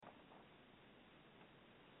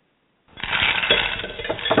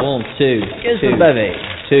1, 2. Here's two, the bevy.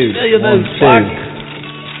 2, Fill your 1, boots, 2. Clark.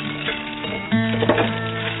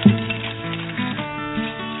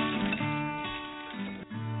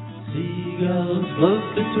 Seagulls float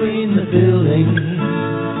between the buildings,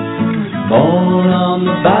 borne on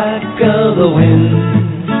the back of the wind.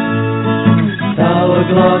 Tower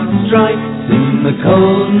clock strikes in the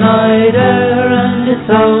cold night air, and it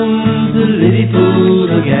sounds a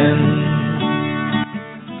Liverpool again.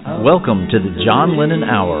 Welcome to the John Lennon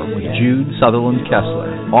Hour with Jude Sutherland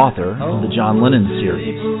Kessler, author of the John Lennon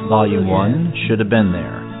series. Volume 1, Should Have Been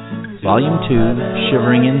There. Volume 2,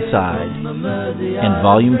 Shivering Inside. And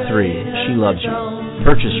Volume 3, She Loves You.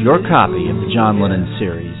 Purchase your copy of the John Lennon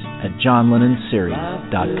series at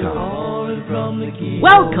johnlennonseries.com.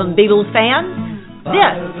 Welcome, Beatles fans.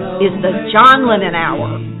 This is the John Lennon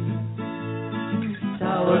Hour.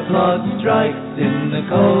 Tower clock strikes in the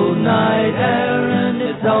cold night air, and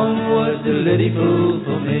it's onward to Liverpool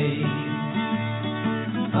for me.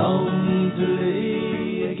 Home to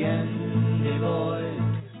Liddy again, me boys.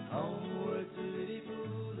 Onward to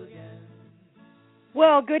Liverpool again.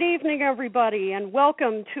 Well, good evening, everybody, and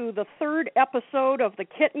welcome to the third episode of the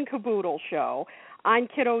Kit and Caboodle Show. I'm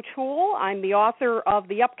Kit O'Toole. I'm the author of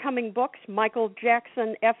the upcoming books, Michael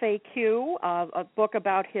Jackson FAQ, a book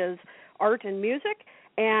about his art and music,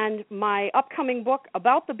 and my upcoming book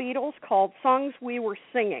about the Beatles called Songs We Were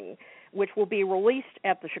Singing, which will be released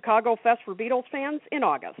at the Chicago Fest for Beatles fans in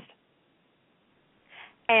August.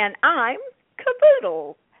 And I'm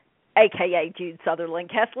Caboodle, a.k.a. Jude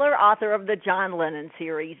Sutherland Kessler, author of the John Lennon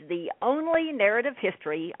series, the only narrative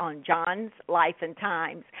history on John's life and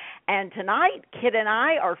times. And tonight, Kit and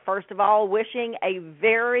I are first of all wishing a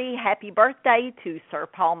very happy birthday to Sir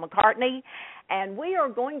Paul McCartney. And we are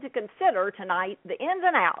going to consider tonight the ins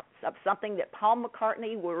and outs of something that Paul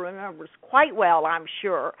McCartney will remember quite well, I'm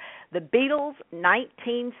sure, the Beatles'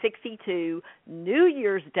 1962 New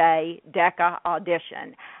Year's Day Decca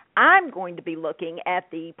audition. I'm going to be looking at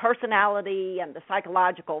the personality and the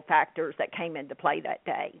psychological factors that came into play that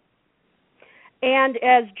day. And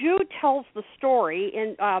as Jude tells the story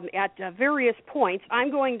at various points,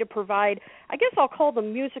 I'm going to provide, I guess I'll call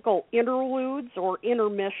them musical interludes or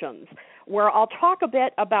intermissions, where I'll talk a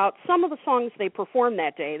bit about some of the songs they performed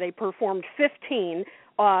that day. They performed 15,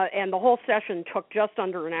 and the whole session took just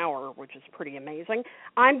under an hour, which is pretty amazing.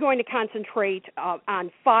 I'm going to concentrate on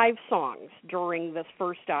 5 songs during this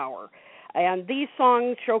first hour, and these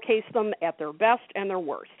songs showcase them at their best and their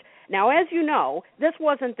worst. Now, as you know, this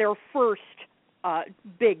wasn't their first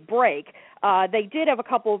big break. They did have a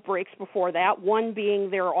couple of breaks before that, one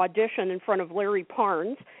being their audition in front of Larry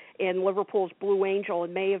Parnes in Liverpool's Blue Angel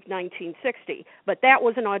in May of 1960. But that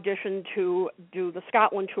was an audition to do the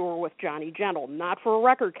Scotland tour with Johnny Gentle, not for a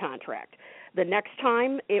record contract. The next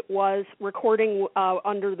time it was recording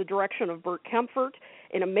under the direction of Bert Kempfert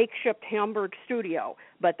in a makeshift Hamburg studio,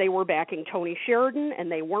 but they were backing Tony Sheridan,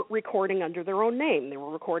 and they weren't recording under their own name. They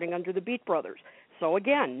were recording under the Beat Brothers. So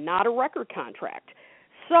again, not a record contract.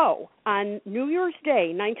 So on New Year's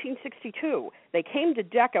Day, 1962, they came to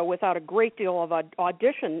Decca without a great deal of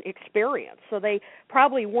audition experience. So they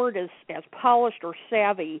probably weren't as polished or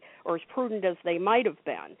savvy or as prudent as they might have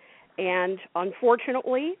been. And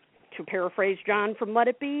unfortunately, to paraphrase John from Let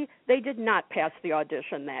It Be, they did not pass the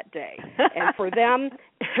audition that day. And for them,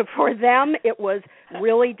 it was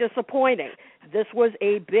really disappointing. This was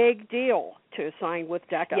a big deal to sign with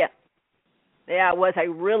Decca. Yeah. Yeah, it was a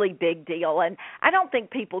really big deal. And I don't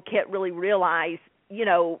think people can't really realize,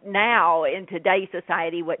 now in today's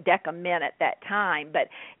society what Decca meant at that time. But,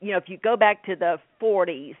 if you go back to the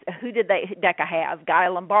 40s, who did Decca have? Guy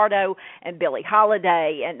Lombardo and Billie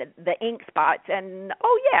Holiday and the Ink Spots. And,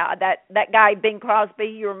 that guy, Bing Crosby,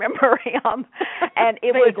 you remember him? And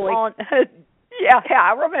it was on... Yeah,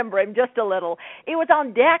 I remember him just a little. It was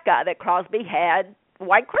on Decca that Crosby had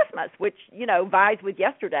White Christmas, which, vies with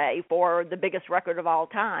Yesterday for the biggest record of all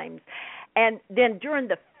time. And then during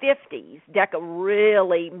the 50s, Decca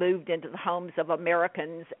really moved into the homes of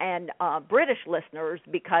Americans and British listeners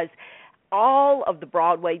because all of the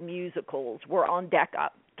Broadway musicals were on Decca.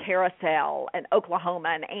 Carousel and Oklahoma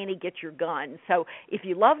and Annie Get Your Gun. So if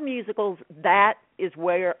you love musicals, that is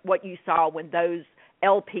what you saw when those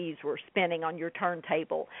LPs were spinning on your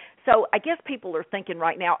turntable. So I guess people are thinking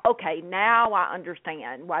right now, okay, now I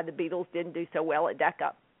understand why the Beatles didn't do so well at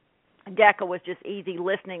Decca. Decca was just easy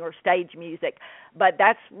listening or stage music, but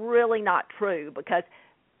that's really not true because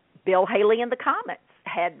Bill Haley and the Comets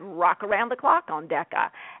had Rock Around the Clock on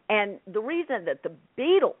Decca. And the reason that the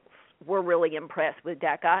Beatles were really impressed with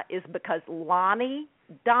Decca is because Lonnie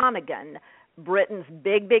Donegan Britain's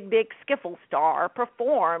big skiffle star,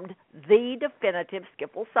 performed the definitive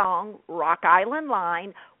skiffle song, Rock Island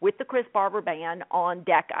Line, with the Chris Barber Band on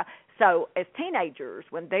Decca. So as teenagers,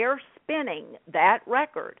 when they're spinning that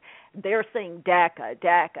record, they're singing Decca,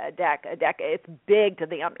 Decca, Decca, Decca. It's big to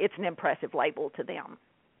them. It's an impressive label to them.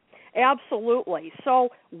 Absolutely.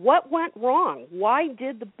 So what went wrong? Why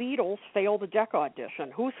did the Beatles fail the Decca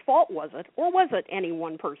audition? Whose fault was it? Or was it any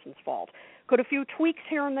one person's fault? Could a few tweaks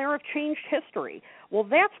here and there have changed history? Well,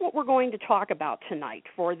 that's what we're going to talk about tonight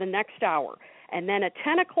for the next hour. And then at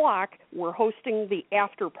 10 o'clock, we're hosting the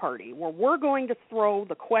after party, where we're going to throw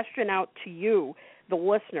the question out to you, the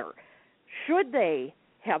listener. Should they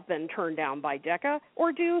have been turned down by Decca,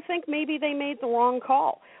 or do you think maybe they made the wrong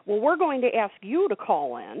call? Well, we're going to ask you to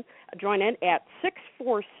call in, join in at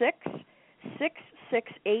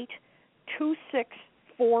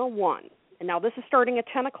 646-668-2641. And now this is starting at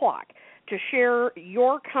 10 o'clock, to share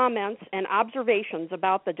your comments and observations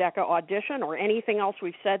about the Decca audition or anything else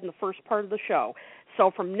we've said in the first part of the show.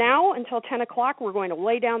 So from now until 10 o'clock, we're going to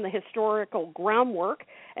lay down the historical groundwork,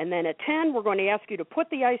 and then at 10, we're going to ask you to put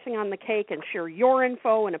the icing on the cake and share your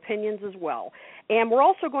info and opinions as well. And we're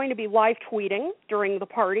also going to be live tweeting during the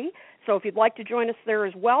party, so if you'd like to join us there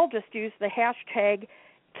as well, just use the hashtag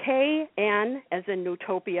KN, as in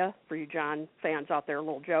Newtopia, for you John fans out there, a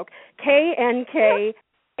little joke, KNK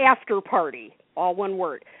After Party, all one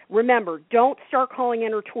word. Remember, don't start calling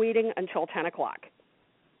in or tweeting until 10 o'clock.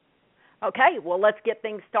 Okay, well, let's get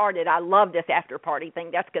things started. I love this after party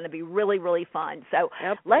thing. That's going to be really, really fun. So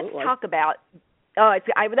let's talk about,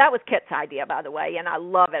 that was Kit's idea, by the way, and I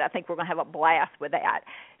love it. I think we're going to have a blast with that.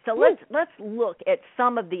 So let's look at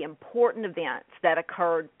some of the important events that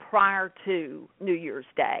occurred prior to New Year's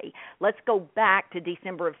Day. Let's go back to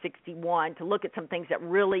December of 1961 to look at some things that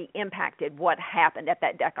really impacted what happened at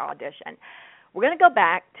that Decca audition. We're going to go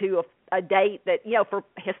back to a date that, for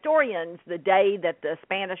historians, the day that the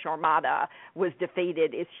Spanish Armada was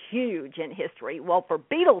defeated is huge in history. Well, for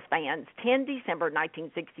Beatles fans, 10 December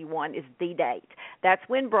 1961 is the date. That's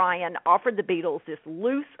when Brian offered the Beatles this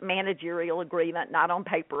loose managerial agreement, not on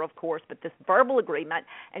paper, of course, but this verbal agreement.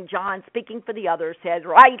 And John, speaking for the others, says,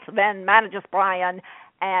 "Right, then manage us, Brian."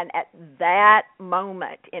 And at that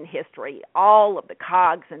moment in history, all of the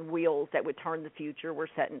cogs and wheels that would turn the future were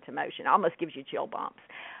set into motion. Almost gives you chill bumps.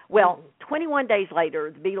 Well, 21 days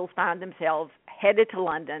later, the Beatles found themselves headed to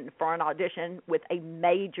London for an audition with a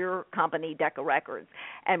major company, Decca Records.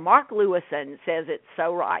 And Mark Lewison says it's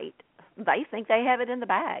so right. They think they have it in the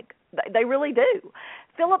bag. They really do.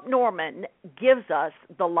 Philip Norman gives us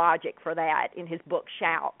the logic for that in his book,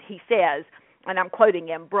 Shout. He says, and I'm quoting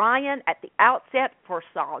him, "Brian at the outset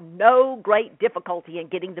foresaw no great difficulty in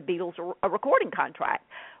getting the Beatles a recording contract.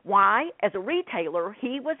 Why? As a retailer,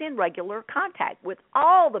 he was in regular contact with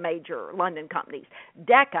all the major London companies,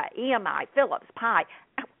 Decca, EMI, Philips, Pye,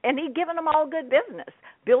 and he'd given them all good business,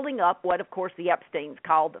 building up what, of course, the Epsteins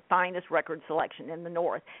called the finest record selection in the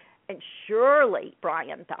North. And surely,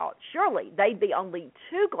 Brian thought, surely they'd be only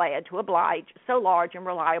too glad to oblige so large and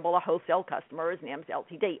reliable a wholesale customer as NIMS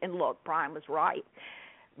Ltd. And look, Brian was right.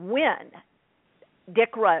 When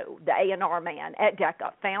Dick Rowe, the A&R man at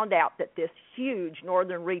Decca, found out that this huge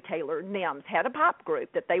northern retailer, NIMS, had a pop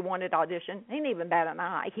group that they wanted to audition, he didn't even bat an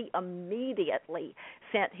eye. He immediately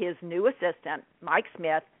sent his new assistant, Mike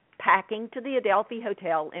Smith, packing to the Adelphi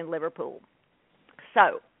Hotel in Liverpool.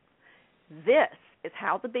 So, this is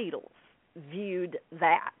how the Beatles viewed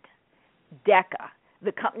that. Decca,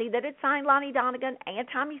 the company that had signed Lonnie Donegan and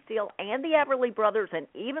Tommy Steele and the Everly Brothers and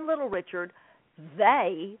even Little Richard,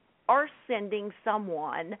 they are sending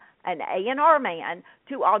someone, an A&R man,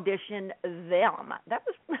 to audition them. That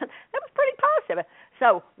was pretty positive.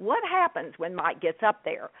 So what happens when Mike gets up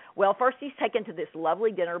there? Well, first he's taken to this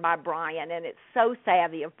lovely dinner by Brian, and it's so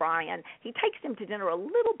savvy of Brian. He takes him to dinner a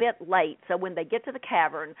little bit late, so when they get to the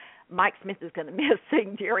cavern, Mike Smith is going to miss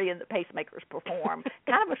seeing Jerry and the Pacemakers perform.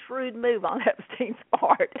 Kind of a shrewd move on Epstein's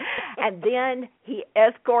part. And then he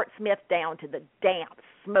escorts Smith down to the damp,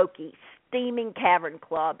 smoky, steaming Cavern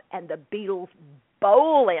Club, and the Beatles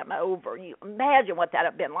bowl him over. You imagine what that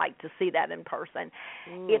would have been like to see that in person.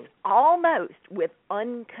 It's almost with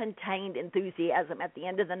uncontained enthusiasm at the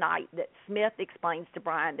end of the night that Smith explains to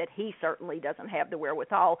Brian that he certainly doesn't have the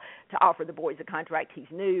wherewithal to offer the boys a contract. He's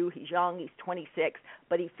new, he's young, he's 26,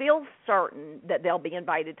 but he feels certain that they'll be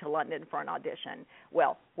invited to London for an audition.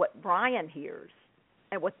 Well, what Brian hears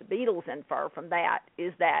and what the Beatles infer from that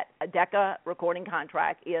is that a Decca recording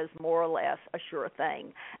contract is more or less a sure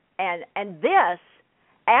thing. And this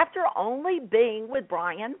after only being with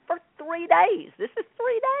Brian for 3 days. This is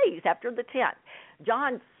 3 days after the 10th.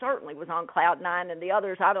 John certainly was on cloud 9, and the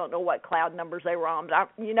others, I don't know what cloud numbers they were on, but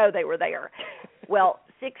they were there. Well,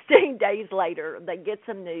 16 days later, they get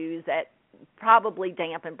some news that probably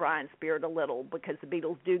dampened Brian's spirit a little, because the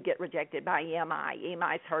Beatles do get rejected by EMI.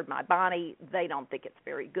 EMI's heard My Bonnie. They don't think it's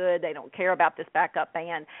very good. They don't care about this backup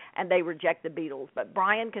band, and they reject the Beatles. But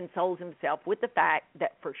Brian consoles himself with the fact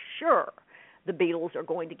that for sure the Beatles are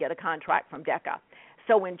going to get a contract from Decca.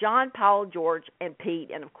 So when John, Paul, George, and Pete,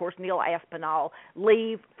 and of course Neil Aspinall,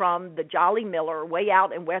 leave from the Jolly Miller way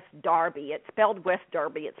out in West Derby, it's spelled West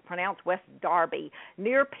Derby, it's pronounced West Derby,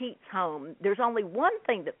 near Pete's home, there's only one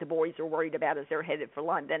thing that the boys are worried about as they're headed for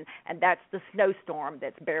London, and that's the snowstorm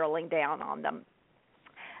that's barreling down on them.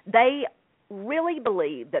 They really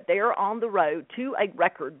believe that they're on the road to a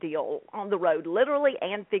record deal, on the road literally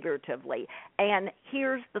and figuratively. And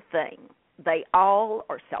here's the thing. They all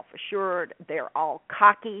are self-assured, they're all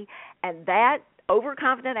cocky, and that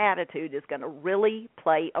overconfident attitude is going to really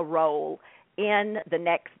play a role in the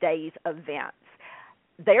next day's events.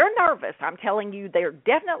 They're nervous. I'm telling you, they're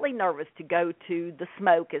definitely nervous to go to the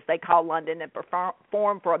Smoke, as they call London, and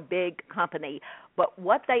perform for a big company. But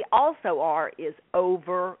what they also are is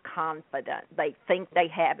overconfident. They think they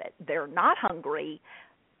have it. They're not hungry.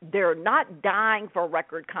 They're not dying for a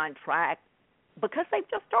record contract, because they've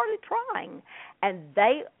just started trying, and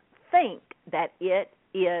they think that it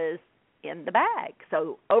is in the bag.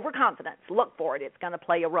 So overconfidence, look for it. It's going to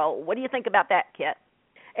play a role. What do you think about that, Kit?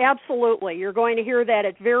 Absolutely. You're going to hear that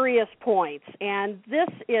at various points, and this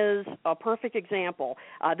is a perfect example.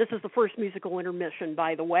 This is the first musical intermission,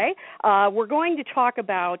 by the way. We're going to talk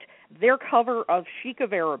about their cover of Chic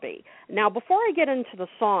of Araby. Now, before I get into the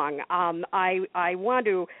song, I want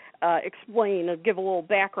to explain and give a little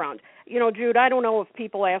background. You know, Jude, I don't know if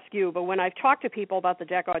people ask you, but when I've talked to people about the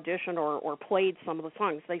Decca audition or played some of the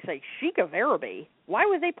songs, they say, Chic of Araby? Why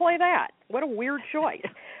would they play that? What a weird choice.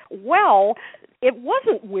 Well, it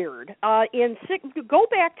wasn't weird. Go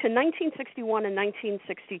back to 1961 and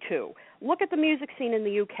 1962. Look at the music scene in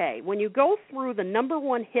the UK. When you go through the number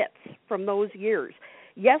one hits from those years,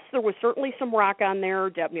 yes, there was certainly some rock on there,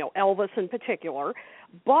 Elvis in particular,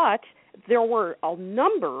 but there were a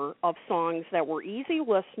number of songs that were easy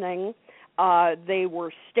listening. They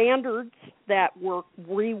were standards that were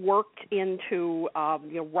reworked into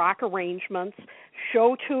rock arrangements,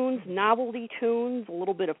 show tunes, novelty tunes, a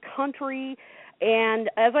little bit of country, and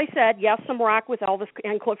as I said, yes, some rock with Elvis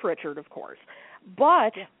and Cliff Richard, of course.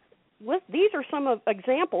 But these are some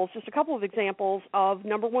examples, just a couple of examples of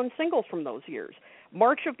number one singles from those years.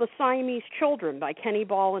 March of the Siamese Children by Kenny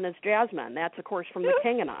Ball and his Jazzmen. That's, of course, from The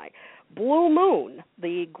King and I. Blue Moon,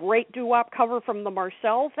 the great doo-wop cover from the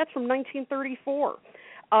Marcells. That's from 1934.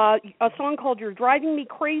 A song called You're Driving Me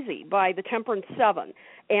Crazy by the Temperance Seven.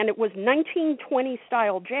 And it was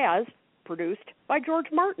 1920-style jazz produced by George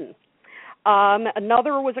Martin.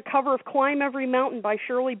 Another was a cover of Climb Every Mountain by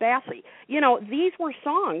Shirley Bassey. You know, these were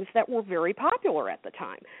songs that were very popular at the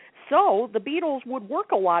time. So the Beatles would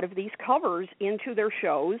work a lot of these covers into their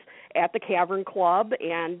shows at the Cavern Club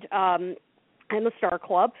and the Star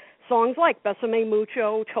Club. Songs like Besame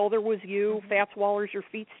Mucho, Till There Was You, Fats Waller's Your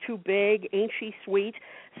Feet's Too Big, Ain't She Sweet.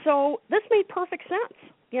 So this made perfect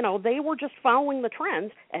sense. You know, they were just following the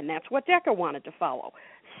trends, and that's what Decca wanted to follow.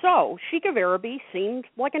 So Chic of Araby seemed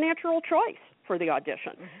like a natural choice for the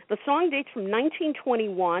audition. The song dates from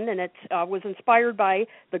 1921, and it was inspired by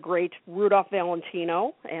the great Rudolph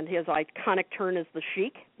Valentino and his iconic turn as the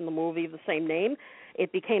Sheik in the movie of the same name.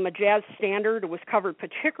 It became a jazz standard. It was covered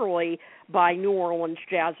particularly by New Orleans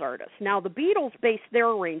jazz artists. Now, the Beatles based their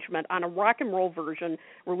arrangement on a rock and roll version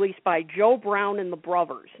released by Joe Brown and the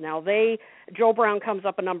Brothers. Now, Joe Brown comes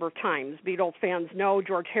up a number of times. Beatles fans know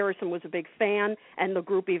George Harrison was a big fan, and the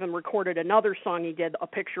group even recorded another song he did, A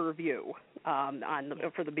Picture of You,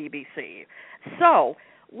 for the BBC. So,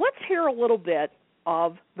 let's hear a little bit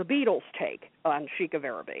of the Beatles' take on Chic of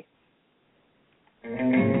Araby.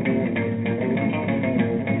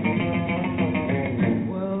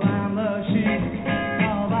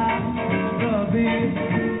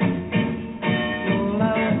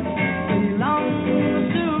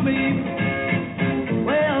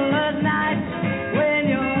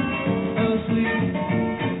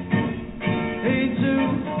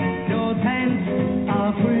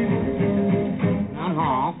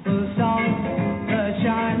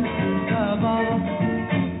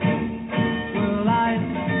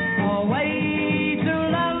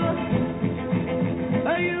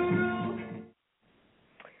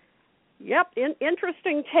 Yep,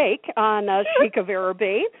 interesting take on Chic of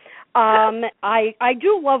Araby. I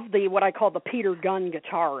do love what I call the Peter Gunn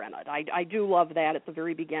guitar in it. I do love that at the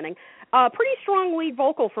very beginning. Pretty strong lead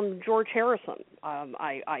vocal from George Harrison,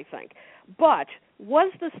 I think. But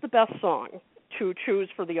was this the best song to choose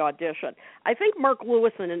for the audition? I think Mark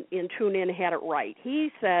Lewis in Tune In had it right. He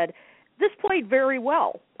said, this played very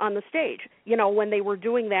well on the stage. When they were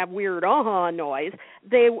doing that weird noise,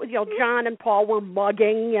 John and Paul were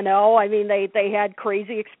mugging, I mean, they had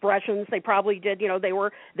crazy expressions. They probably did,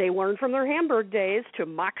 they learned from their Hamburg days to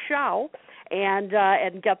mock show and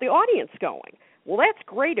get the audience going. Well, that's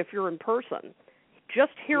great if you're in person.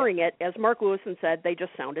 Just hearing it, as Mark Lewison said, they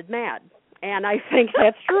just sounded mad. And I think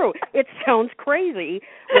that's true. It sounds crazy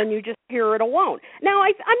when you just hear it alone. Now, I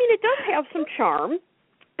mean, it does have some charm.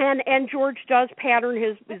 And George does pattern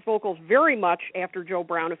his vocals very much after Joe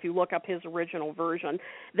Brown. If you look up his original version,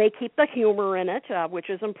 they keep the humor in it, which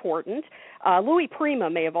is important. Louis Prima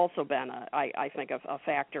may have also been, I think, a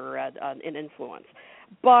factor, an influence.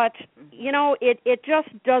 But it just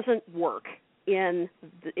doesn't work in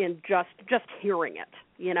just hearing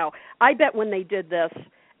it. I bet when they did this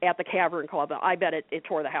at the Cavern Club, I bet it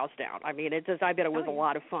tore the house down. I mean, I bet it was a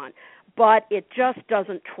lot of fun, but it just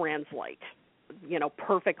doesn't translate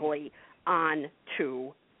perfectly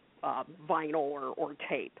onto vinyl or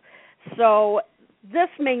tape. So this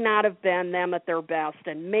may not have been them at their best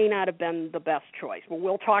and may not have been the best choice. But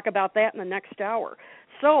we'll talk about that in the next hour.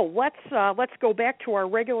 So let's go back to our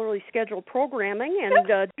regularly scheduled programming.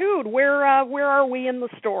 And Jude, where are we in the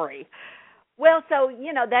story? Well, so,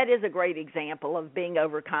 that is a great example of being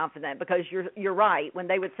overconfident, because you're right. When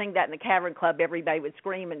they would sing that in the Cavern Club, everybody would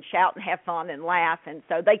scream and shout and have fun and laugh, and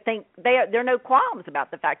so they think there are no qualms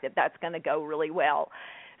about the fact that that's going to go really well.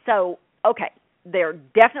 So, okay, they're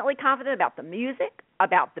definitely confident about the music,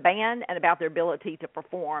 about the band, and about their ability to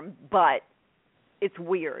perform, but it's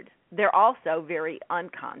weird. They're also very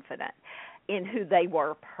unconfident in who they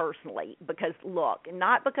were personally, because, look,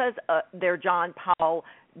 not because they're John, Paul,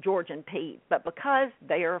 George, and Pete, but because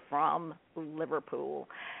they are from Liverpool.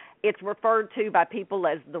 It's referred to by people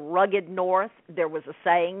as the rugged North. There was a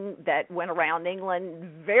saying that went around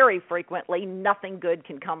England very frequently, nothing good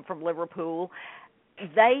can come from Liverpool.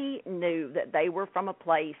 They knew that they were from a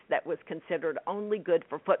place that was considered only good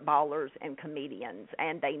for footballers and comedians,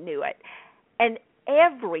 and they knew it. And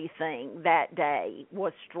everything that day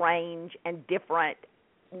was strange and different.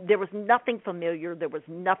 There was nothing familiar. There was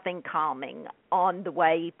nothing calming on the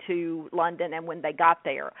way to London and when they got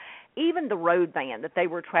there. Even the road van that they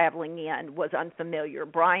were traveling in was unfamiliar.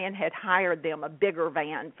 Brian had hired them a bigger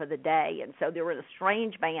van for the day, and so they were in a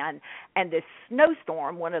strange van, and this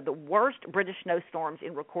snowstorm, one of the worst British snowstorms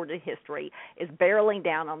in recorded history, is barreling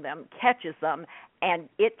down on them, catches them, and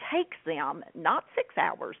it takes them not 6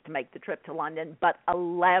 hours to make the trip to London, but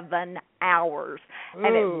 11 hours. Ooh.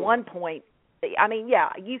 And at one point, I mean, yeah,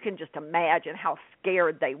 you can just imagine how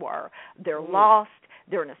scared they were. They're lost.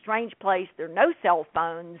 They're in a strange place. There are no cell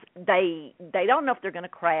phones. They don't know if they're going to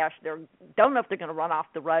crash. They don't know if they're going to run off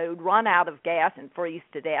the road, run out of gas, and freeze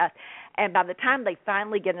to death. And by the time they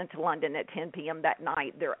finally get into London at 10 p.m. that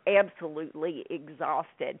night, they're absolutely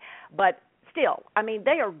exhausted. But still, I mean,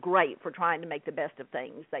 they are great for trying to make the best of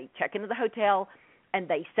things. They check into the hotel, and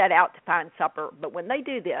they set out to find supper. But when they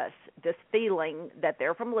do this feeling that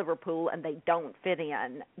they're from Liverpool and they don't fit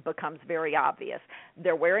in becomes very obvious.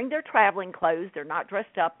 They're wearing their traveling clothes. They're not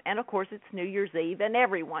dressed up. And, of course, it's New Year's Eve, and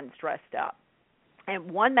everyone's dressed up. And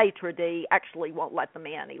one maitre d' actually won't let them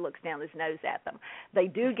in. He looks down his nose at them. They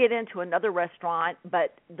do get into another restaurant,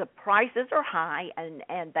 but the prices are high,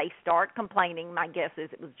 and they start complaining. My guess is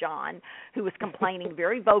it was John, who was complaining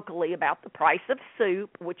very vocally about the price of soup,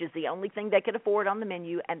 which is the only thing they could afford on the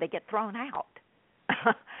menu, and they get thrown out.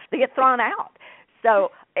 They get thrown out.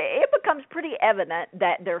 So it becomes pretty evident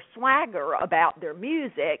that their swagger about their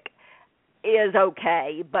music is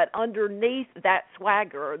okay, but underneath that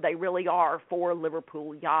swagger, they really are four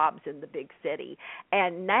Liverpool yobs in the big city.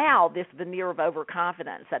 And now this veneer of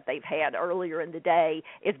overconfidence that they've had earlier in the day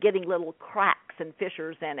is getting little cracks and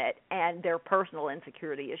fissures in it, and their personal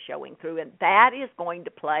insecurity is showing through. And that is going to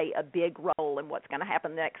play a big role in what's going to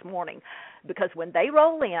happen the next morning, because when they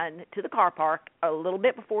roll in to the car park a little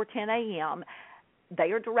bit before 10 a.m.,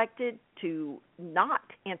 they are directed to not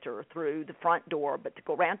enter through the front door, but to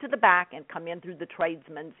go around to the back and come in through the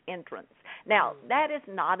tradesman's entrance. Now, that is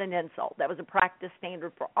not an insult. That was a practice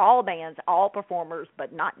standard for all bands, all performers,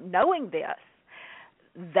 but not knowing this,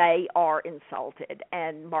 they are insulted.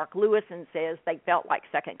 And Mark Lewison says they felt like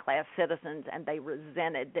second-class citizens, and they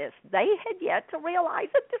resented this. They had yet to realize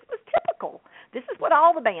that this was typical. This is what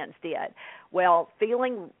all the bands did. Well,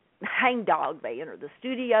 feeling hangdog. They enter the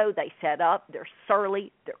studio, they set up, they're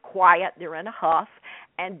surly, they're quiet, they're in a huff,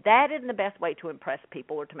 and that isn't the best way to impress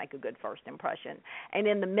people or to make a good first impression. And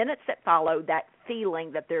in the minutes that follow, that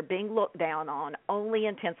feeling that they're being looked down on only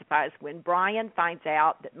intensifies when Brian finds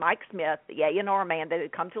out that Mike Smith, the A&R man that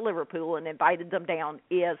had come to Liverpool and invited them down,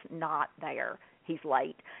 is not there. He's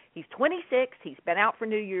late. He's 26. He's been out for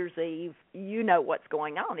New Year's Eve. You know what's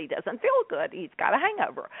going on. He doesn't feel good. He's got a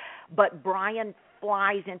hangover. But Brian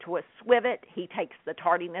flies into a swivet. He takes the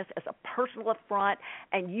tardiness as a personal affront,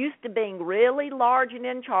 and used to being really large and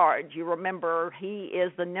in charge, you remember he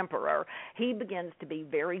is the emperor, he begins to be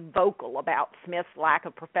very vocal about Smith's lack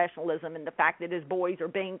of professionalism and the fact that his boys are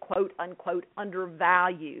being, quote, unquote,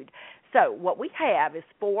 undervalued. So what we have is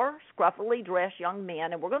 4 scruffily dressed young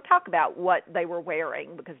men, and we're going to talk about what they were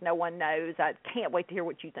wearing because no one knows. I can't wait to hear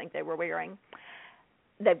what you think they were wearing.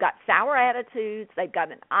 They've got sour attitudes. They've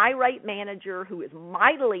got an irate manager who is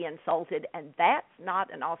mightily insulted, and that's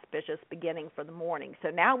not an auspicious beginning for the morning. So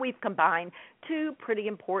now we've combined 2 pretty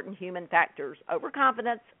important human factors,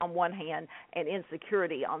 overconfidence on one hand and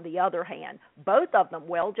insecurity on the other hand. Both of them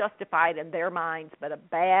well justified in their minds, but a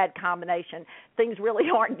bad combination. Things really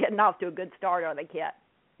aren't getting off to a good start, are they, Kit?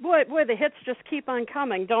 Boy, the hits just keep on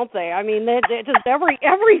coming, don't they? I mean, they just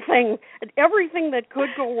everything that could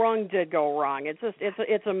go wrong did go wrong.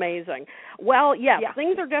 It's amazing. Well, yes, yeah.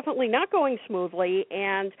 Things are definitely not going smoothly,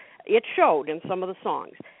 and it showed in some of the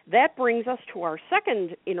songs. That brings us to our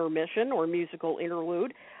second intermission or musical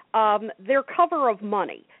interlude, their cover of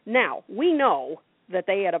Money. Now, we know that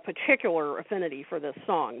they had a particular affinity for this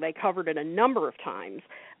song. They covered it a number of times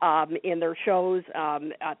in their shows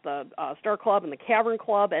at the Star Club and the Cavern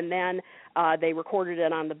Club, and then they recorded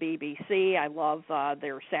it on the BBC. I love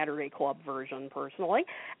their Saturday Club version personally.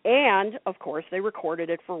 And, of course, they recorded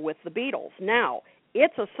it for With the Beatles. Now,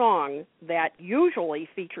 it's a song that usually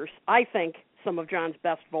features, I think, some of John's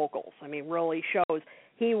best vocals. I mean, really shows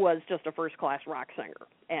he was just a first-class rock singer,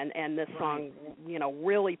 and this song,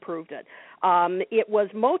 really proved it. It was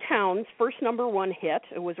Motown's first #1 hit.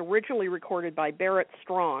 It was originally recorded by Barrett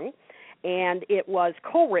Strong, and it was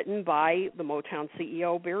co-written by the Motown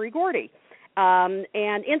CEO, Berry Gordy. And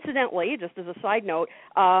incidentally, just as a side note,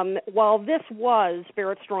 while this was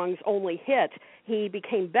Barrett Strong's only hit, he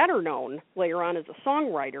became better known later on as a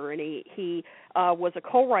songwriter, and he was a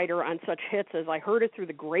co-writer on such hits as I Heard It Through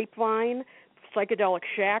the Grapevine, Psychedelic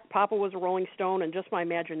Shack, Papa Was a Rolling Stone, and Just My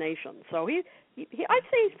Imagination. So I'd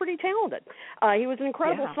say he's pretty talented. He was an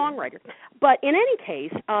incredible songwriter. But in any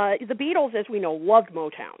case, the Beatles, as we know, loved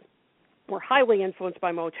Motown, were highly influenced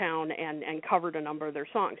by Motown and covered a number of their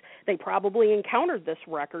songs. They probably encountered this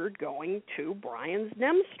record going to Brian's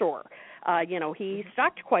NEM store. He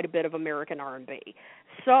stocked quite a bit of American R&B.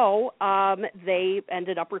 So they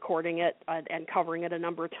ended up recording it and covering it a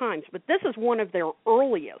number of times. But this is one of their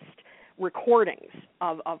earliest recordings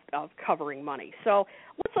of covering Money. So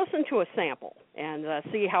let's listen to a sample and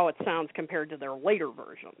see how it sounds compared to their later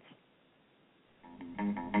versions.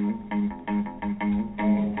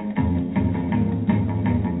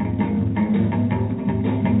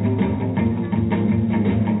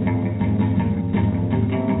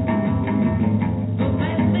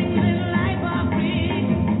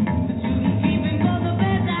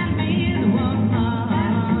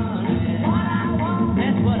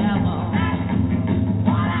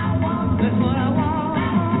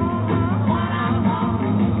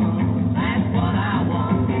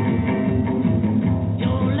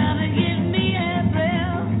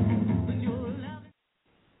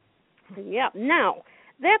 Yeah. Now,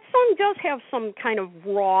 that song does have some kind of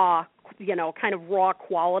raw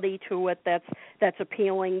quality to it that's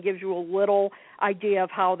appealing, gives you a little idea of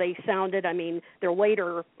how they sounded. I mean, their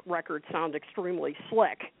later records sound extremely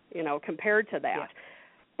slick, compared to that. Yeah.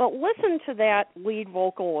 But listen to that lead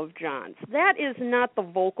vocal of John's. That is not the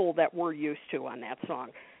vocal that we're used to on that song.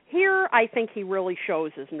 Here, I think he really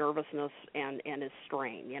shows his nervousness and his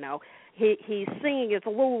strain, He's singing, it's a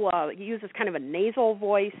little, he uses kind of a nasal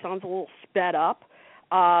voice, sounds a little sped up.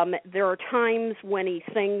 There are times when he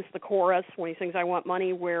sings the chorus, when he sings I Want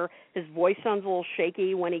Money, where his voice sounds a little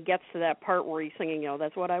shaky when he gets to that part where he's singing,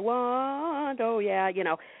 that's what I want, oh yeah,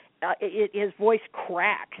 his voice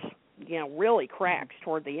cracks, really cracks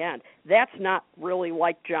toward the end. That's not really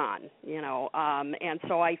like John, and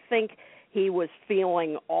so I think he was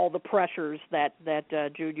feeling all the pressures that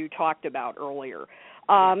Jude, you talked about earlier.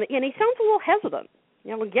 And he sounds a little hesitant.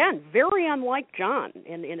 Again, very unlike John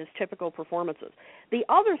in his typical performances. The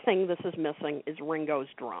other thing this is missing is Ringo's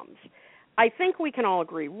drums. I think we can all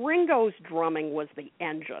agree Ringo's drumming was the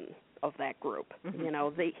engine of that group.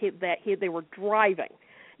 Mm-hmm. They were driving,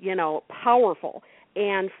 powerful.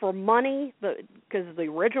 And for Money, because the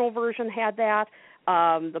original version had that,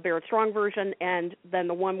 the Barrett Strong version, and then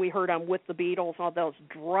the one we heard on With the Beatles, all those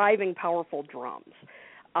driving, powerful drums.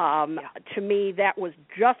 To me, that was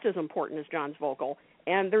just as important as John's vocal,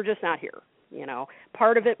 and they're just not here. You know,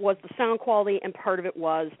 part of it was the sound quality, and part of it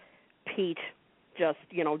was Pete just,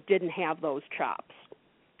 didn't have those chops.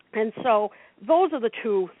 And so those are the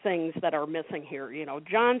two things that are missing here,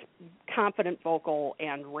 John's confident vocal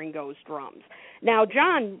and Ringo's drums. Now,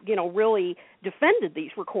 John, really defended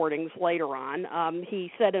these recordings later on.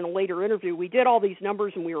 He said in a later interview, we did all these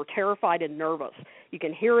numbers and we were terrified and nervous. You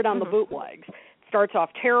can hear it on the bootlegs. Starts off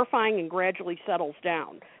terrifying and gradually settles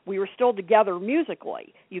down. We were still together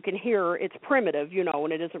musically. You can hear it's primitive,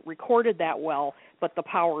 and it isn't recorded that well, but the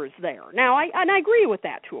power is there. Now, I agree with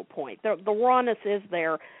that to a point. The rawness is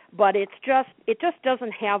there, but it just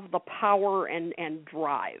doesn't have the power and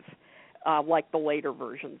drive like the later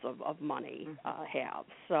versions of Money have.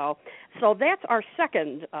 So that's our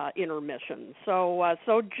second intermission.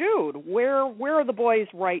 So Jude, where are the boys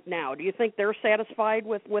right now? Do you think they're satisfied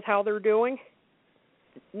with how they're doing?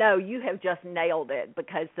 No, you have just nailed it,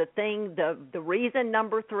 because the reason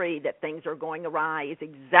number 3 that things are going awry is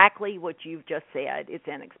exactly what you've just said. It's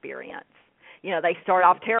inexperience. They start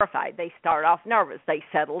off terrified. They start off nervous. They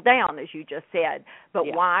settle down, as you just said. But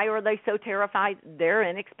why are they so terrified? They're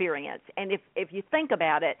inexperienced. And if you think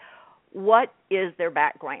about it, what is their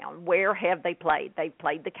background? Where have they played? They've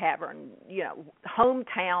played the Cavern,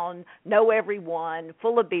 hometown, know everyone,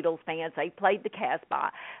 full of Beatles fans. They played the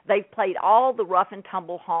Casbah. They've played all the rough and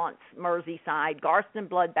tumble haunts, Merseyside, Garston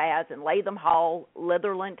Bloodbaths, and Latham Hall,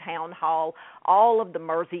 Litherland Town Hall, all of the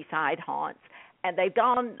Merseyside haunts. And they've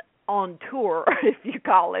gone on tour, if you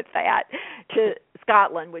call it that, to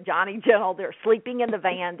Scotland with Johnny Gentle. They're sleeping in the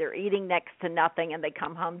van. They're eating next to nothing, and they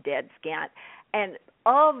come home dead skint. And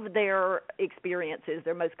of their experiences,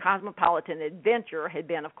 their most cosmopolitan adventure had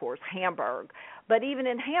been, of course, Hamburg. But even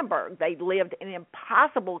in Hamburg, they lived in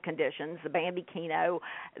impossible conditions, the Bambi Kino.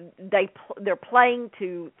 They're playing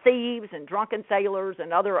to thieves and drunken sailors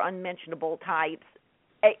and other unmentionable types.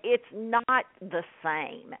 It's not the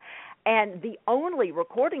same. And the only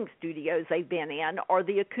recording studios they've been in are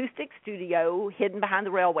the acoustic studio hidden behind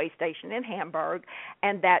the railway station in Hamburg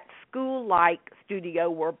and that school-like studio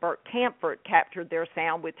where Bert Kaempfert captured their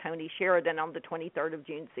sound with Tony Sheridan on the 23rd of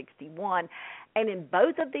June, 1961. And in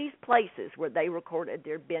both of these places where they recorded,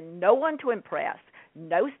 there had been no one to impress,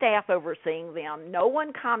 no staff overseeing them, no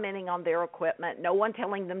one commenting on their equipment, no one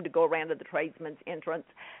telling them to go around to the tradesman's entrance.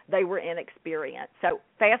 They were inexperienced. So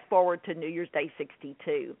fast forward to New Year's Day,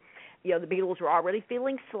 1962. The Beatles were already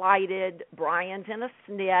feeling slighted. Brian's in a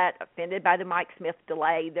snit, offended by the Mike Smith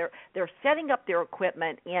delay. They're setting up their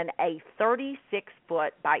equipment in a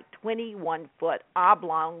 36-foot by 21-foot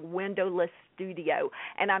oblong windowless studio.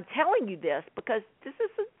 And I'm telling you this because this is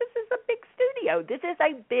a big studio. This is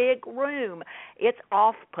a big room. It's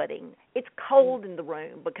off-putting. It's cold in the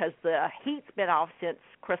room because the heat's been off since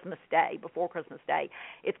Christmas Day, before Christmas Day.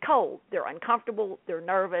 It's cold. They're uncomfortable. They're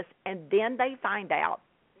nervous. And then they find out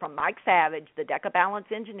from Mike Savage, the Decca balance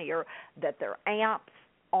engineer, that their amps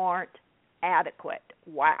aren't adequate.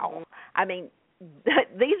 Wow. I mean,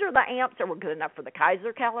 these are the amps that were good enough for the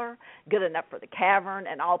Kaiserkeller, good enough for the Cavern,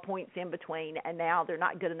 and all points in between, and now they're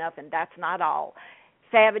not good enough, and that's not all.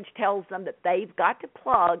 Savage tells them that they've got to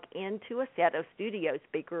plug into a set of studio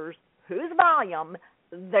speakers whose volume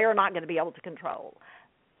they're not going to be able to control.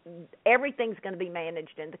 Everything's going to be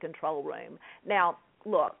managed in the control room. Now,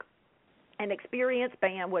 look, an experienced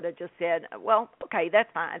band would have just said, well, okay, that's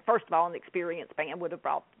fine. First of all, an experienced band would have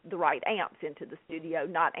brought the right amps into the studio,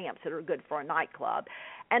 not amps that are good for a nightclub.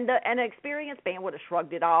 And an experienced band would have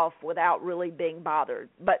shrugged it off without really being bothered.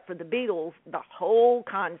 But for the Beatles, the whole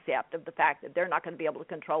concept of the fact that they're not going to be able to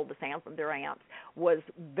control the sound from their amps was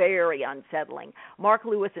very unsettling. Mark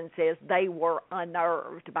Lewison says they were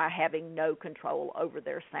unnerved by having no control over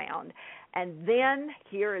their sound. And then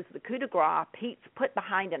here is the coup de grace. Pete's put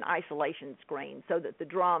behind an isolation screen so that the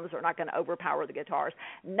drums are not going to overpower the guitars.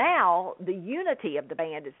 Now the unity of the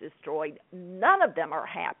band is destroyed. None of them are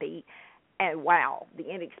happy. And wow, the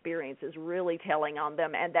inexperience is really telling on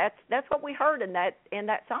them. And that's what we heard in that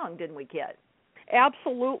song, didn't we, Kit?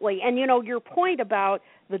 Absolutely. And, your point about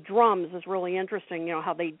the drums is really interesting,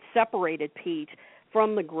 how they separated Pete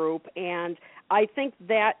from the group. And I think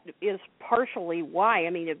that is partially why. I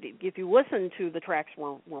mean, if you listen to the tracks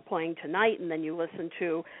we're playing tonight and then you listen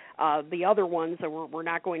to the other ones that we're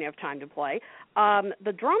not going to have time to play,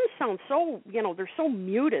 the drums sound so, they're so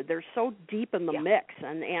muted. They're so deep in the mix.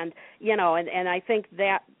 And I think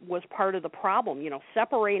that was part of the problem,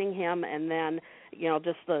 separating him and then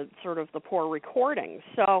just the sort of the poor recordings.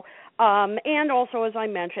 So, and also, as I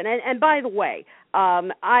mentioned, and by the way,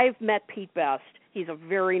 I've met Pete Best. He's a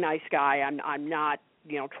very nice guy. I'm not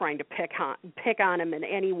trying to pick on him in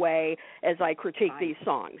any way as I critique these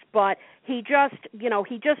songs, but he just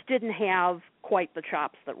didn't have quite the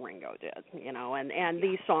chops that Ringo did, and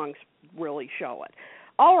these songs really show it.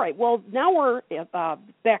 All right, well, now we're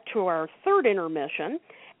back to our third intermission,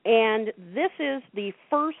 and this is the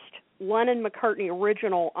first Lennon-McCartney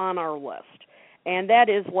original on our list, and that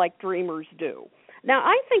is Like Dreamers Do. Now,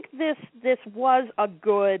 I think this was a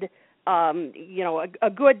good, a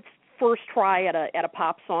good first try at a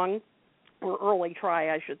pop song, or early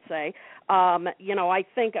try, I should say. I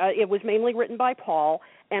think it was mainly written by Paul,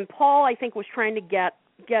 and Paul, I think, was trying to get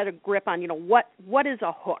a grip on, what is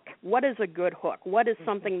a hook? What is a good hook? What is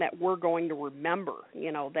something that we're going to remember,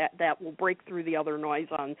 that will break through the other noise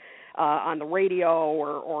on the radio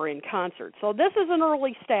or in concert. So this is an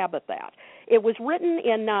early stab at that. It was written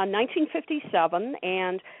in 1957,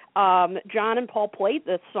 and John and Paul played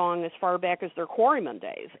this song as far back as their Quarrymen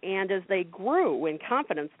days. And as they grew in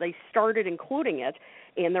confidence, they started including it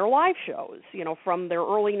in their live shows, from their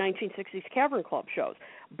early 1960s Cavern Club shows.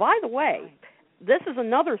 By the way, this is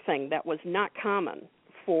another thing that was not common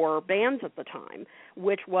for bands at the time,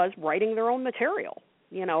 which was writing their own material.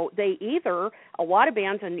 They a lot of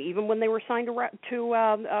bands, and even when they were signed to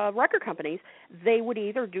record companies, they would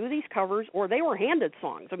either do these covers or they were handed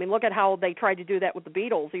songs. I mean, look at how they tried to do that with the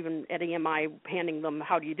Beatles, even at EMI handing them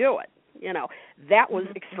How Do You Do It? That was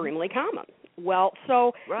extremely common. Well,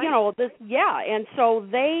 so, and so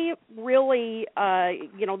they really,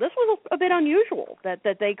 this was a bit unusual that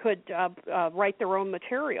they could write their own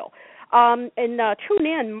material. And Tune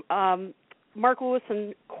In, Mark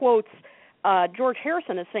Lewison quotes George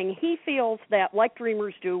Harrison as saying he feels that Like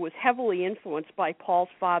Dreamers Do was heavily influenced by Paul's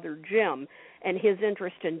father, Jim, and his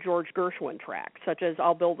interest in George Gershwin tracks, such as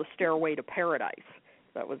I'll Build a Stairway to Paradise.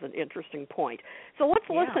 That was an interesting point. So let's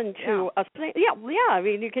listen to I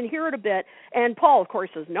mean, you can hear it a bit. And Paul, of course,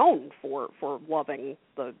 is known for loving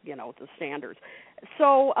the standards.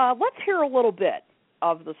 So let's hear a little bit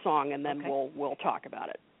of the song, and then we'll talk about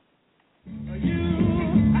it. You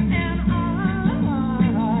and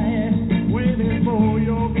I waiting for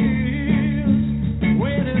your kiss,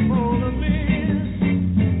 waiting for the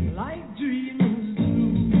bliss, like dreamers do.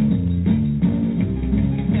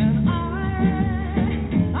 And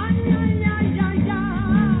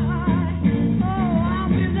I'll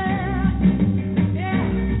be there, yeah,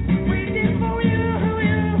 waiting for you.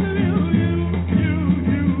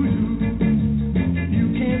 You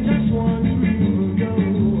came just one dream ago,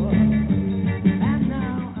 and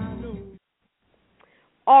now I know.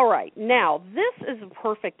 All right. Now, this is a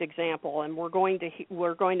perfect example, and we're going to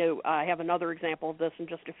have another example of this in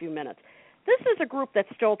just a few minutes. This is a group that's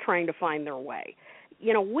still trying to find their way.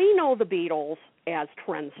 We know the Beatles as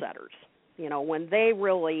trendsetters. When they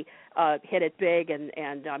really hit it big,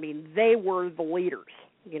 and I mean, they were the leaders.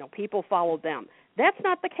 People followed them. That's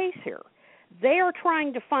not the case here. They are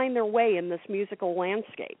trying to find their way in this musical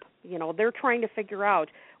landscape. They're trying to figure out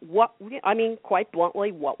quite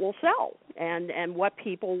bluntly, what will sell and what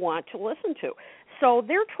people want to listen to. So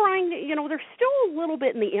they're trying to, they're still a little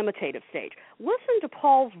bit in the imitative stage. Listen to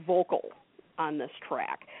Paul's vocal on this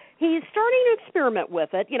track. He's starting to experiment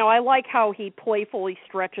with it. I like how he playfully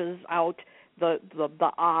stretches out the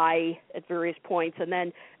I at various points, and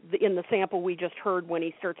then in the sample we just heard when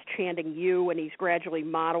he starts chanting you, and he's gradually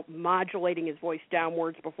modulating his voice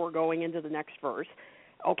downwards before going into the next verse.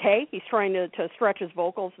 Okay, he's trying to stretch his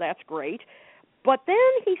vocals. That's great. But then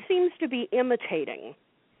he seems to be imitating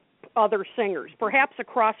other singers, perhaps a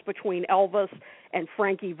cross between Elvis and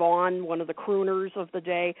Frankie Vaughan, one of the crooners of the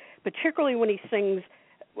day, particularly when he sings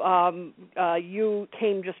You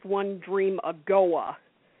Came Just One Dream Ago,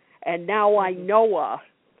 and now I know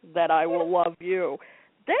that I will love you.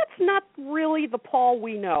 That's not really the Paul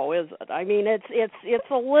we know, is it? I mean, it's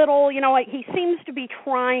a little, he seems to be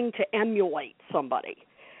trying to emulate somebody.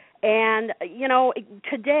 And,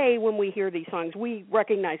 today when we hear these songs, we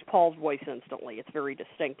recognize Paul's voice instantly. It's very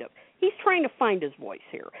distinctive. He's trying to find his voice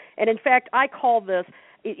here. And, in fact, I call this,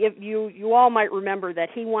 if you all might remember that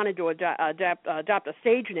he wanted to adopt a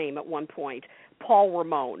stage name at one point, Paul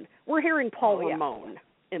Ramon. We're hearing Paul Ramon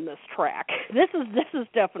in this track. This is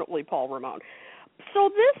definitely Paul Ramon. So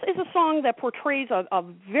this is a song that portrays a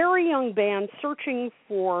very young band searching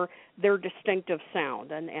for their distinctive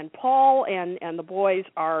sound. And Paul and the boys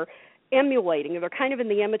are emulating, they're kind of in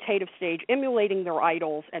the imitative stage, emulating their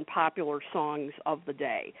idols and popular songs of the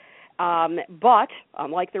day. But,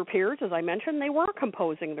 unlike their peers, as I mentioned, they were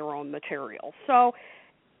composing their own material. So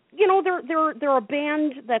they're a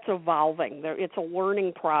band that's evolving. It's a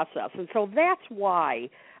learning process, and so that's why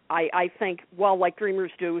I think, well, like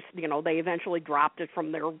Dreamers do, they eventually dropped it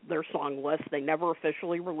from their song list. They never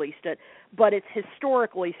officially released it, but it's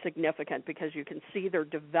historically significant because you can see their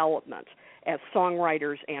development as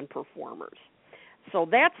songwriters and performers. So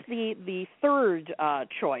that's the third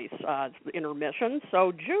choice, intermission.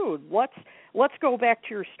 So Jude, let's go back to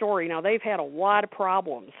your story. Now they've had a lot of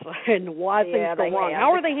problems and a lot of things go wrong.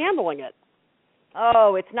 How are they handling it?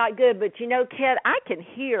 Oh, it's not good, but Kit, I can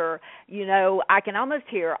hear, I can almost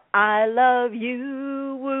hear, I love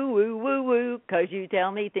you, woo, woo, woo, woo, because you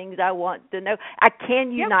tell me things I want to know.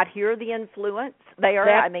 Can you not hear the influence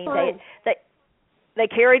there? They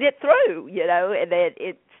carried it through,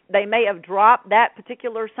 they may have dropped that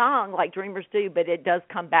particular song like Dreamers do, but it does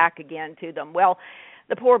come back again to them. Well,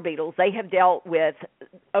 the poor Beatles, they have dealt with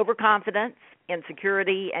overconfidence,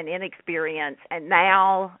 insecurity, and inexperience, and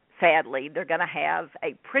now, sadly, they're going to have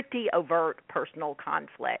a pretty overt personal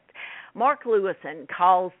conflict. Mark Lewison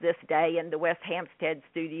calls this day in the West Hampstead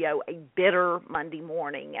studio a bitter Monday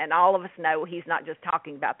morning, and all of us know he's not just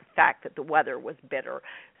talking about the fact that the weather was bitter.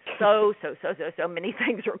 So many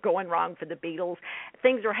things are going wrong for the Beatles.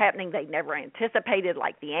 Things are happening they never anticipated,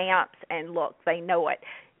 like the amps, and look, they know it.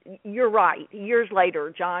 You're right. Years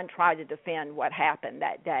later, John tried to defend what happened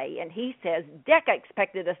that day, and he says, Decca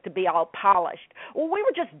expected us to be all polished. Well, we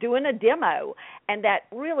were just doing a demo, and that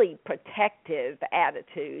really protective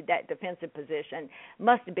attitude, that defensive position,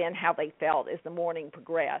 must have been how they felt as the morning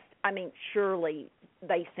progressed. I mean, surely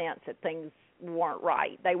they sensed that things weren't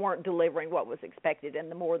right. They weren't delivering what was expected,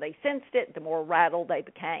 and the more they sensed it, the more rattled they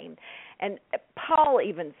became. And Paul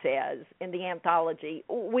even says in the anthology,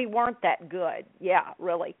 we weren't that good. Yeah,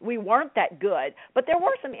 really, we weren't that good, but there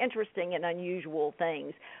were some interesting and unusual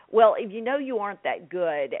things. Well, if you know you aren't that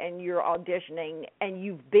good and you're auditioning and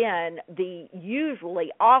you've been the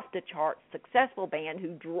usually off-the-charts successful band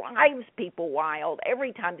who drives people wild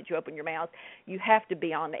every time that you open your mouth, you have to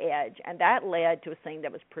be on edge, and that led to a scene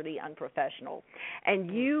that was pretty unprofessional.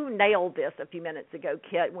 And you nailed this a few minutes ago,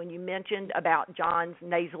 Kit, when you mentioned about John's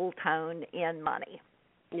nasal tone in Money.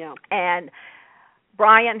 Yeah. And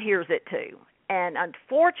Brian hears it too. And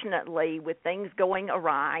unfortunately, with things going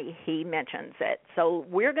awry, he mentions it. So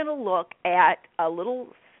we're going to look at a little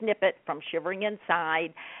snippet from Shivering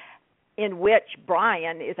Inside in which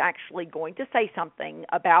Brian is actually going to say something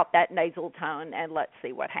about that nasal tone, and let's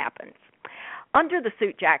see what happens. Under the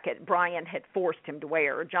suit jacket Brian had forced him to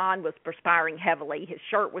wear, John was perspiring heavily. His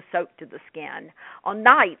shirt was soaked to the skin. On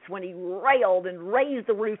nights when he railed and raised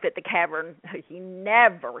the roof at the cavern, he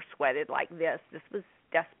never sweated like this. This was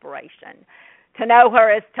desperation. To know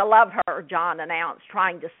her is to love her, John announced,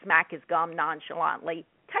 trying to smack his gum nonchalantly.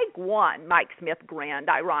 Take one, Mike Smith grinned,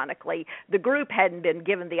 ironically. The group hadn't been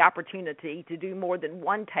given the opportunity to do more than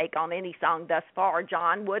one take on any song thus far.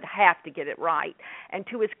 John would have to get it right. And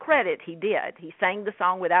to his credit, he did. He sang the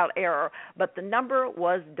song without error, but the number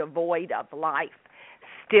was devoid of life.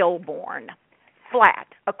 Stillborn. Flat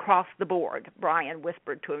across the board, Brian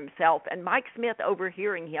whispered to himself, and Mike Smith,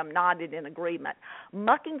 overhearing him, nodded in agreement.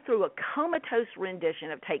 Mucking through a comatose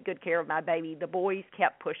rendition of Take Good Care of My Baby, the boys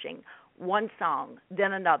kept pushing. One song,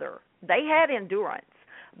 then another. They had endurance,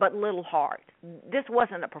 but little heart. This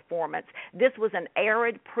wasn't a performance. This was an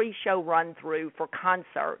arid pre-show run-through for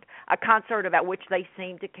concert, a concert about which they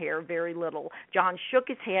seemed to care very little. John shook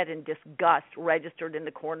his head and disgust registered in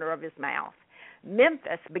the corner of his mouth.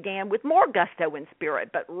 Memphis began with more gusto and spirit,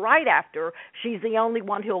 but right after She's the Only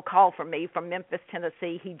One Who'll Call for Me from Memphis,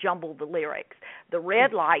 Tennessee, he jumbled the lyrics. The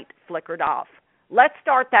red light flickered off. Let's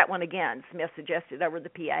start that one again, Smith suggested over the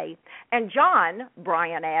PA. And John,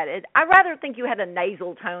 Brian added, I rather think you had a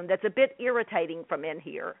nasal tone that's a bit irritating from in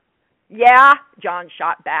here. Yeah, John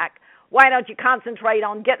shot back. Why don't you concentrate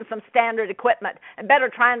on getting some standard equipment and better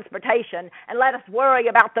transportation and let us worry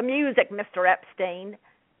about the music, Mr. Epstein?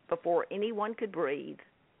 Before anyone could breathe,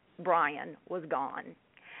 Brian was gone.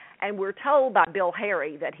 And we're told by Bill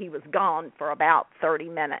Harry that he was gone for about 30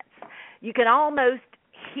 minutes. You can almost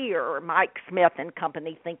hear Mike Smith and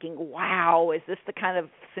company thinking, wow, is this the kind of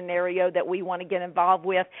scenario that we want to get involved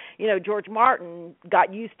with? You know, George Martin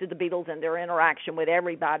got used to the Beatles and their interaction with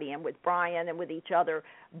everybody and with Brian and with each other,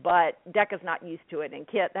 but Decca's not used to it. And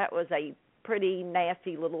Kit, that was a pretty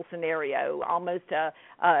nasty little scenario, almost a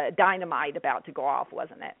dynamite about to go off,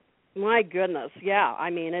 wasn't it? My goodness, yeah. I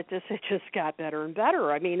mean, it just got better and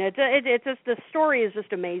better. I mean, it just the story is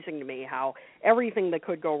just amazing to me how everything that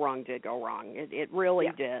could go wrong did go wrong. It really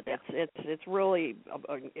did. Yeah. It's really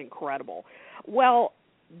incredible. Well,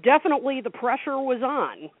 definitely the pressure was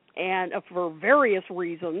on, and for various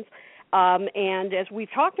reasons. And as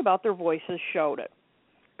we've talked about, their voices showed it.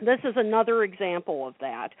 This is another example of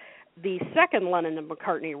that. The second Lennon and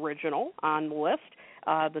McCartney original on the list,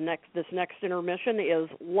 this next intermission, is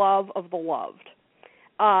Love of the Loved.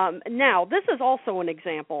 Now, this is also an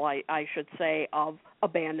example, I should say, of a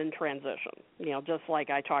band in transition, just like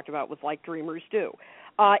I talked about with Like Dreamers Do.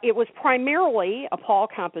 It was primarily a Paul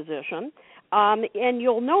composition, and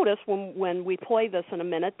you'll notice when we play this in a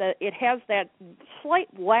minute that it has that slight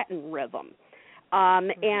Latin rhythm.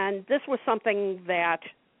 And this was something that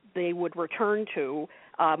they would return to,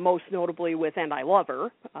 most notably with And I Love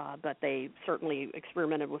Her, but they certainly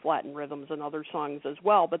experimented with Latin rhythms in other songs as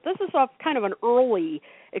well. But this is a kind of an early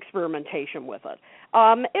experimentation with it.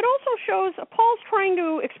 It also shows Paul's trying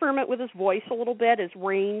to experiment with his voice a little bit, his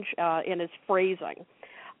range, and his phrasing.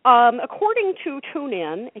 According to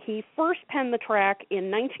TuneIn, he first penned the track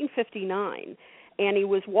in 1959, and he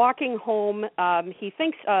was walking home. He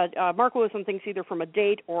thinks, Mark Lewison thinks, either from a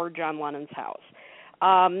date or John Lennon's house.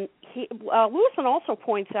 Lewison also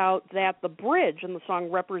points out that the bridge in the song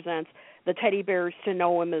represents the teddy bears "To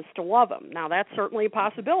know him is to love him." Now, that's certainly a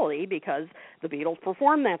possibility because the Beatles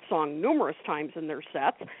performed that song numerous times in their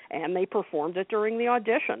sets, and they performed it during the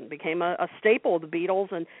audition. It became a staple of the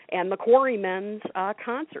Beatles and the Quarrymen's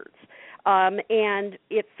concerts. And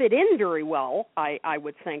it fit in very well, I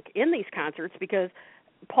would think, in these concerts because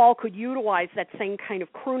Paul could utilize that same kind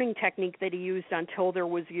of crooning technique that he used on Till There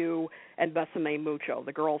Was You and Besame Mucho.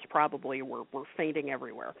 The girls probably were fainting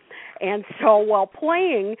everywhere. And so while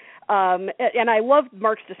playing, and I love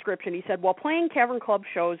Mark's description, he said, while playing Cavern Club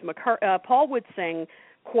shows, Paul would sing,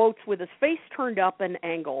 quotes, with his face turned up and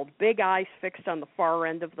angled, big eyes fixed on the far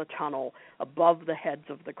end of the tunnel, above the heads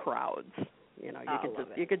of the crowds.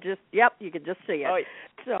 You could just see it. Oh,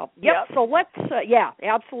 so, yep. So let's,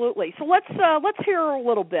 absolutely. So let's hear a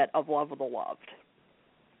little bit of Love of the Loved.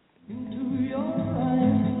 Into your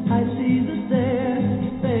eyes, I see the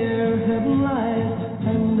fair heaven lies,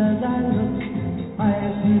 and as I look, I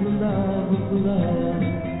see the love of the loved.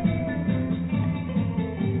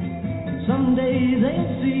 Someday they'll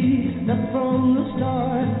see that from the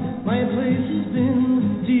start, my place has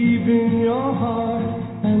been deep in your heart.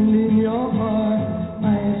 And in your heart,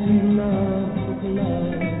 I see love,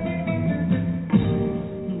 love.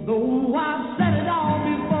 Though I've said it all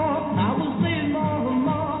before, I will say it more and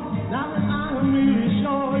more. Now that I'm really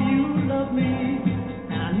sure you love me,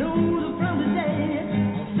 and I know that from today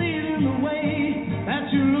I'll see it in the way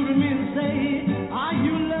that you look at me and say, "Ah,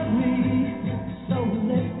 you love me." So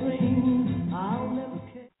let's bring, I'll never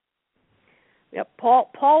care. Yep,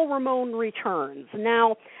 Paul Ramon returns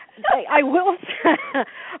now. I will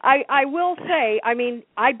say, I mean,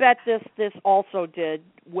 I bet this also did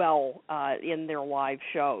well in their live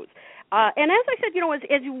shows. And as I said,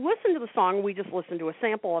 as you listen to the song, we just listened to a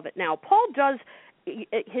sample of it now. Paul does,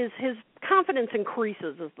 his confidence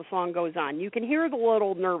increases as the song goes on. You can hear the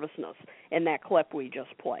little nervousness in that clip we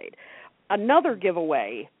just played. Another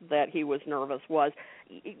giveaway that he was nervous was,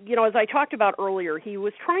 as I talked about earlier, he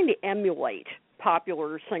was trying to emulate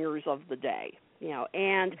popular singers of the day.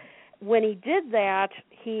 And when he did that,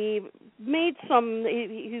 he made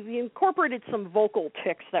he incorporated some vocal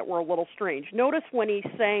tics that were a little strange. Notice when he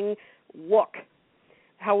sang "Look,"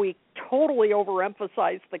 how he totally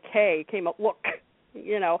overemphasized the K, came up "look."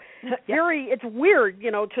 It's weird,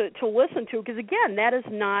 to listen to because again, that is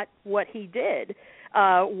not what he did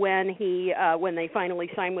when they finally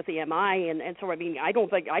signed with the MI, and so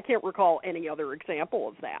I can't recall any other example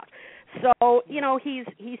of that. So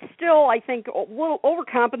he's still, I think, a little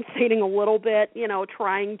overcompensating a little bit,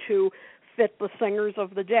 trying to fit the singers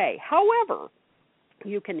of the day. However,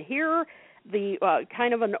 you can hear the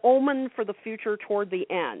kind of an omen for the future toward the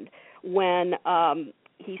end when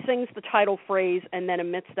he sings the title phrase and then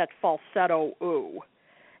emits that falsetto ooh.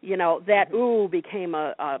 That ooh became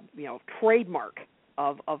a trademark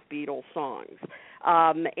of Beatles songs.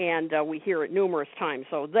 And we hear it numerous times.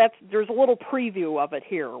 So there's a little preview of it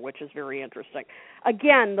here, which is very interesting.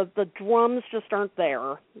 Again, the drums just aren't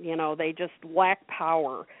there. They just lack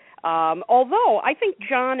power. Although I think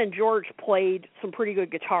John and George played some pretty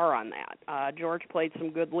good guitar on that. George played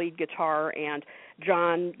some good lead guitar, and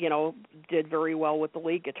John, did very well with the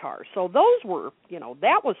lead guitar. So those were,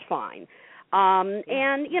 that was fine.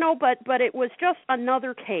 But it was just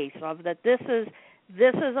another case of that. This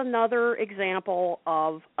is another example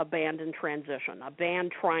of a band in transition, a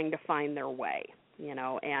band trying to find their way,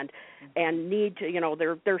 and need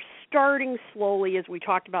to, they're starting slowly, as we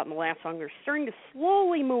talked about in the last song, they're starting to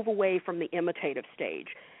slowly move away from the imitative stage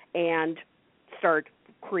and start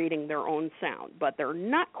creating their own sound. But they're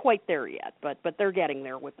not quite there yet, but they're getting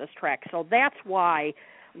there with this track. So that's why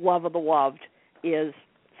Love of the Loved is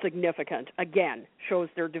significant. Again, shows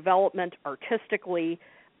their development artistically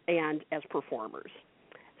and as performers.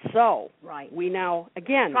 So we now,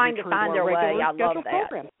 again, trying to find their way. I love that.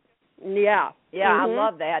 Program. Yeah. I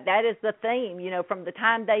love that. That is the theme, from the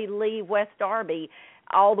time they leave West Derby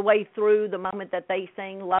all the way through the moment that they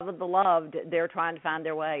sing Love of the Loved, they're trying to find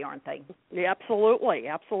their way, aren't they? Yeah, absolutely.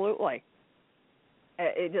 That's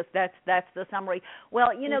the summary. Well,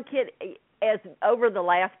 Kit, as over the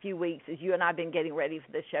last few weeks, as you and I have been getting ready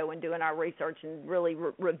for the show and doing our research and really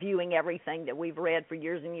reviewing everything that we've read for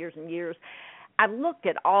years and years and years, I've looked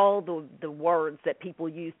at all the words that people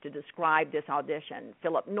use to describe this audition.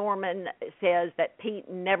 Philip Norman says that Pete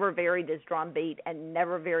never varied his drum beat and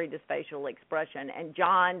never varied his facial expression, and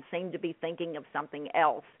John seemed to be thinking of something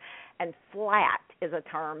else. And flat is a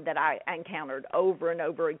term that I encountered over and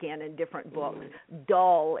over again in different books.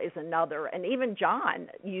 Dull is another. And even John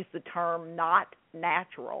used the term not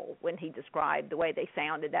natural when he described the way they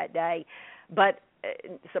sounded that day. But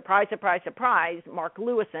surprise, surprise, surprise, Mark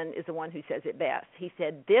Lewison is the one who says it best. He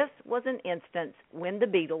said, this was an instance when the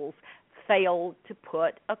Beatles failed to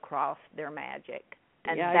put across their magic.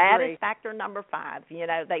 And that is factor number 5.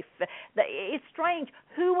 It's strange.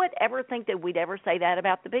 Who would ever think that we'd ever say that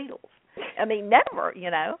about the Beatles? I mean, never,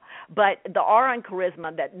 But the aura and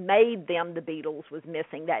charisma that made them the Beatles was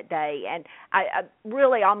missing that day. And I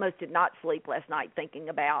really almost did not sleep last night thinking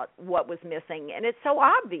about what was missing. And it's so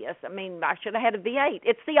obvious. I mean, I should have had a V8.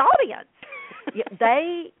 It's the audience.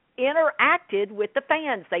 They interacted with the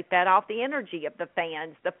fans. They fed off the energy of the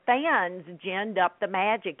fans. The fans ginned up the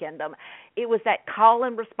magic in them. It was that call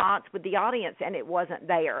and response with the audience, and it wasn't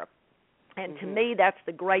there. And to me, that's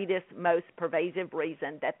the greatest, most pervasive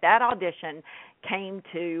reason that audition came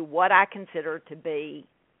to what I consider to be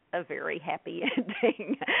a very happy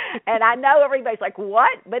ending. And I know everybody's like,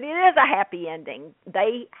 what? But it is a happy ending.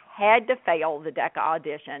 They had to fail the Decca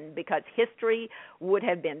audition because history would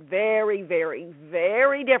have been very, very,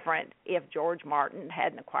 very different if George Martin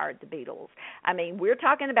hadn't acquired the Beatles. I mean, we're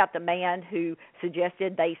talking about the man who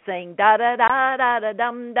suggested they sing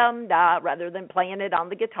da-da-da-da-da-dum-dum-da rather than playing it on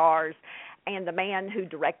the guitars, and the man who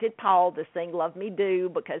directed Paul to sing Love Me Do,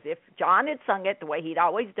 because if John had sung it the way he'd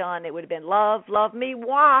always done, it would have been Love, Love Me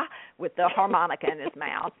Wah, with the harmonica in his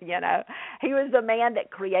mouth, He was the man that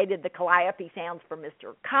created the calliope sounds for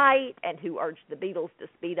Mr. Kite and who urged the Beatles to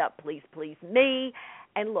speed up Please Please Me.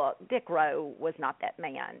 And look, Dick Rowe was not that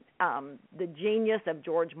man. The genius of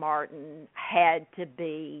George Martin had to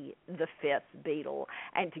be the fifth Beatle.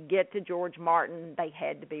 And to get to George Martin, they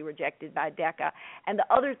had to be rejected by Decca. And the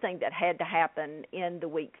other thing that had to happen in the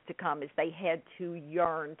weeks to come is they had to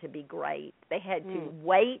yearn to be great. They had to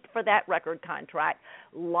wait for that record contract,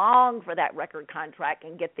 long for that record contract,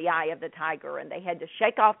 and get the eye of the tiger. And they had to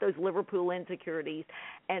shake off those Liverpool insecurities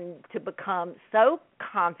and to become so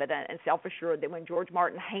confident and self-assured that when George Martin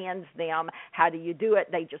hands them, how do you do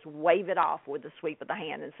it, they just wave it off with a sweep of the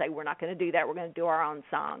hand and say, we're not going to do that, we're going to do our own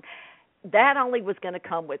song. That only was going to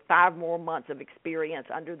come with 5 more months of experience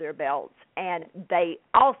under their belts, and they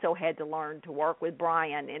also had to learn to work with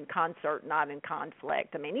Brian in concert, not in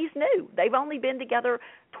conflict. I mean, he's new. They've only been together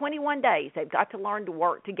 21 days. They've got to learn to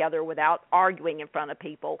work together without arguing in front of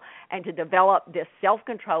people and to develop this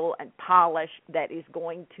self-control and polish that is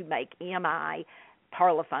going to make EMI,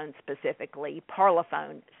 Parlophone specifically,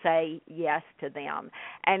 Parlophone, say yes to them.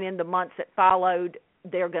 And in the months that followed,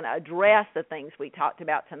 they're going to address the things we talked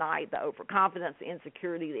about tonight, the overconfidence, the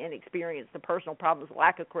insecurity, the inexperience, the personal problems,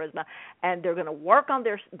 lack of charisma, and they're going to work on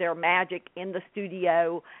their magic in the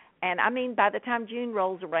studio. And, I mean, by the time June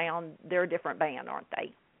rolls around, they're a different band, aren't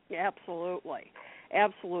they? Absolutely.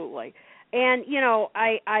 Absolutely. And,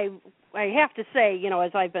 I have to say,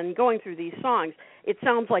 as I've been going through these songs, it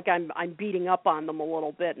sounds like I'm beating up on them a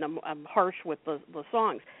little bit, and I'm harsh with the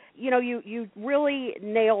songs. You really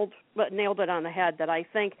nailed it on the head that I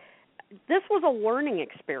think this was a learning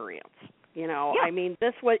experience. Yeah. I mean,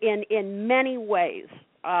 this was in many ways.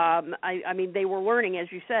 I mean, they were learning,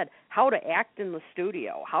 as you said, how to act in the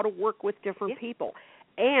studio, how to work with different people.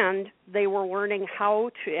 And they were learning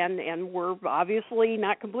how to, and were obviously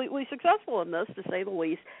not completely successful in this, to say the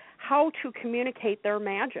least, how to communicate their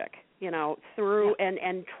magic, through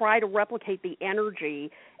and try to replicate the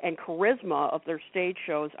energy and charisma of their stage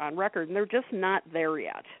shows on record. And they're just not there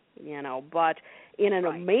yet, but in an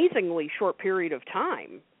amazingly short period of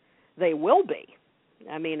time, they will be.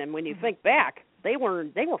 I mean, and when you think back, they were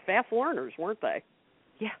fast learners, weren't they?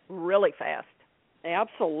 Yeah, really fast.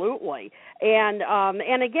 Absolutely, and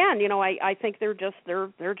again, I think they're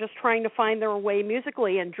just trying to find their way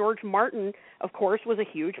musically, and George Martin, of course, was a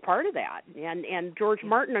huge part of that, and George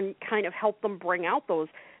Martin kind of helped them bring out those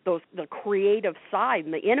the creative side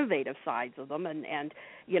and the innovative sides of them, and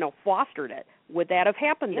fostered it. Would that have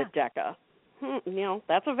happened at Decca?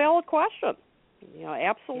 That's a valid question.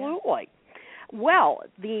 Absolutely. Yeah. Well,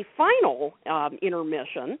 the final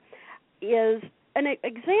intermission is an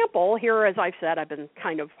example here. As I've said, I've been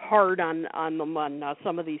kind of hard on them on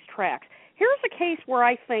some of these tracks. Here's a case where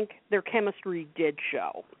I think their chemistry did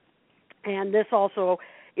show, and this also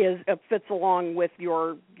fits along with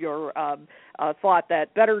your thought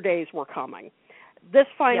that better days were coming. This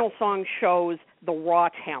final song shows the raw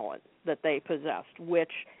talent that they possessed,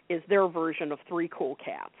 which is their version of Three Cool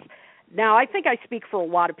Cats. Now, I think I speak for a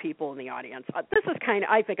lot of people in the audience. This is kind of,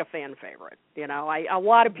 I think, a fan favorite. A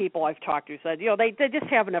lot of people I've talked to said, they just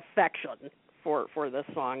have an affection for this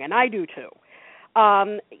song, and I do too.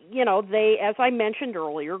 They, as I mentioned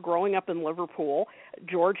earlier, growing up in Liverpool,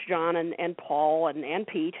 George, John, and Paul and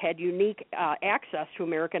Pete had unique access to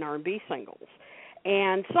American R&B singles,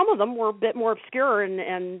 and some of them were a bit more obscure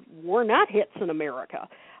and were not hits in America.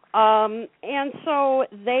 And so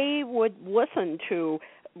they would listen to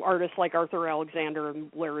artists like Arthur Alexander and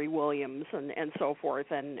Larry Williams and so forth,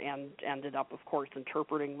 and ended up, of course,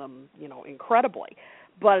 interpreting them, incredibly.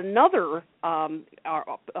 But another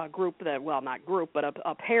group that, well, not group, but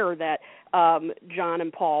a pair that John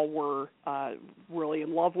and Paul were really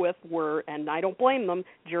in love with were, and I don't blame them,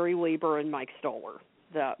 Jerry Lieber and Mike Stoller.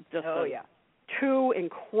 Two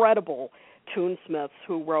incredible tunesmiths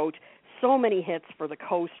who wrote so many hits for the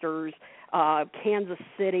Coasters, Kansas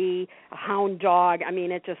City, Hound Dog. I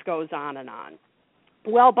mean, it just goes on and on.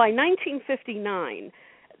 Well, by 1959,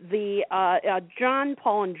 John,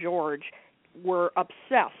 Paul, and George were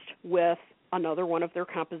obsessed with another one of their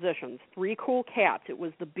compositions, Three Cool Cats. It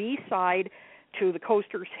was the B-side to the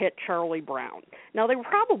Coasters' hit Charlie Brown. Now, they were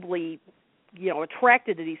probably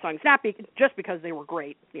attracted to these songs, not just because they were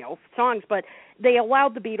great, songs, but they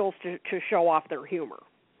allowed the Beatles to show off their humor,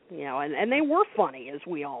 and they were funny, as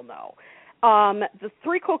we all know. The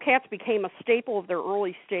Three Cool Cats became a staple of their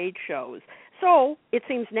early stage shows, so it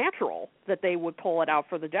seems natural that they would pull it out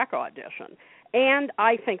for the Decca audition. And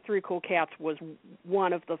I think Three Cool Cats was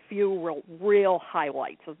one of the few real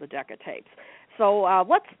highlights of the Decca tapes. So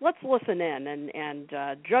let's listen in and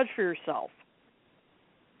judge for yourself.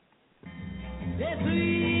 They're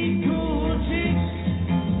three cool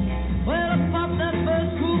chicks. Well, I popped that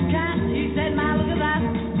first cool cat. He said, "My, look at that.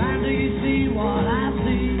 Man, do you see what I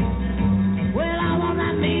see? Well, I want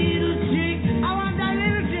that little chick. I want that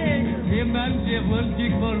little chick. Hey, man, just one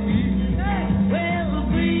chick for me. Hey. Well, the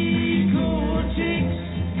three cool chicks.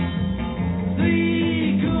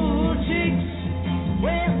 Three cool chicks.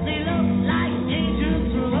 Well, they look like angels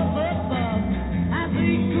from up above. And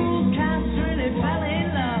three cool cats really fell in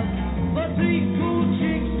love. But three cool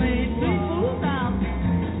chicks made three fools out.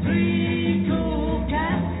 Three cool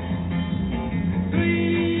cats.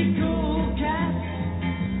 Three cool cats.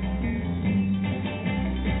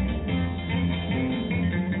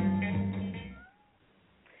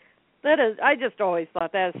 That is, I just always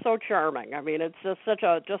thought that is so charming. I mean, it's just such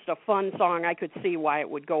a fun song. I could see why it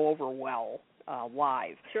would go over well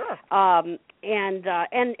live. Sure. And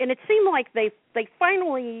it seemed like they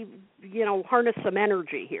finally harnessed some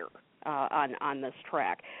energy here on this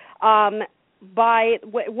track. When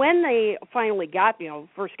they finally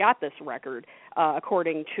first got this record,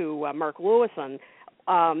 according to Mark Lewison,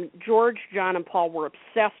 George, John, and Paul were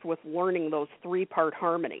obsessed with learning those three-part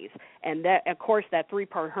harmonies, and that, of course, that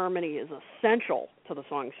three-part harmony is essential to the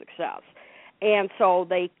song's success. And so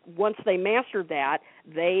once they mastered that,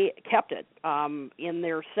 they kept it in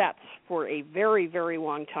their sets for a very, very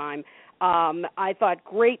long time. I thought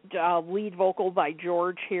great lead vocal by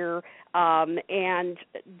George here, and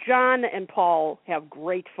John and Paul have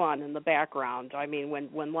great fun in the background. I mean,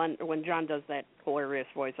 when John does that hilarious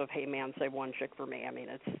voice of "Hey man, save one chick for me," I mean,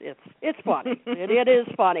 it's funny. It is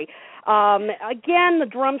funny. Again, the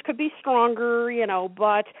drums could be stronger,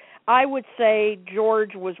 but I would say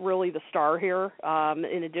George was really the star here.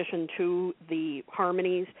 In addition to the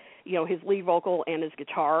harmonies, his lead vocal and his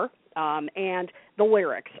guitar. And the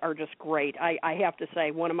lyrics are just great. I have to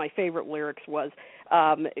say, one of my favorite lyrics was,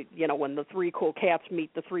 when the three cool cats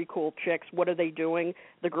meet the three cool chicks, what are they doing?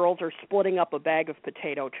 The girls are splitting up a bag of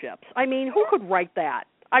potato chips. I mean, who could write that?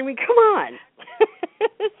 I mean, come on.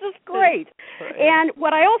 This is great. Right. And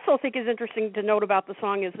what I also think is interesting to note about the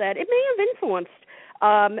song is that it may have influenced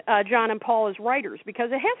John and Paul as writers,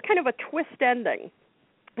 because it has kind of a twist ending.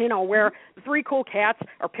 where the three cool cats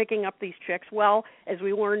are picking up these chicks. Well, as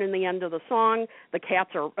we learn in the end of the song,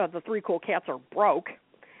 the three cool cats are broke,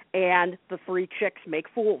 and the three chicks make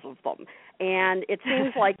fools of them. And it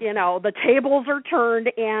seems like, the tables are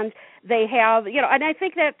turned, and they have, and I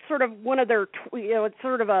think that's sort of one of their, it's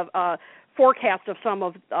sort of a forecast of some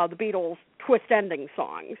of the Beatles' twist-ending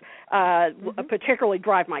songs, particularly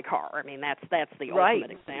Drive My Car. I mean, that's the ultimate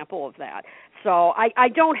example of that. So I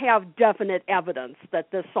don't have definite evidence that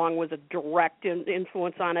this song was a direct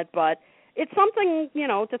influence on it, but it's something,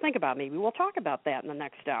 to think about. Maybe we'll talk about that in the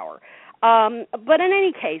next hour. But in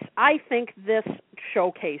any case, I think this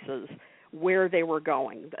showcases where they were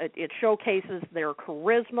going. It showcases their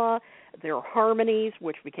charisma, their harmonies,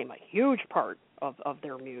 which became a huge part of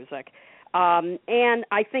their music. And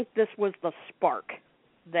I think this was the spark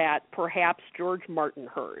that perhaps George Martin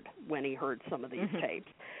heard when he heard some of these tapes.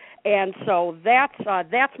 And so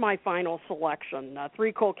that's my final selection.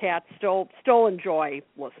 Three Cool Cats, still enjoy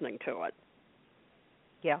listening to it.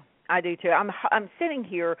 Yeah, I do too. I'm sitting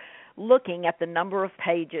here looking at the number of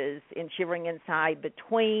pages in Shivering Inside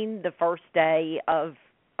between the first day of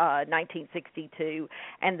 1962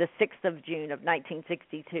 and the 6th of June of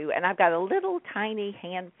 1962, and I've got a little tiny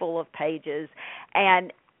handful of pages,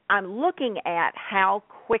 and I'm looking at how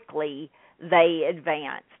quickly they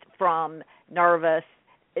advanced from nervous,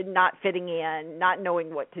 not fitting in, not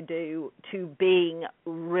knowing what to do, to being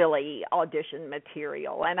really audition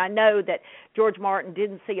material. And I know that George Martin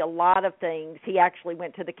didn't see a lot of things. He actually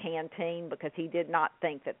went to the canteen because he did not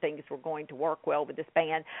think that things were going to work well with this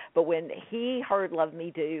band. But when he heard Love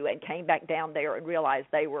Me Do and came back down there and realized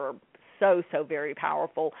they were so very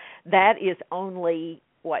powerful, that is only,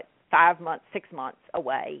 6 months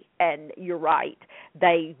away, and you're right,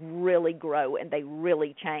 they really grow and they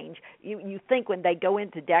really change. You think when they go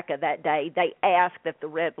into Decca that day, they ask that the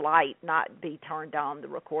red light not be turned on, the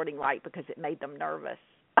recording light, because it made them nervous.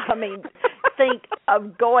 I mean, think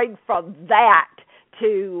of going from that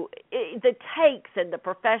to the takes and the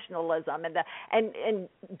professionalism, and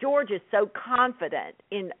George is so confident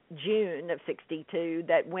in June of 62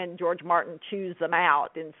 that when George Martin chews them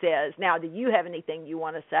out and says, "Now, do you have anything you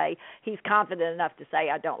want to say?" he's confident enough to say,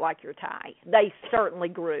 "I don't like your tie." They certainly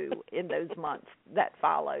grew in those months that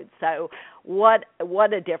followed. So what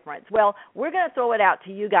a difference. Well, we're going to throw it out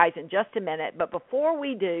to you guys in just a minute, but before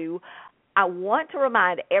we do, I want to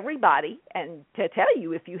remind everybody, and to tell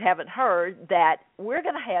you if you haven't heard, that we're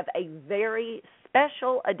going to have a very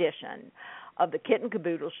special edition of the Kit and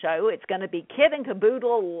Caboodle Show. It's going to be Kit and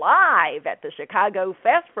Caboodle live at the Chicago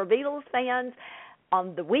Fest for Beatles fans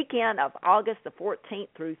on the weekend of August the 14th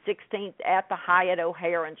through 16th at the Hyatt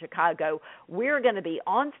O'Hare in Chicago. We're going to be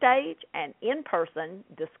on stage and in person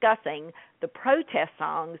discussing the protest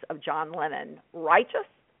songs of John Lennon, Righteous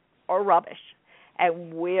or Rubbish.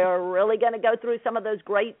 And we're really going to go through some of those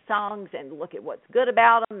great songs and look at what's good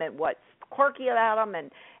about them and what's quirky about them,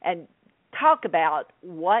 and talk about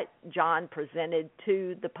what John presented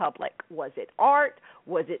to the public. Was it art?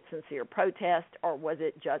 Was it sincere protest? Or was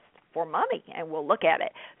it just for money? And we'll look at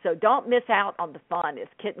it. So don't miss out on the fun as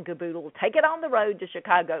Kit and Caboodle take it on the road to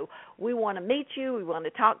Chicago. We want to meet you. We want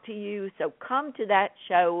to talk to you. So come to that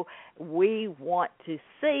show. We want to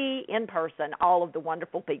see in person all of the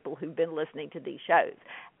wonderful people who've been listening to these shows.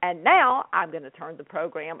 And now I'm going to turn the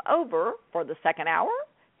program over for the second hour.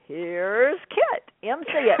 Here's Kit. MC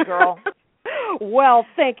it, girl. Well,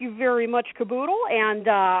 thank you very much, Caboodle, and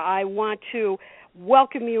I want to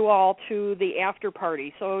welcome you all to the after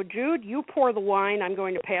party. So, Jude, you pour the wine. I'm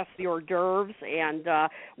going to pass the hors d'oeuvres, and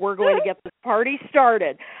we're going to get the party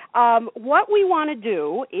started. What we want to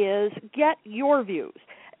do is get your views,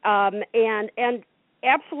 and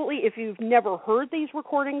absolutely, if you've never heard these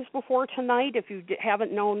recordings before tonight, if you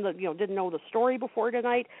haven't known didn't know the story before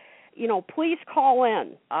tonight, please call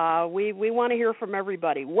in. We want to hear from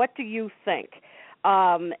everybody. What do you think?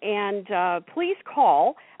 And please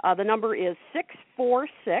call. The number is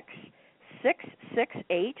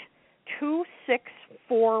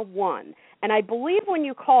 646-668-2641. And I believe when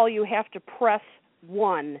you call, you have to press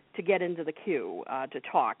 1 to get into the queue to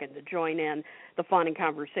talk and to join in the fun and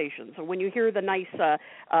conversation. So when you hear the nice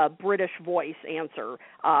British voice answer,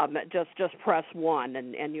 just press 1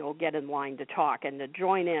 and you'll get in line to talk and to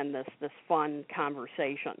join in this fun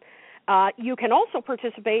conversation. You can also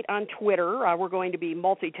participate on Twitter. We're going to be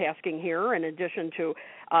multitasking here. In addition to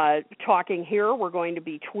talking here, we're going to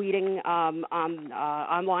be tweeting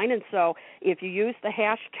online. And so if you use the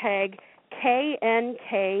hashtag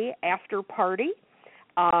KNKAfterParty,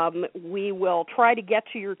 we will try to get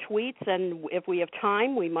to your tweets, and if we have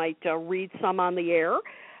time, we might read some on the air.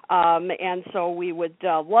 And so we would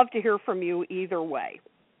love to hear from you either way.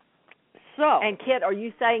 So. And Kit, are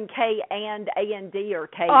you saying K&AND or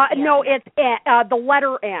K? No, it's the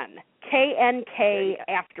letter N. KNK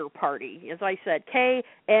After Party. As I said,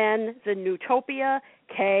 KN the Newtopia,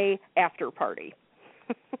 K After Party.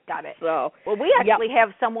 Got it. So, well, we actually have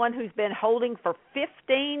someone who's been holding for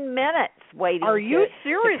 15 minutes waiting. Are you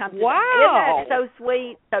serious? To come wow. Isn't that so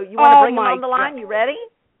sweet? So you want to bring him on the line? You ready?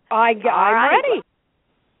 I'm ready.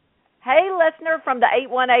 Hey, listener from the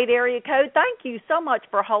 818 area code, thank you so much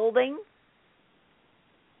for holding.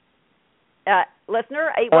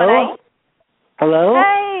 Listener, 818. Hello?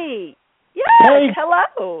 Hey. Yes, hey.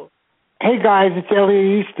 Hello. Hey, guys, it's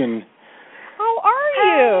Elliot Easton. How are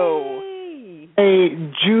you? Hey,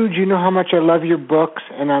 Jude, you know how much I love your books,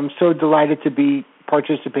 and I'm so delighted to be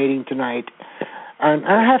participating tonight. And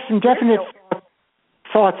I have some definite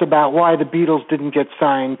thoughts about why the Beatles didn't get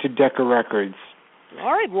signed to Decca Records.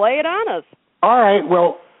 All right, lay it on us. All right,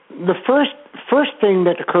 well, the first thing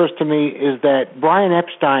that occurs to me is that Brian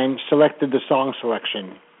Epstein selected the song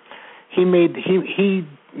selection. He made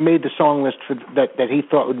the song list for that he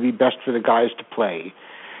thought would be best for the guys to play.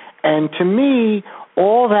 And to me,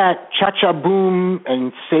 all that cha-cha boom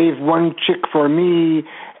and save one chick for me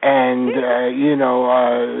and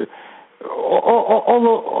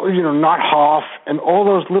not half and all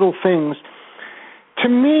those little things, to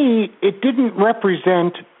me, it didn't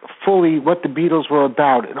represent fully what the Beatles were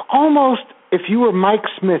about. And almost, if you were Mike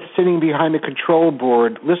Smith sitting behind the control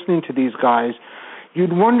board listening to these guys,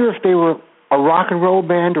 you'd wonder if they were a rock and roll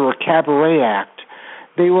band or a cabaret act.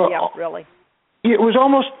 They were. Yeah, really. It was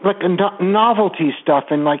almost like a novelty stuff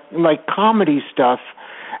and like comedy stuff.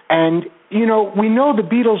 And, we know the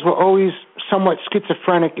Beatles were always somewhat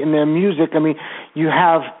schizophrenic in their music. I mean, you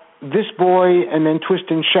have This Boy and then Twist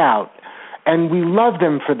and Shout. And we love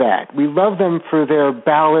them for that. We love them for their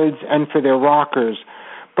ballads and for their rockers.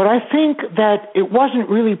 But I think that it wasn't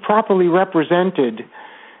really properly represented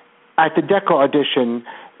at the Decca audition.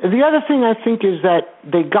 The other thing I think is that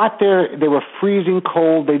they got there, they were freezing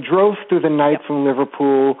cold, they drove through the night from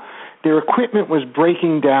Liverpool, their equipment was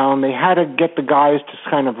breaking down, they had to get the guys to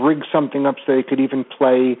kind of rig something up so they could even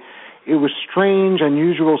play. It was strange,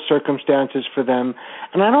 unusual circumstances for them,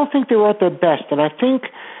 and I don't think they were at their best. And I think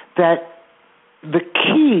that the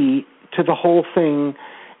key to the whole thing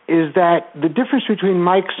is that the difference between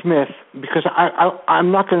Mike Smith, because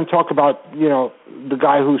I'm not going to talk about, the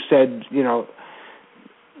guy who said,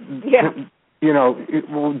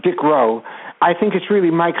 Dick Rowe. I think it's really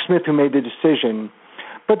Mike Smith who made the decision.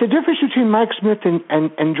 But the difference between Mike Smith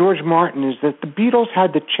and George Martin is that the Beatles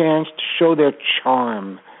had the chance to show their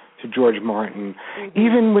charm to George Martin. Mm-hmm.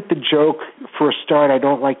 Even with the joke, for a start, I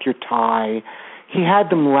don't like your tie. He had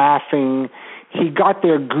them laughing. He got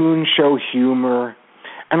their goon show humor.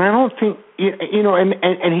 And I don't think,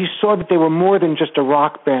 and he saw that they were more than just a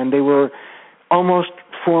rock band. They were almost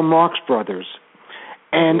four Marx Brothers.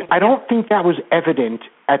 And I don't think that was evident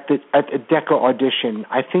at the Decca audition.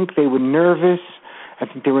 I think they were nervous. I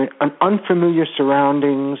think they were in unfamiliar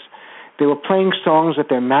surroundings. They were playing songs with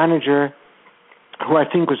their manager, who I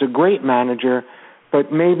think was a great manager,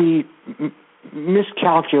 but maybe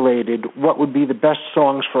miscalculated what would be the best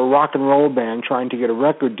songs for a rock and roll band trying to get a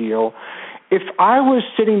record deal. If I was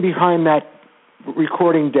sitting behind that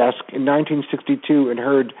recording desk in 1962 and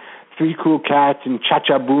heard Three Cool Cats and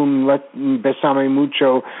Cha-Cha Boom, Besame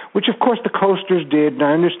Mucho, which of course the Coasters did, and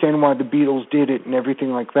I understand why the Beatles did it and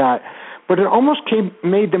everything like that, but it almost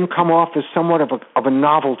made them come off as somewhat of a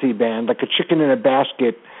novelty band, like a chicken in a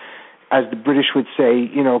basket, as the British would say,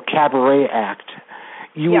 cabaret act.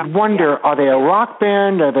 You would wonder, are they a rock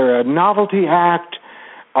band? Are they a novelty act?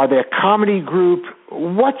 Are they a comedy group?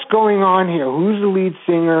 What's going on here? Who's the lead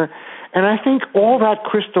singer? And I think all that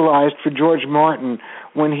crystallized for George Martin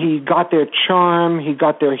when he got their charm, he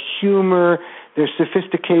got their humor, their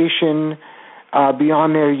sophistication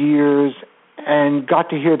beyond their years, and got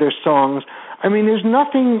to hear their songs. I mean, there's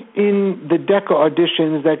nothing in the Decca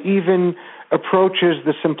auditions that even approaches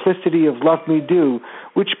the simplicity of Love Me Do,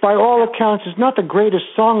 which by all accounts is not the greatest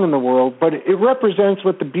song in the world, but it represents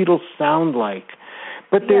what the Beatles sound like.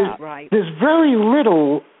 But there's very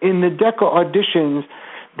little in the Decca auditions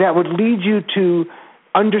that would lead you to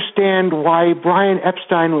understand why Brian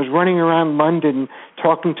Epstein was running around London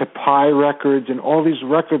talking to Pi Records and all these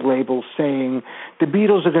record labels saying the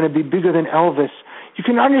Beatles are going to be bigger than Elvis. You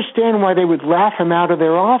can understand why they would laugh him out of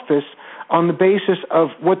their office on the basis of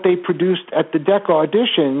what they produced at the Decca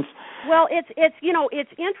auditions. Well,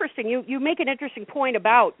 it's interesting. You make an interesting point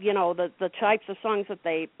about the types of songs that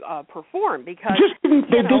they perform, because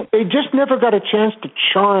they just never got a chance to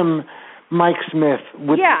charm Mike Smith.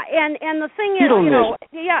 With and the thing is,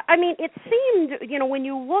 I mean, it seemed, when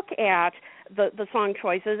you look at the song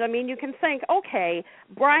choices, I mean, you can think, okay,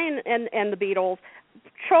 Brian and the Beatles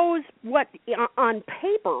chose what on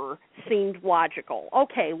paper seemed logical.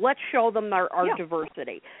 Okay, let's show them our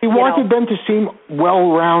diversity. He wanted them to seem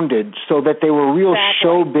well-rounded so that they were real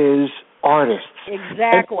showbiz artists.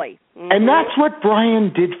 Exactly. And that's what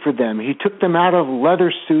Brian did for them. He took them out of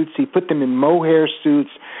leather suits. He put them in mohair suits.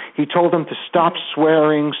 He told them to stop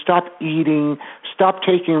swearing, stop eating, stop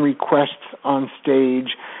taking requests on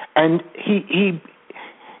stage. And he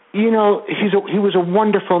was a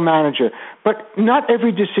wonderful manager. But not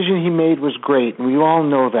every decision he made was great, and we all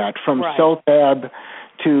know that, from Cell Tab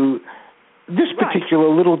to this particular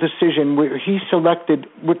little decision where he selected,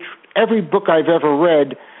 which every book I've ever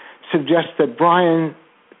read suggests that Brian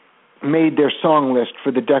made their song list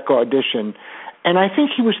for the Decca audition. And I think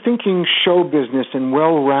he was thinking show business and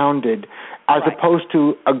well-rounded as opposed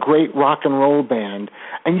to a great rock and roll band.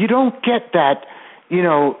 And you don't get that,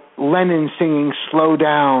 Lennon singing Slow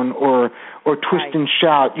Down or Twist and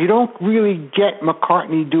Shout. You don't really get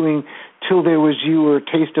McCartney doing Till There Was You or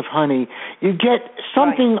Taste of Honey. You get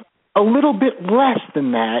something a little bit less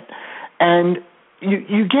than that. And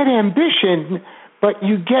you get ambition, but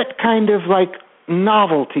you get kind of like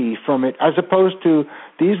novelty from it, as opposed to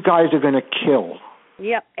these guys are going to kill.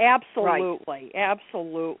 Yep, absolutely,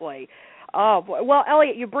 absolutely. Well,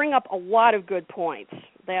 Elliot, you bring up a lot of good points.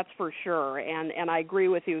 That's for sure, and I agree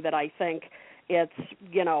with you that I think it's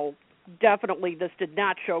definitely this did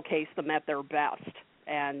not showcase them at their best,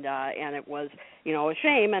 and it was a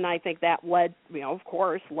shame, and I think that led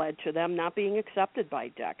to them not being accepted by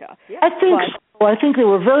Decca. Yeah. I think they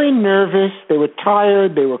were very nervous. They were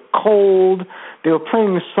tired. They were cold. They were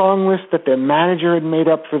playing the song list that their manager had made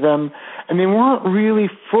up for them, and they weren't really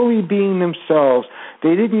fully being themselves.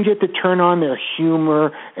 They didn't get to turn on their humor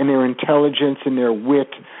and their intelligence and their wit,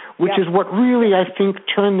 which is what really, I think,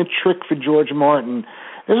 turned the trick for George Martin.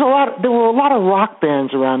 There were a lot of rock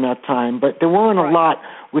bands around that time, but there weren't a lot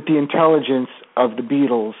with the intelligence of the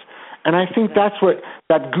Beatles. And I think that's what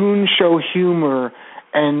that goon show humor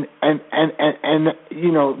and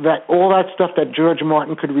that all that stuff that George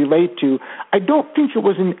Martin could relate to, I don't think it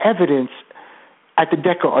was in evidence at the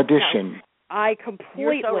Decca audition. I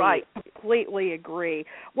completely agree.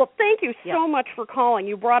 Well, thank you so much for calling.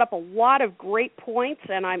 You brought up a lot of great points,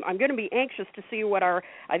 and I'm going to be anxious to see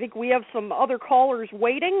I think we have some other callers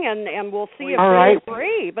waiting, and we'll see if they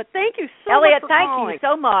agree. But thank you so much for calling. Elliot, thank you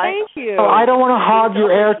so much. Thank you. Oh, I don't want to hog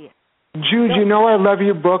your air. Jude, I love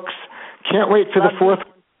your books. Can't wait for the fourth one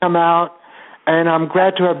to come out, and I'm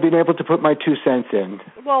glad to have been able to put my 2 cents in.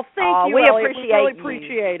 Well, thank you, we Elliot. We really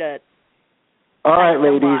appreciate it. All right,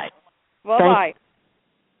 ladies. Bye-bye.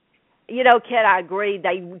 Kit, I agree.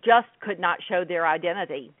 They just could not show their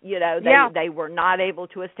identity. They were not able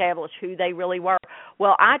to establish who they really were.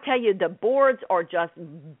 Well, I tell you, the boards are just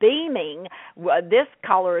beaming. This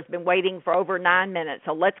caller has been waiting for over 9 minutes,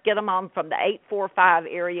 so let's get them on from the 845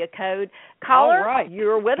 area code. Caller,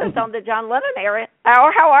 you're with us on the John Lennon area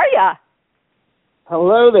hour. How are you?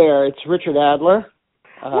 Hello there. It's Richard Adler.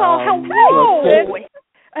 Well, hello.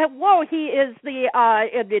 Hello, he is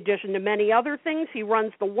in addition to many other things, he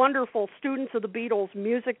runs the wonderful Students of the Beatles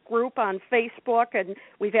music group on Facebook, and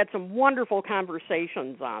we've had some wonderful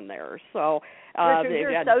conversations on there. So, Richard,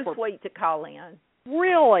 you're so sweet to call in.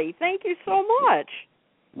 Really, thank you so much.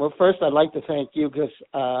 Well, first, I'd like to thank you because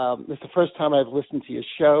it's the first time I've listened to your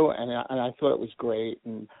show, and I thought it was great.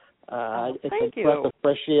 And it's a breath of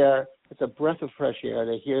fresh air. It's a breath of fresh air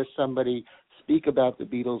to hear somebody speak about the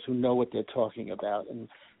Beatles who know what they're talking about, and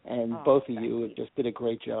both of you just did a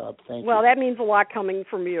great job. Thank you. Well, that means a lot coming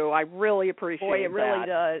from you. I really appreciate it. Boy, it really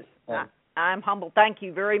does. Yeah. I'm humbled. Thank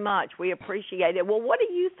you very much. We appreciate it. Well, what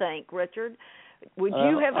do you think, Richard? Would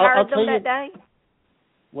you have hired them that day?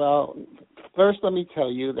 Well, first let me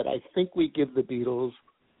tell you that I think we give the Beatles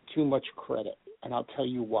too much credit, and I'll tell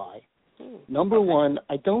you why. Number one,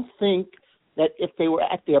 I don't think that if they were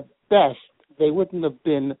at their best, they wouldn't have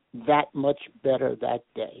been that much better that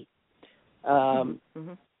day.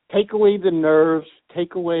 Take away the nerves,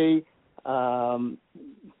 take away the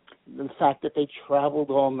fact that they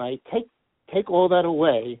traveled all night, take all that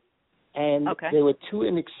away, and they were too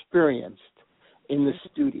inexperienced in the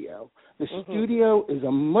studio. The studio is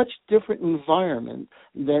a much different environment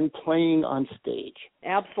than playing on stage.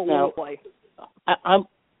 Absolutely. Now,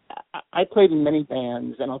 I played in many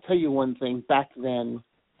bands, and I'll tell you one thing, back then,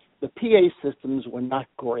 the PA systems were not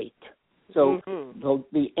great. So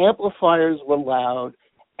the amplifiers were loud,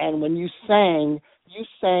 and when you sang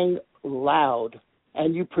loud.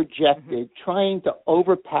 and you projected, trying to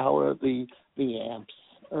overpower the amps,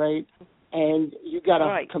 right? And you got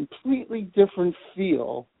a completely different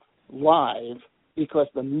feel live because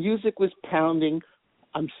the music was pounding.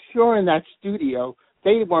 I'm sure in that studio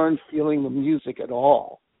they weren't feeling the music at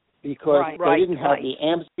all because they didn't have the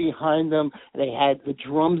amps behind them. They had the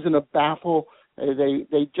drums in a baffle.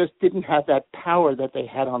 They just didn't have that power that they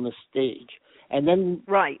had on the stage. And then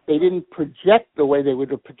they didn't project the way they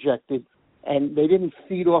would have projected, and they didn't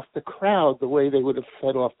feed off the crowd the way they would have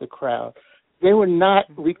fed off the crowd. They were not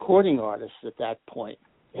recording artists at that point.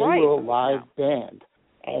 They were a live band.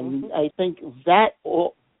 And I think that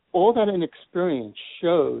all that inexperience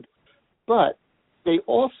showed, but they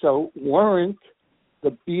also weren't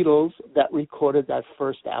the Beatles that recorded that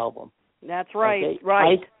first album. That's right, okay?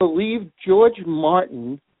 I believe George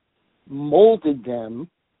Martin molded them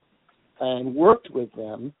and worked with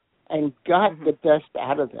them and got the best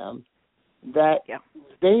out of them that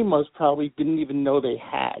they most probably didn't even know they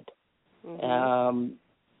had. And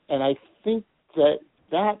I think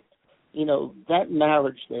that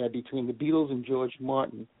marriage there between the Beatles and George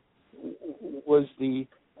Martin was the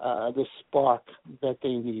spark that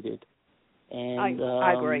they needed. And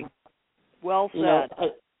I agree. Well said.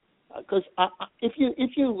 Because if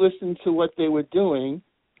you listen to what they were doing,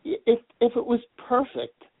 if it was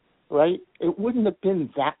perfect, right, it wouldn't have been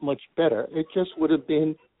that much better. It just would have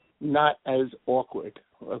been not as awkward.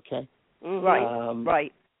 Okay.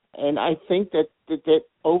 Right. And I think that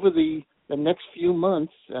over the next few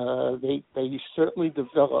months, they certainly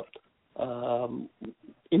developed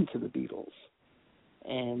into the Beatles.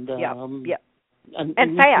 And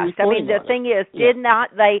and fast. I mean, the thing is, did not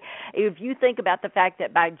they? If you think about the fact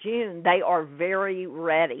that by June they are very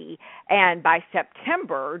ready, and by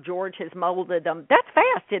September George has molded them. That's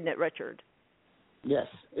fast, isn't it, Richard? Yes,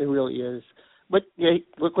 it really is. But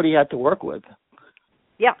look what he had to work with.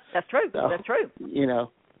 Yeah, that's true. So, that's true.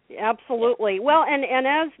 Absolutely. Well, and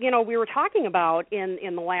as we were talking about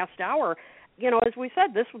in the last hour, as we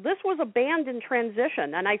said, this was a band in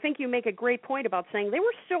transition, and I think you make a great point about saying they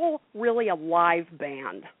were still really a live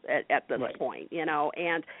band at this point,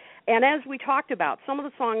 and as we talked about, some of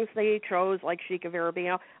the songs they chose, like Chic of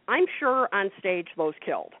Arabia, I'm sure on stage those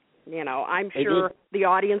killed. I'm sure the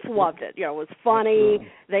audience loved it. It was funny.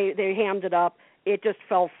 They hammed it up. It just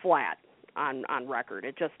fell flat on record.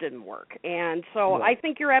 It just didn't work. And so I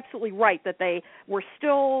think you're absolutely right that they were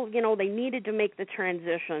still, they needed to make the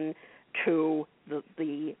transition to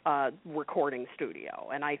the recording studio,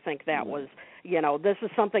 and I think that was, this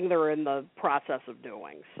is something they're in the process of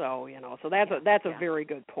doing. So, so that's a very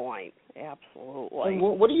good point. Absolutely. And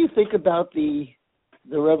what do you think about the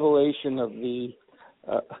revelation of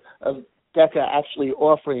Decca actually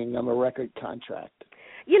offering them a record contract?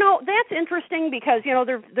 That's interesting because,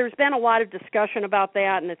 there's been a lot of discussion about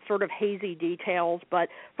that, and it's sort of hazy details. But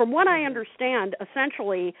from what I understand,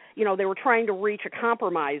 essentially, they were trying to reach a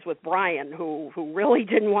compromise with Brian, who really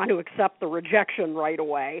didn't want to accept the rejection right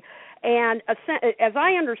away. And as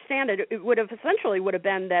I understand it, it would have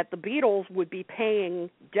been that the Beatles would be paying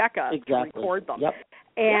Decca to record them. Yep.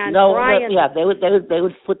 And Brian, they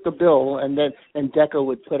would foot the bill, and Decca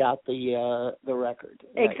would put out the record.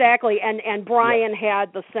 Right. Exactly, and Brian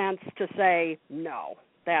had the sense to say no.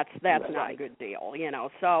 That's not a good deal,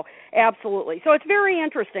 So absolutely. So it's very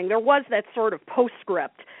interesting. There was that sort of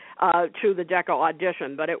postscript to the Decca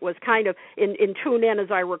audition, but it was kind of in Tune In,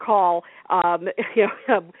 as I recall.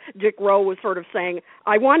 Dick Rowe was sort of saying,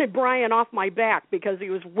 "I wanted Brian off my back because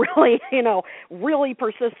he was really, really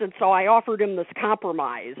persistent. So I offered him this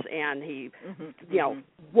compromise, and he,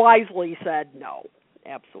 wisely said no."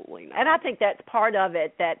 Absolutely not. And I think that's part of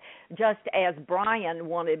it, that just as Brian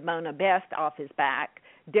wanted Mona Best off his back,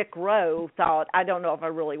 Dick Rowe thought, I don't know if I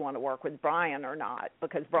really want to work with Brian or not,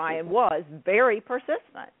 because Brian was very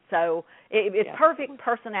persistent. So it's perfect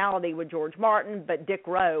personality with George Martin, but Dick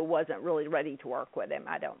Rowe wasn't really ready to work with him,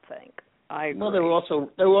 I don't think. I agree. Well, they were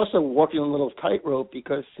also walking a little tightrope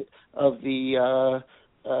because of the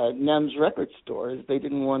NEMS record stores. They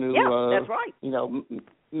didn't want to, that's right.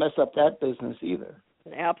 mess up that business either.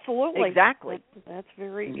 Absolutely. Exactly. That's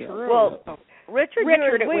very true. Well, Richard,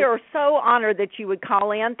 we are so honored that you would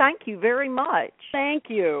call in. Thank you very much. Thank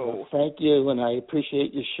you. Well, thank you, and I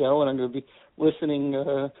appreciate your show, and I'm going to be listening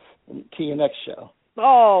to your next show.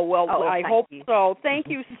 Oh, well, I hope so. Thank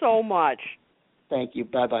you so much. Thank you.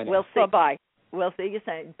 Bye-bye now. We'll see. Bye-bye. We'll see you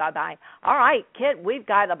soon. Bye-bye. All right, Kit, we've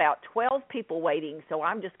got about 12 people waiting, so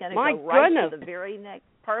I'm just going to go right to the very next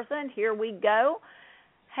person. Here we go.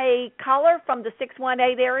 Hey, caller from the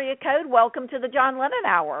 618 area code, welcome to the John Lennon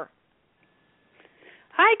Hour.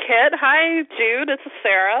 Hi, Kit. Hi, Jude. It's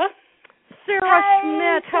Sarah. Sarah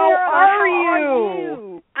Schmidt. How are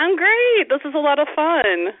you? I'm great. This is a lot of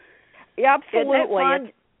fun. Yeah, absolutely.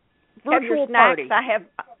 Fun? Virtual party. I have.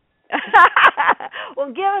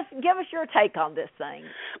 Well, give us your take on this thing.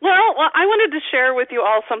 Well, I wanted to share with you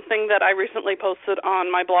all something that I recently posted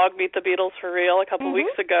on my blog, Meet the Beatles for Real, a couple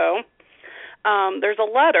weeks ago. There's a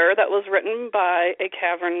letter that was written by a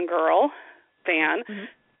Cavern Girl fan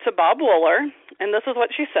to Bob Wooler, and this is what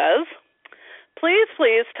she says. Please,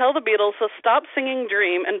 please tell the Beatles to stop singing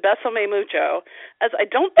Dream and Beso Me Mucho, as I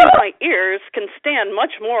don't think my ears can stand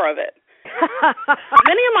much more of it.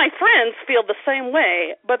 Many of my friends feel the same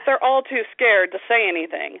way, but they're all too scared to say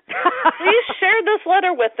anything. Please share this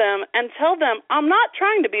letter with them and tell them I'm not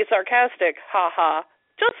trying to be sarcastic, ha-ha,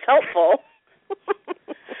 just helpful.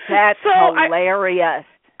 That's hilarious.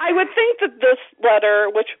 I would think that this letter,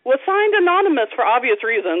 which was signed anonymous for obvious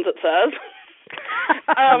reasons, it says,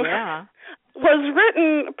 was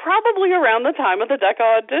written probably around the time of the Decca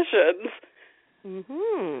auditions.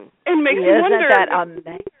 It makes me wonder... Isn't that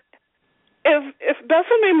amazing? If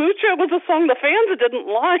Beso Me Mucho was a song the fans didn't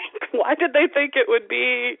like, why did they think it would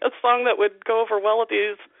be a song that would go over well at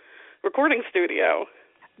these recording studio?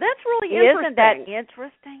 That's really interesting. Isn't that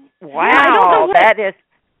interesting? Wow, yeah, I don't know that is.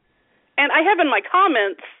 And I have in my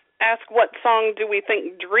comments asked what song do we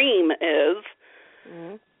think Dream is.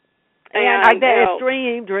 And I bet it's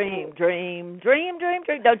Dream.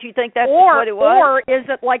 Don't you think that's what it was? Or is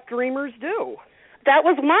it like Dreamers Do? That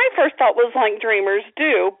was my first thought, was like Dreamers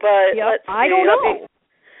Do, but let's see. I don't know.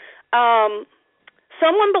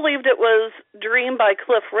 Someone believed it was Dream by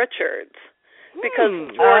Cliff Richards because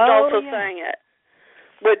George also sang it.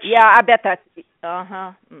 Which I bet that's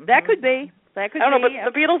That could be. I don't know, but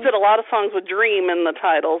the Beatles did a lot of songs with Dream in the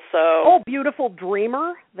title, so. Oh, Beautiful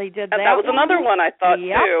Dreamer. They did that. That was another one I thought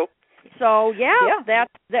too. So that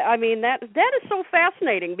is so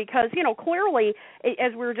fascinating because clearly,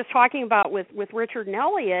 as we were just talking about with Richard and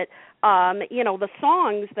Elliot, the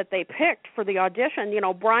songs that they picked for the audition,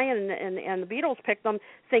 Brian and the Beatles picked them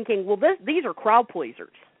thinking, well, these are crowd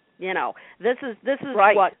pleasers. This is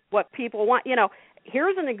right. what people want.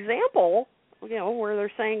 Here's an example. Where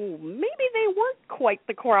they're saying maybe they weren't quite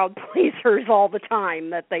the crowd pleasers all the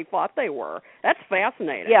time that they thought they were. That's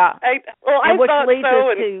fascinating. Yeah. I thought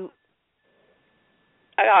so.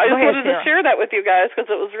 I just wanted to share that with you guys because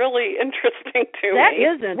it was really interesting to me. That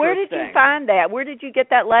is interesting. Where did you find that? Where did you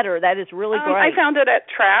get that letter? That is really great. I found it at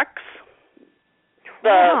Trax,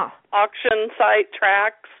 the auction site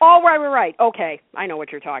Trax. Oh, right. Okay, I know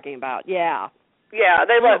what you're talking about. Yeah. Yeah,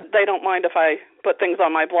 they don't mind if I put things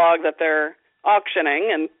on my blog that they're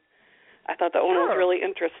auctioning, and I thought that one was really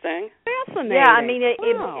interesting. Fascinating. Yeah, I mean,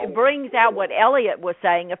 it brings out what Elliot was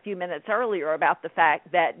saying a few minutes earlier about the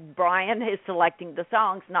fact that Brian is selecting the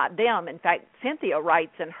songs, not them. In fact, Cynthia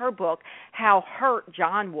writes in her book how hurt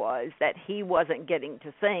John was that he wasn't getting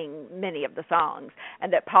to sing many of the songs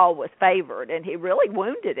and that Paul was favored, and he really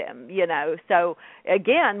wounded him, So,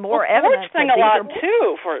 again, more evidence. George sang a lot,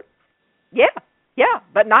 too. Yeah,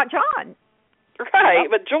 but not John. Right,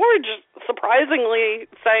 but George surprisingly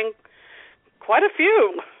sang quite a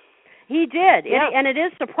few. He did, and it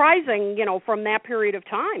is surprising, from that period of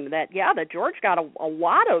time that George got a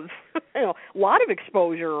lot of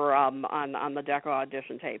exposure on the Decca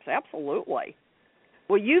audition tapes. Absolutely.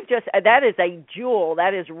 Well, that is a jewel.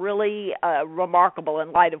 That is really remarkable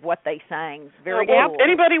in light of what they sang. Very cool. If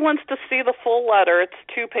anybody wants to see the full letter, it's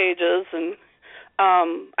 2 pages, and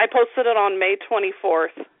I posted it on May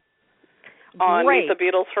 24th. On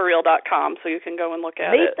MeetTheBeatlesForReal.com, so you can go and look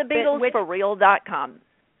at it. MeetTheBeatlesForReal.com.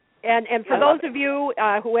 And for those of you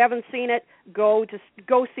who haven't seen it, go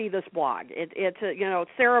see this blog. It's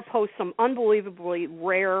Sarah posts some unbelievably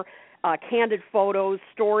rare, candid photos,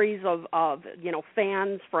 stories of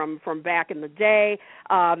fans from back in the day.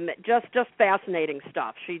 Just fascinating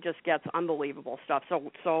stuff. She just gets unbelievable stuff.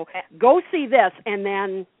 So go see this, and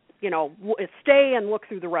then stay and look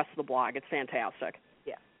through the rest of the blog. It's fantastic.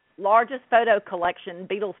 Largest photo collection,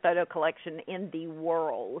 Beatles photo collection in the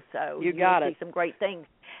world. So you got see some great things.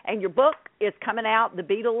 And your book is coming out, The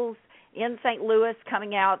Beatles in St. Louis,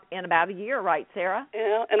 coming out in about a year, right, Sarah?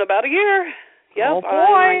 Yeah, in about a year. Yep. Oh,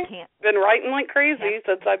 boy. I've been writing like crazy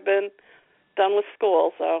since I've been done with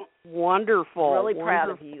school. So wonderful. Really proud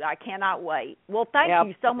of you. I cannot wait. Well, thank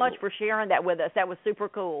you so much for sharing that with us. That was super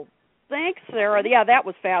cool. Thanks, Sarah. Yeah, that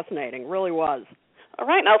was fascinating. Really was. All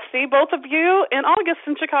right, and I'll see both of you in August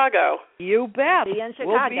in Chicago. You bet. See you in Chicago.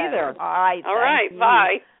 We'll be there. All right,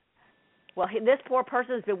 bye. Well, this poor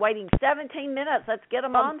person's been waiting 17 minutes. Let's get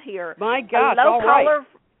them on here. My gosh, Hello, all right. caller.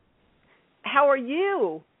 How are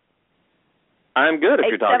you? I'm good if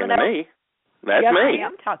you're talking to me. That's me.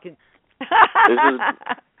 I'm talking.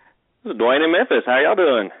 This is Dwayne in Memphis. How y'all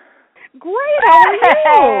doing? Great. How are you?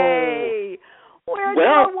 Hey, we're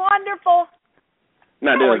doing wonderful.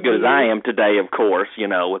 Not doing as good as I am today, of course,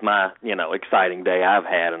 with my, exciting day I've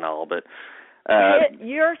had and all, but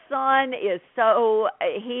your son is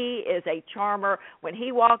he is a charmer. When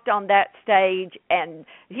he walked on that stage, and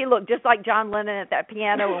he looked just like John Lennon at that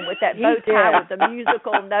piano and with that bow tie with the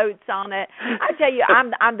musical notes on it. I tell you,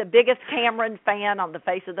 I'm the biggest Cameron fan on the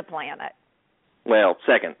face of the planet. Well,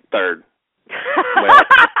 second, third. Well,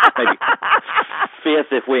 maybe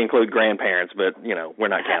fifth if we include grandparents, but, we're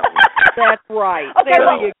not counting. That's right. Okay,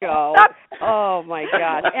 there you go. Oh, my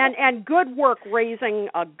God. And good work raising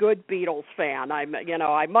a good Beatles fan. I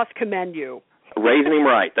must commend you. Raising him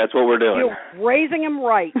right. That's what we're doing. You're raising him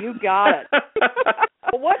right. You got it.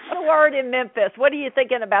 Well, what's the word in Memphis? What are you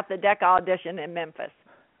thinking about the Decca audition in Memphis?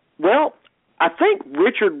 Well, I think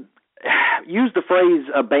Richard used the phrase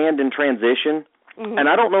 "a band in transition." Mm-hmm. And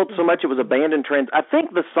I don't know so much it was a band in trans. I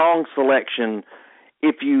think the song selection,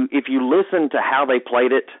 if you listen to how they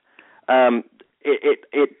played it,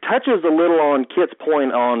 it touches a little on Kit's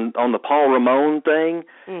point on the Paul Ramon thing,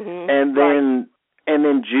 and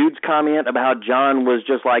then Jude's comment about how John was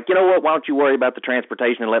just like, you know what, why don't you worry about the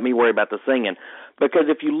transportation and let me worry about the singing? Because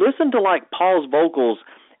if you listen to like Paul's vocals,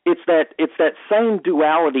 it's that same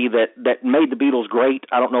duality that made the Beatles great.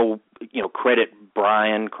 I don't know, credit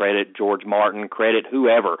Brian, credit George Martin, credit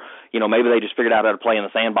whoever. Maybe they just figured out how to play in the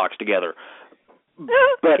sandbox together.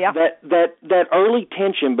 But that early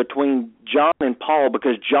tension between John and Paul,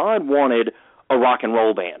 because John wanted a rock and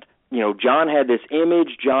roll band. John had this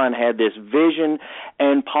image, John had this vision,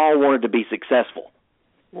 and Paul wanted to be successful.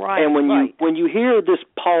 Right. And when you hear this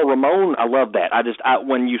Paul Ramon, I love that.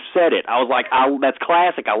 When you said it, I was like, that's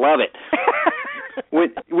classic. I love it.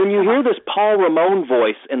 When you hear this Paul Ramon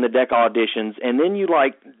voice in the Decca auditions, and then you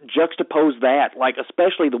like juxtapose that, like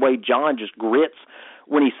especially the way John just grits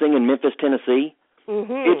when he's singing Memphis, Tennessee.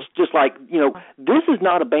 It's just like, this is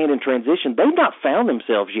not a band in transition. They've not found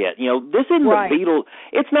themselves yet. This isn't the Beatles.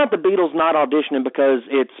 It's not the Beatles not auditioning because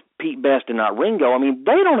it's Pete Best and not Ringo. I mean,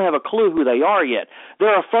 they don't have a clue who they are yet.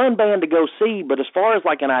 They're a fun band to go see, but as far as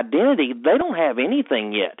like an identity, they don't have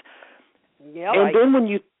anything yet. Yeah, and then when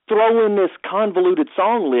you throw in this convoluted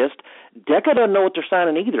song list, Decca doesn't know what they're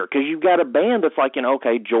signing either, because you've got a band that's like,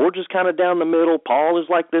 okay, George is kind of down the middle, Paul is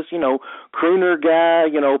like this, crooner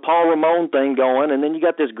guy, Paul Ramon thing going, and then you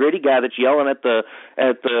got this gritty guy that's yelling at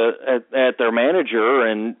their manager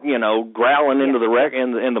and growling into the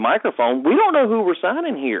in the microphone. We don't know who we're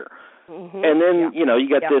signing here. And then you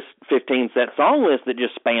got this 15-set song list that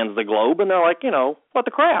just spans the globe, and they're like, what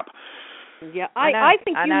the crap. Yeah, I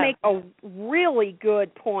think you make a really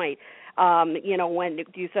good point. When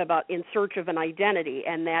you said about in search of an identity,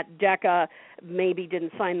 and that Decca maybe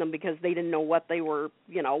didn't sign them because they didn't know what they were,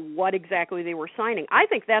 what exactly they were signing. I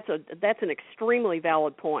think that's an extremely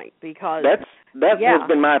valid point, because has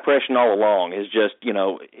been my impression all along. Is just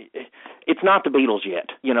it's not the Beatles yet.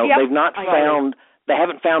 They've not found. They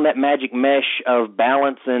haven't found that magic mesh of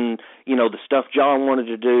balance and, the stuff John wanted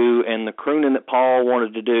to do and the crooning that Paul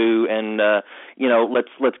wanted to do and,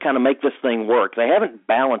 let's kind of make this thing work. They haven't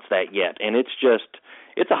balanced that yet, and it's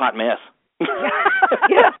a hot mess.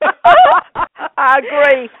 I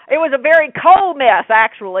agree. It was a very cold mess,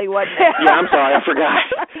 actually, wasn't it? Yeah, I'm sorry, I forgot.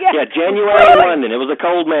 Yeah, January in London. It was a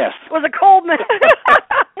cold mess. It was a cold mess.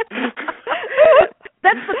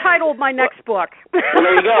 That's the title of my next book. Well,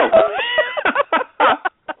 there you go.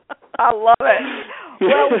 I love it.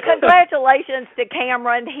 Well, congratulations to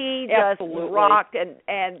Cameron. He just rocked,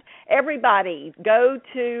 and everybody go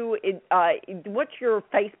to what's your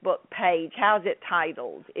Facebook page? How's it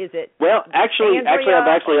titled? Is it? Well, actually,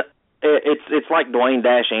 it's like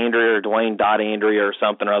Dwayne-Andrea or Dwayne.Andrea or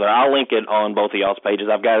something or other. I'll link it on both of y'all's pages.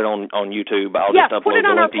 I've got it on YouTube. I'll just upload the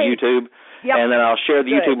link to YouTube. Yep. And then I'll share the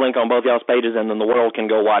YouTube link on both y'all's pages, and then the world can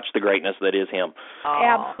go watch the greatness that is him.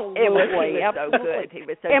 Absolutely. He was so good. He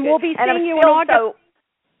was so and good. We'll be seeing you in August.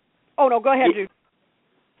 Oh, no, go ahead, Jude.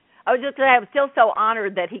 I was just saying, I'm still so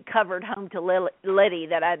honored that he covered Home to Liddy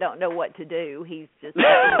that I don't know what to do. He's just a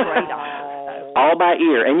great honor. All by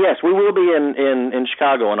ear. And yes, we will be in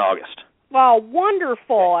Chicago in August. Wow,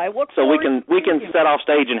 wonderful. I look so we can set off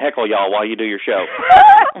stage and heckle y'all while you do your show.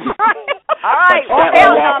 All right, we'll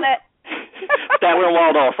count on it. Statler and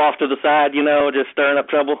Waldorf off to the side, just stirring up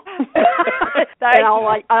trouble. And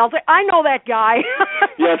I'll say, I know that guy.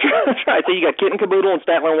 Yeah, that's right. So you got Kit and Caboodle and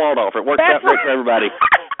Statler and Waldorf. It works out great for everybody.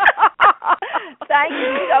 Thank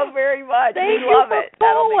you so very much. Thank we love you it. for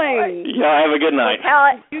calling. Yeah, have a good night.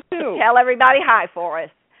 Well, you too. Tell everybody hi for us.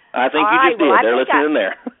 I think All you right, just did. They're listening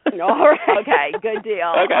there. All right. Okay, good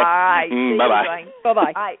deal. Okay. All right. Bye-bye.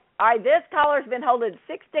 Bye-bye. All right, this caller's been holding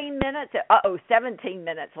 16 minutes. 17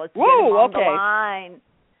 minutes. Let's get him on the line.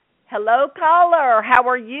 Hello, caller. How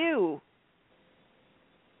are you?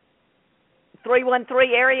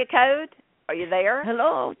 313 area code. Are you there?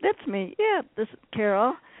 Hello, that's me. Yeah, this is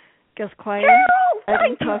Carol. Carol,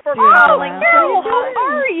 thank you for calling. Carol, how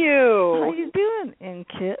are you? How you doing? And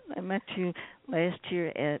Kit, I met you last year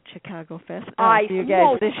at Chicago Fest. You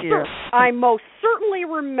guys this year. I most certainly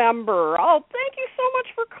remember. Oh, thank you so much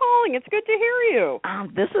for calling. It's good to hear you.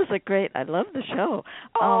 This is I love the show.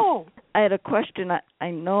 I had a question. I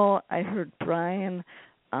know I heard Brian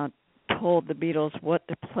told the Beatles what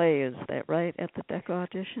to play. Is that right, at the Decca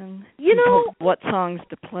audition? You know, what songs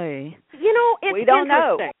to play. You know, it's we don't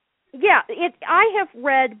know. Yeah, I have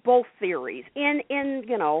read both theories. In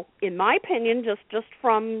my opinion, just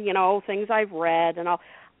from, things I've read and all,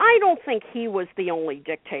 I don't think he was the only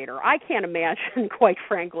dictator. I can't imagine, quite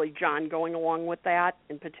frankly, John going along with that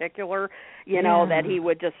in particular, that he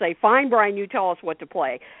would just say, "Fine, Brian, you tell us what to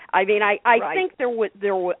play." I mean, I think there would this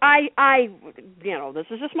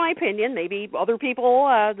is just my opinion. Maybe other people,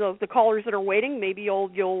 the callers that are waiting, maybe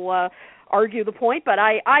you'll argue the point, but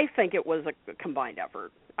I think it was a combined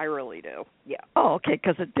effort. I really do. Yeah. Oh, okay,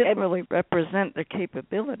 because it didn't really represent their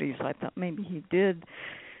capabilities. I thought maybe he did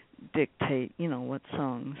dictate, what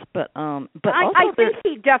songs. But I think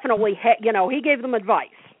he definitely he gave them advice.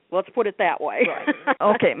 Let's put it that way. Right.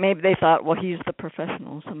 Okay, maybe they thought, well, he's the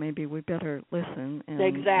professional, so maybe we better listen. And,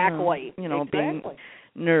 exactly. Being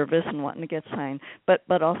nervous and wanting to get signed.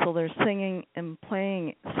 But also their singing and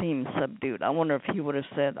playing seems subdued. I wonder if he would have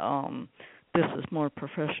said, this is more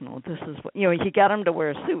professional. This is what, he got them to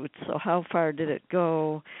wear suits, so how far did it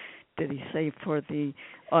go? Did he say for the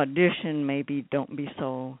audition, maybe don't be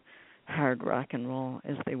so hard rock and roll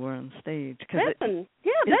as they were on stage? That's a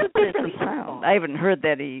different sound. I haven't heard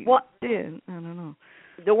that he did. I don't know.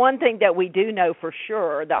 The one thing that we do know for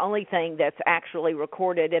sure, the only thing that's actually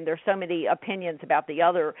recorded, and there's so many opinions about the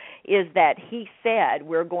other, is that he said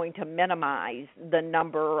we're going to minimize the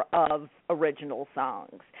number of original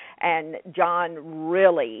songs. And John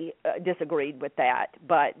really disagreed with that,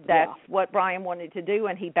 but that's what Brian wanted to do,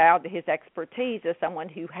 and he bowed to his expertise as someone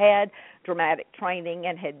who had dramatic training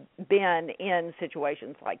and had been in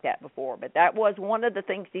situations like that before. But that was one of the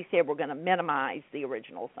things he said, we're going to minimize the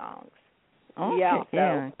original songs. Oh,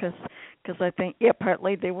 because I think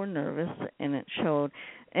partly they were nervous and it showed,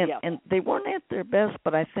 and they weren't at their best.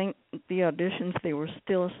 But I think the auditions, they were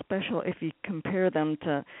still special if you compare them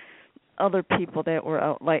to other people that were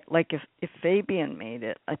out. Like if Fabian made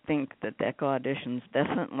it, I think the Decca auditions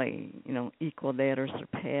definitely equaled that or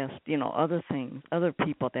surpassed other things, other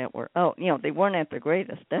people that were out. They weren't at their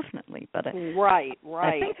greatest, definitely. But I think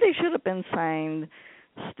they should have been signed.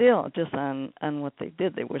 Still, just on what they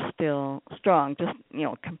did, they were still strong. Just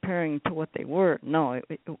comparing to what they were, no,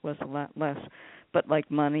 it was a lot less. But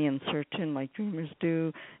like Money and Searching, like Dreamers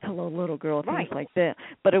Do, Hello Little Girl, things like that.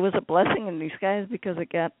 But it was a blessing in disguise because it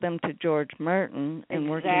got them to George Martin and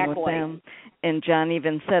working with them. And John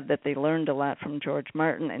even said that they learned a lot from George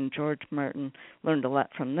Martin, and George Martin learned a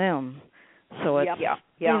lot from them. So it's,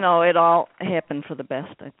 it all happened for the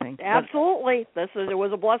best, I think. Absolutely. It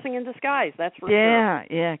was a blessing in disguise, that's for sure.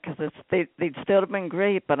 Yeah, because they'd still have been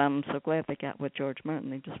great, but I'm so glad they got with George Martin.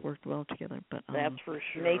 They just worked well together. But that's for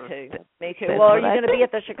sure. Me too. Well, are you going to be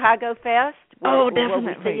at the Chicago Fest? Definitely. Will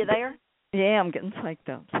we see you there? Yeah, I'm getting psyched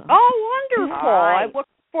up. So. Oh, wonderful. Right. I look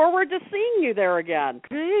forward to seeing you there again.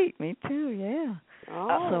 Great, me too, yeah.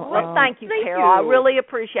 Thank you, Carol. I really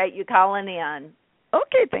appreciate you calling in.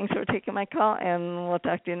 Okay, thanks for taking my call, and we'll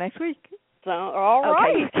talk to you next week. So, all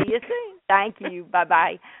right. Okay, see you soon. Thank you.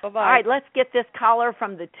 Bye-bye. Bye-bye. All right, let's get this caller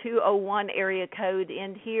from the 201 area code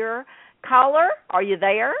in here. Caller, are you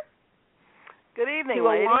there? Good evening,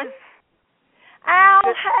 201? ladies. Al,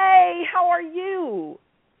 hey, how are you?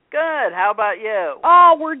 Good. How about you?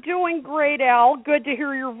 Oh, we're doing great, Al. Good to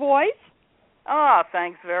hear your voice. Oh,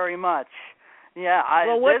 thanks very much. Yeah, I'm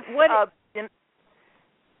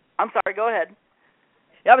sorry, go ahead.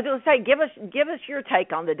 I was going to say, give us your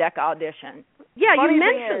take on the Decca audition. Yeah, you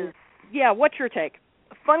mentioned. What's your take?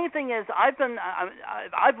 Funny thing is, I've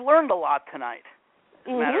learned a lot tonight.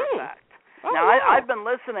 As a matter of fact. I've been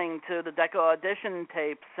listening to the Decca audition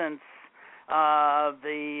tape since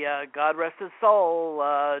the God rest his soul,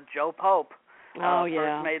 Joe Pope.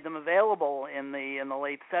 First made them available in the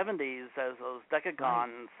late 70s as those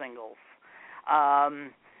Decagon singles.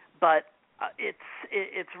 But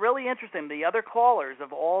it's really interesting. The other callers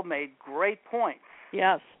have all made great points.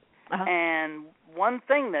 Yes. And one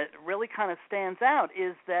thing that really kind of stands out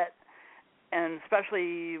is that, and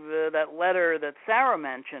especially that letter that Sarah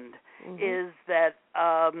mentioned, is that,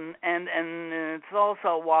 and it's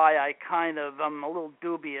also why I'm a little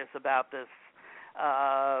dubious about this,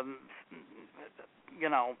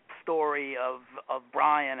 story of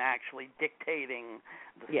Brian actually dictating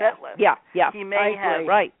the set list. Yeah. He may have,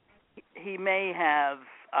 right. He may have,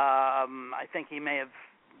 I think he may have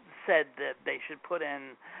said that they should put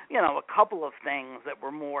in, a couple of things that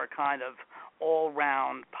were more kind of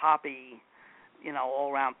all-round poppy,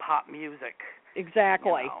 all-round pop music.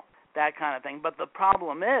 Exactly. That kind of thing. But the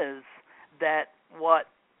problem is that what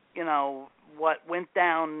went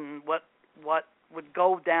down, what would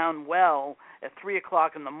go down well at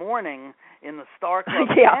 3:00 in the morning in the Star Club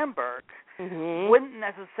in Hamburg wouldn't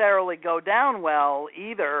necessarily go down well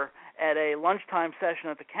either at a lunchtime session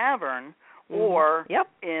at the Cavern or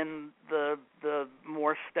in the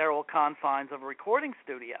more sterile confines of a recording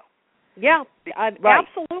studio. Yeah,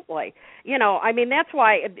 absolutely. That's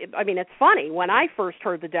why, it's funny. When I first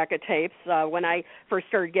heard the Decca tapes, when I first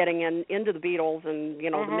started getting into the Beatles in, the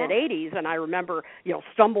mid-'80s, and I remember,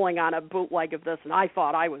 stumbling on a bootleg of this, and I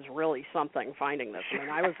thought I was really something finding this.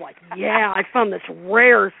 And I was like, yeah, I found this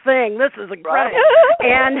rare thing. This is incredible.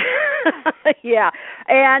 And,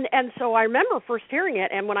 and so I remember first hearing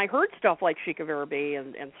it, and when I heard stuff like Chic of Araby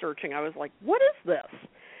and Searching, I was like, what is this?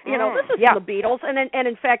 This is the Beatles, and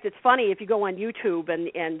in fact, it's funny if you go on YouTube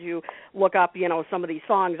and you look up, some of these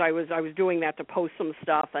songs. I was doing that to post some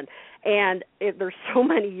stuff, and there's so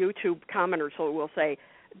many YouTube commenters who will say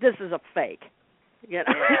this is a fake, because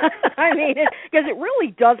it really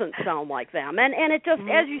doesn't sound like them, and it just,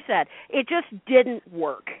 as you said, it just didn't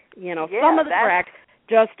work. Some of the tracks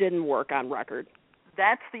just didn't work on record.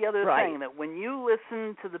 That's the other thing, that when you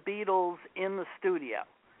listen to the Beatles in the studio.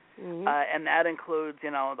 And that includes,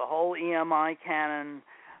 the whole EMI canon,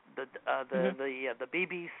 the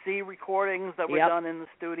BBC recordings that were done in the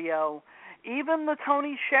studio, even the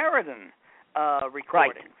Tony Sheridan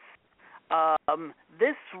recordings.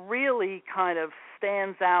 This really kind of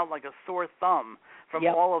stands out like a sore thumb from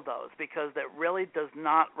all of those, because that really does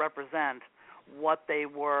not represent what they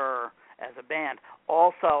were as a band.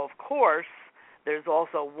 Also, of course, there's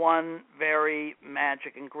also one very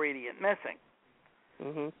magic ingredient missing.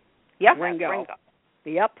 Yep. Ringo.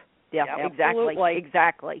 Yep. Yeah,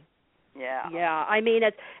 exactly. Yeah. Yeah,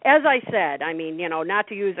 it's, as I said, not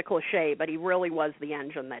to use a cliche, but he really was the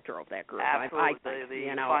engine that drove that group. Absolutely.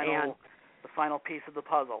 The final piece of the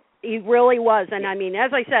puzzle. He really was, and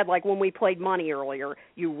as I said, like when we played Money earlier,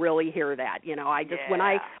 you really hear that. When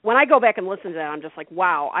I go back and listen to that, I'm just like,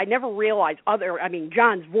 wow, I never realized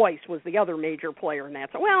John's voice was the other major player in that.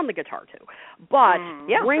 So, and the guitar too, but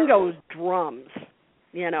Ringo's drums.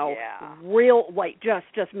 Real,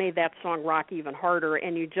 just made that song rock even harder,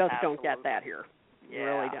 and you just don't get that here. Yeah. You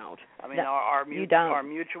really don't. Our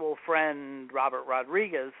mutual friend Robert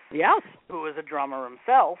Rodriguez, who is a drummer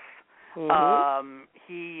himself,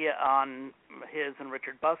 he, on his and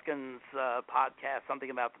Richard Buskin's podcast, Something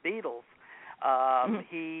About the Beatles,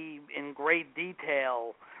 he, in great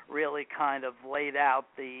detail, really kind of laid out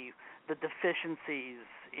the deficiencies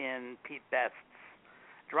in Pete Best's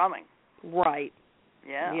drumming. Right.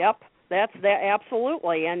 Yeah. Yep. That's that,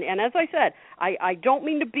 absolutely. And as I said, I don't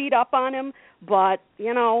mean to beat up on him, but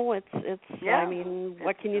it's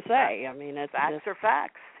what can you say? Facts are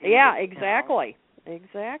facts. Exactly.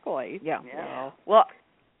 Exactly. Yeah. Well,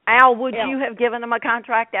 Al, would you have given him a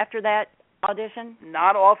contract after that audition?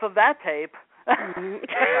 Not off of that tape.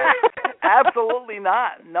 Absolutely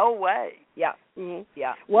not. No way. Yeah.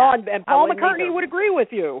 Yeah. Well, and Paul McCartney would agree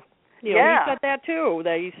with you. He said that too.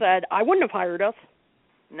 That he said, I wouldn't have hired us.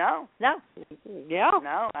 No. Yeah.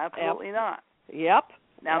 No, absolutely not. Yep.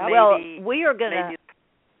 Now, maybe, we are going to...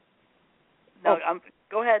 No,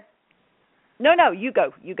 go ahead. No, you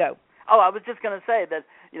go. Oh, I was just going to say that,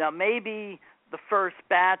 maybe the first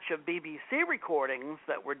batch of BBC recordings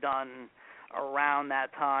that were done around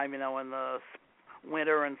that time, in the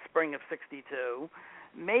winter and spring of '62,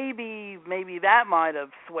 maybe that might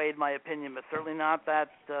have swayed my opinion, but certainly not that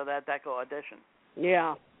Decca audition.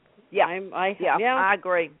 Yeah. Yeah, I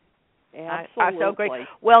agree. Absolutely. I so agree.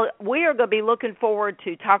 Well, we are going to be looking forward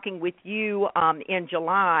to talking with you in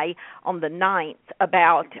July on the 9th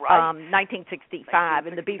about 1965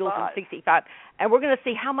 and the Beatles in 65. And we're going to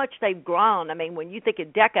see how much they've grown. When you think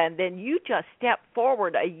of Decca, and then you just step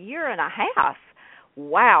forward a year and a half,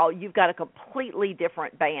 wow, you've got a completely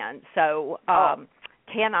different band. So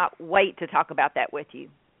cannot wait to talk about that with you.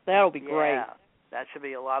 That'll be great. That should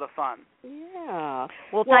be a lot of fun. Yeah.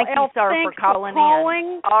 Well, thank you, sir, for calling in.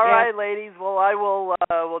 All right, ladies. Well, I will.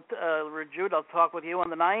 Jude, I'll talk with you on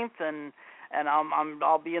the 9th, and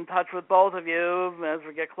I'll be in touch with both of you as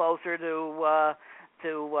we get closer to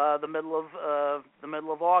the middle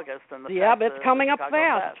of August. And it's coming up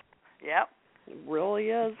fast. Yep. It really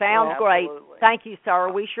is. Sounds great. Thank you,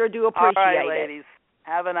 sir. We sure do appreciate it. All right, ladies.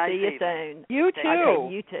 Have a nice evening. See you soon. You too.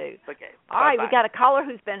 Okay, you too. Okay. All right, we got a caller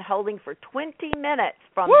who's been holding for 20 minutes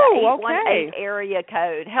from the 818 area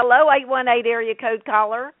code. Hello, 818 area code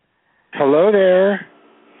caller. Hello there.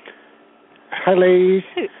 Hi, ladies.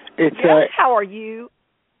 It's how are you?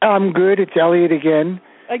 I'm good. It's Elliot again.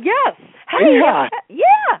 Yes. Hey.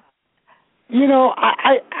 Yeah. You know,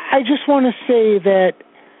 I just want to say that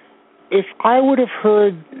if I would have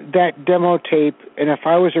heard that demo tape, and if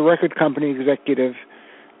I was a record company executive,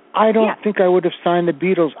 I don't think I would have signed the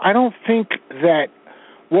Beatles. I don't think that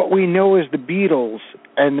what we know as the Beatles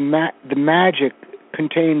and the magic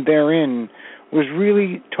contained therein was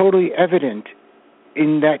really totally evident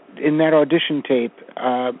in that audition tape.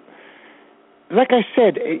 Like I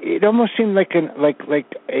said, it almost seemed like a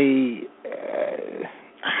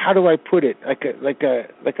how do I put it? Like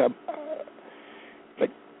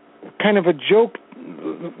kind of a joke.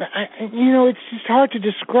 It's just hard to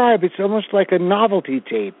describe. It's almost like a novelty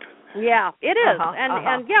tape. Yeah, it is. And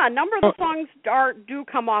a number of the songs do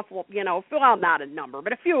come off, well, not a number,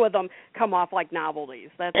 but a few of them come off like novelties.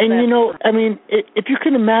 If you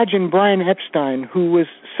can imagine Brian Epstein, who was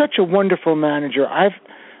such a wonderful manager. I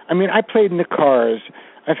played in the Cars.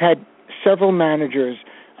 I've had several managers.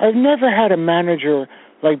 I've never had a manager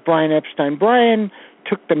like Brian Epstein. Brian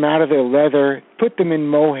took them out of their leather, put them in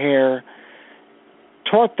mohair,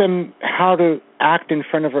 taught them how to act in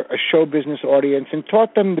front of a show business audience, and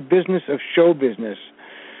taught them the business of show business.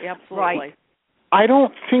 Absolutely. Right. I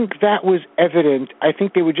don't think that was evident. I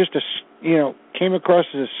think they were just came across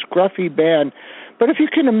as a scruffy band. But if you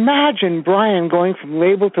can imagine Brian going from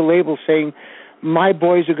label to label saying, my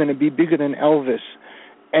boys are going to be bigger than Elvis,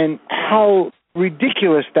 and how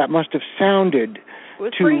ridiculous that must have sounded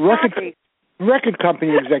to record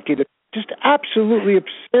company executives. Just absolutely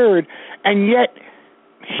absurd, and yet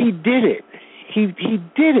he did it. He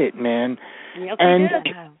did it, man. Yes, and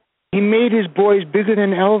he did. He made his boys bigger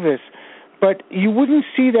than Elvis. But you wouldn't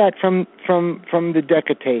see that from the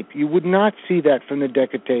Decca tape. You would not see that from the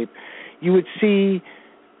Decca tape. You would see,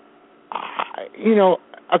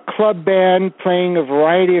 a club band playing a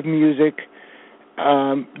variety of music,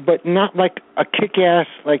 but not like a kick-ass,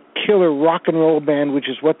 like killer rock and roll band, which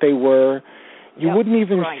is what they were. You wouldn't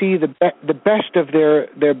even see the best of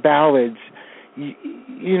their ballads.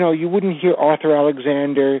 You wouldn't hear Arthur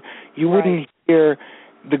Alexander. You wouldn't hear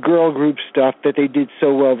the girl group stuff that they did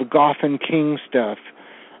so well, the Goff and King stuff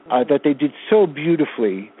that they did so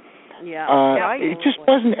beautifully. It just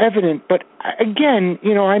wasn't evident. But again,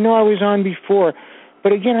 I know I was on before,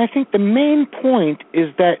 but again, I think the main point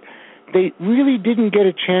is that they really didn't get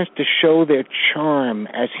a chance to show their charm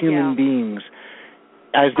as human beings,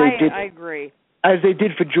 as they did. I agree. As they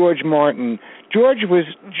did for George Martin. George was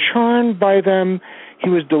charmed by them. He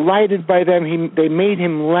was delighted by them. They made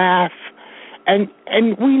him laugh. And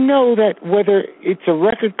we know that whether it's a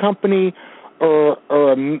record company or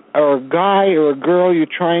a guy or a girl you're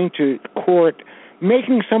trying to court,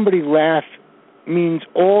 making somebody laugh means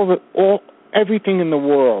everything in the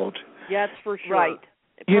world. That's for sure. Right.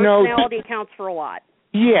 Personality counts for a lot.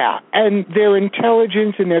 Yeah, and their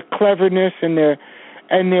intelligence and their cleverness and their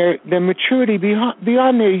maturity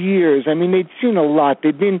beyond their years. I mean, they'd seen a lot.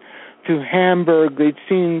 They'd been through Hamburg. They'd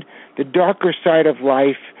seen the darker side of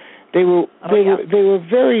life. They were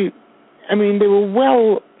very. I mean, they were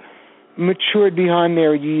well matured beyond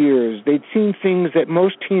their years. They'd seen things that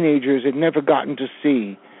most teenagers had never gotten to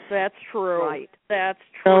see. That's true. Right. That's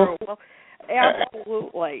true.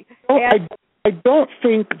 Absolutely. I don't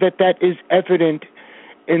think that is evident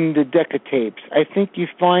in the Decca tapes. I think you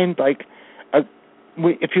find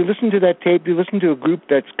if you listen to that tape, you listen to a group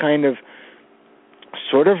that's kind of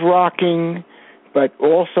sort of rocking, but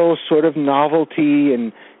also sort of novelty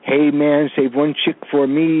and, hey, man, save one chick for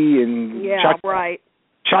me, and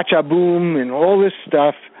cha-cha boom and all this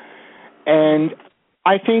stuff. And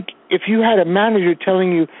I think if you had a manager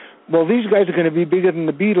telling you, well, these guys are going to be bigger than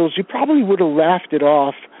the Beatles, you probably would have laughed it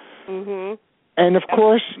off. Mm-hmm. And, of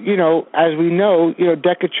course, as we know,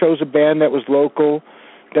 Decca chose a band that was local,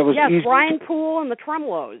 that was easy. Brian Poole and the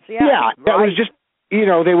Tremolos. That was just, they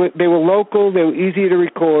were local, they were easy to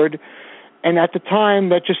record, and at the time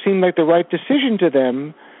that just seemed like the right decision to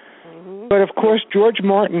them. Mm-hmm. But of course George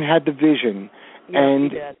Martin had the vision, he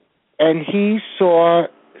did. And he saw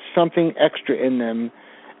something extra in them,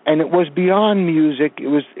 and it was beyond music. It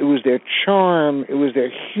was their charm. It was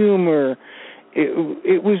their humor.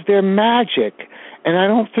 It was their magic, and I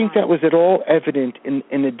don't think that was at all evident in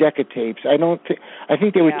the Decca tapes. I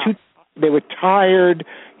think they were they were tired.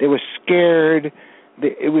 They were scared.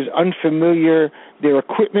 It was unfamiliar. Their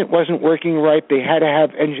equipment wasn't working right. They had to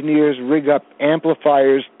have engineers rig up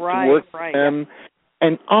amplifiers to work with them,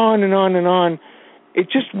 and on and on and on. It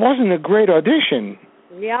just wasn't a great audition.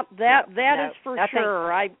 Yep, that is for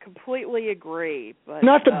sure. I completely agree. But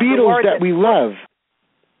not the Beatles that we love.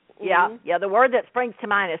 Yeah, the word that springs to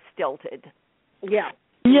mind is stilted. Yeah.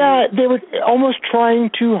 Yeah, they were almost trying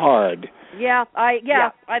too hard. That's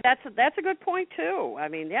a good point too. I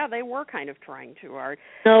mean, they were kind of trying too hard.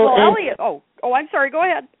 No, well, Elliot. Oh, I'm sorry. Go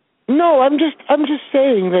ahead. No, I'm just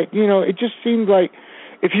saying that it just seemed like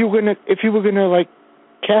if you were gonna like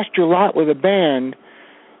cast your lot with a band,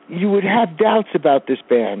 you would have doubts about this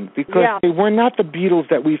band because they were not the Beatles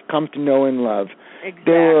that we've come to know and love.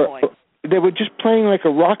 Exactly. They were just playing like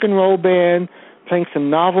a rock and roll band, playing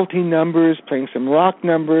some novelty numbers, playing some rock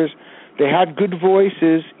numbers. They had good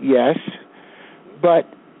voices, yes, but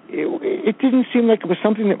it didn't seem like it was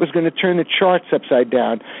something that was going to turn the charts upside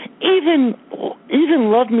down. Even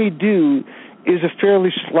Love Me Do is a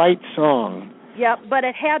fairly slight song. Yeah, but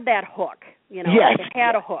it had that hook. Yes. It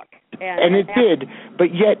had a hook. And it did,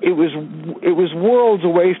 but yet it was worlds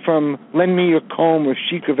away from Lend Me Your Comb or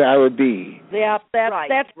Chic of Araby. Yeah,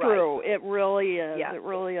 that's true. It really is. Yeah. It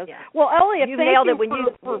really is. Yeah. Well, Elliot, you nailed it when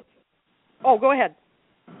Oh, go ahead.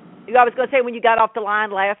 I was going to say, when you got off the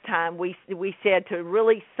line last time, we said to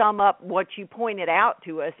really sum up what you pointed out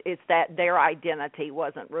to us is that their identity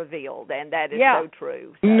wasn't revealed, and that is so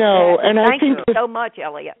true. So thank you so much,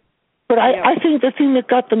 Elliot. But I think the thing that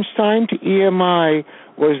got them signed to EMI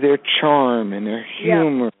was their charm and their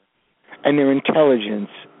humor and their intelligence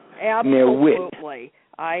and their wit. Absolutely.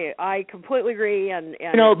 I completely agree. And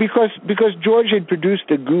because George had produced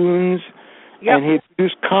the Goons and he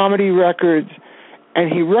produced comedy records,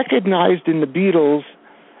 and he recognized in the Beatles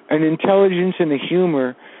an intelligence and a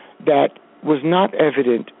humor that was not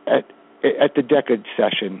evident at the Decca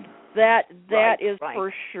session. That is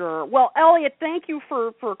for sure. Well, Elliot, thank you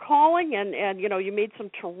for calling, and you made some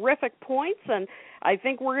terrific points, and I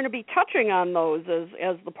think we're going to be touching on those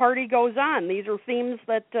as the party goes on. These are themes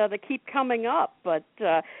that keep coming up, but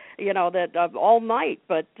all night.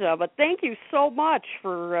 But thank you so much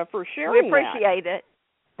for sharing. We appreciate it.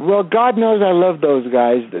 Well, God knows I love those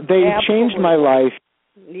guys. They changed my life.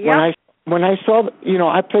 Yep. When I saw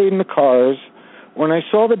I played in the Cars. When I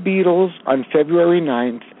saw the Beatles on February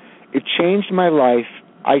 9th, it changed my life.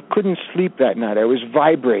 I couldn't sleep that night. I was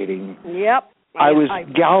vibrating. Yep. I was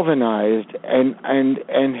galvanized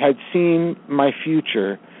and had seen my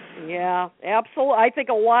future. Yeah, absolutely. I think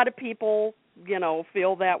a lot of people,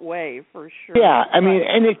 feel that way for sure. Yeah, I mean,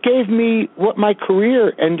 and it gave me what my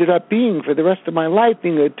career ended up being for the rest of my life,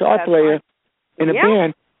 being a guitar player in a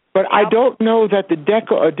band. But I don't know that the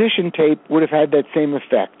Decca audition tape would have had that same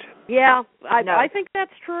effect. Yeah, I think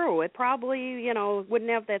that's true. It probably,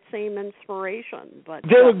 wouldn't have that same inspiration. But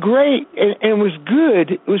they were great, and it was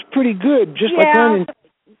good. It was pretty good, just like Lennon.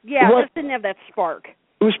 Yeah, it just didn't have that spark.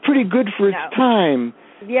 It was pretty good for its time.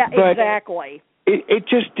 Yeah, exactly. It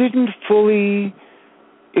just didn't fully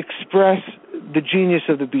express the genius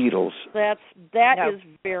of the Beatles. That is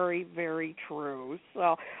very, very true.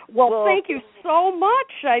 So, well, thank you so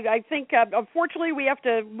much. I think, unfortunately, we have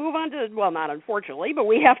to move on to, well, not unfortunately, but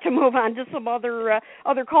we have to move on to some other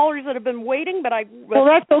callers that have been waiting. Well,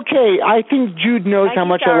 that's okay. I think Jude knows how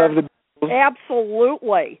much I love the Beatles.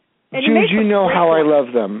 Absolutely. And Jude, you know how I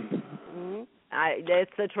love them.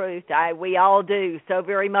 That's the truth. We all do so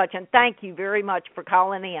very much, and thank you very much for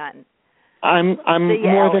calling in. I'm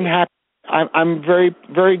more than happy. I'm very,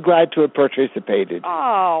 very glad to have participated.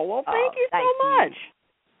 Oh, well, thank you so much.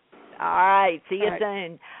 All right, see you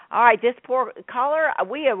soon. All right, this poor caller,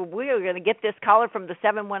 we are going to get this caller from the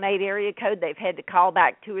 718 area code. They've had to call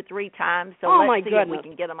back 2 or 3 times, so let's see if we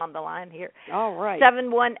can get them on the line here. All right.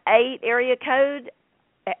 718 area code,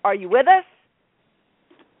 are you with us?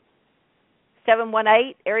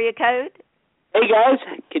 718 area code. Hey, guys,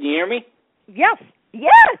 can you hear me? Yes.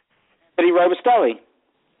 Yes. Eddie Robustelli.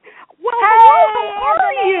 Well, how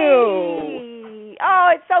are you? Oh,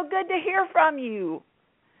 it's so good to hear from you.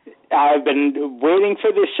 I've been waiting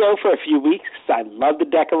for this show for a few weeks. I love the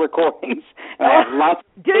Decca recordings, and I have lots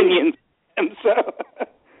of opinions. And so,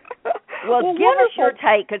 well, give us your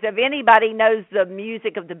take, because if anybody knows the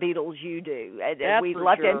music of the Beatles, you do. We'd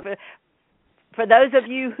love to. For those of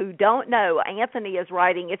you who don't know, Anthony is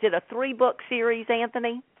writing. Is it a 3-book series,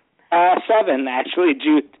 Anthony? 7, actually.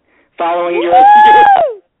 Jude following your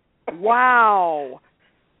Wow.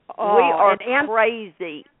 Oh, we are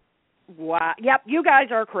crazy. Wow. Yep, you guys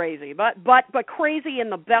are crazy, but crazy in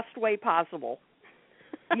the best way possible.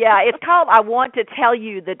 Yeah, it's called I Want to Tell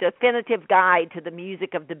You, the Definitive Guide to the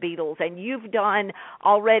Music of the Beatles, and you've done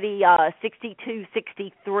already 62,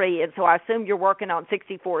 63, and so I assume you're working on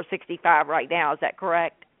 64, 65 right now. Is that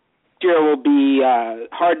correct? Year will be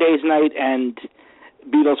Hard Day's Night and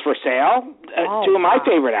Beatles for Sale, two of my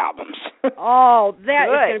favorite albums. Oh, that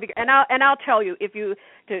is going to be, and I'll tell you, if you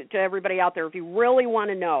to everybody out there, if you really want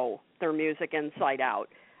to know their music inside out,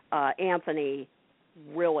 Anthony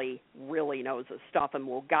really knows his stuff and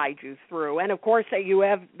will guide you through. And of course, you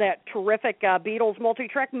have that terrific Beatles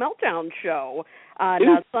multi-track meltdown show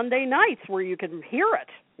on Sunday nights where you can hear it,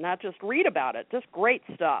 not just read about it. Just great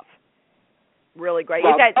stuff. Really great.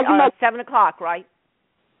 Well, it's at 7 o'clock, right?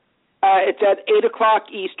 It's at 8 o'clock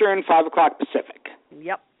Eastern, 5 o'clock Pacific.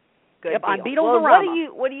 Yep. Good yep, deal. On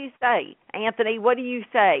Beatles-orama. What do you say, Anthony? What do you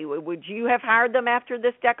say? Would you have hired them after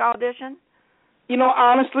this Decca audition? You know,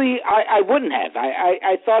 honestly, I wouldn't have.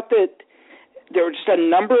 I thought that there were just a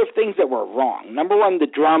number of things that were wrong. Number one, the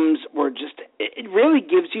drums were just, it really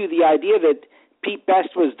gives you the idea that Pete Best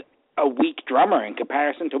was a weak drummer in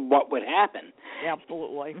comparison to what would happen. Yeah,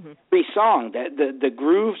 absolutely. Every song, the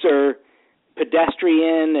grooves are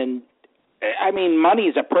pedestrian, and I mean, Money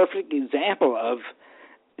is a perfect example of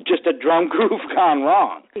just a drum groove gone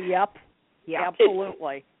wrong. Yep,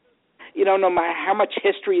 absolutely. No matter how much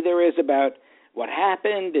history there is about what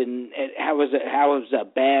happened and how it was a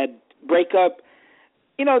bad breakup,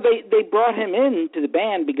 they brought him into the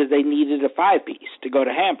band because they needed a 5-piece to go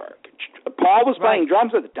to Hamburg. Paul was playing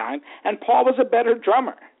drums at the time, and Paul was a better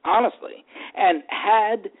drummer, honestly. And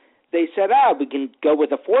had they said, we can go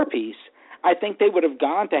with a 4-piece, I think they would have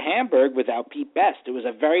gone to Hamburg without Pete Best. It was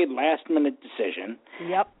a very last-minute decision.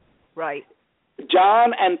 Yep, right.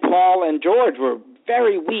 John and Paul and George were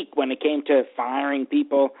very weak when it came to firing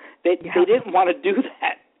people. They didn't want to do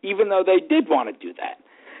that, even though they did want to do that.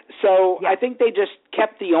 So I think they just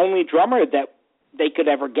kept the only drummer that they could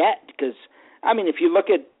ever get. Because, I mean, if you look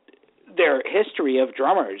at their history of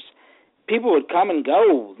drummers, people would come and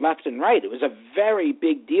go left and right. It was a very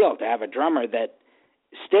big deal to have a drummer that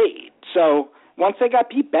stayed. So once they got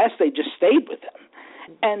Pete Best, they just stayed with him.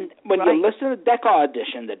 And when you listen to the Decca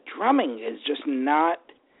audition, the drumming is just not,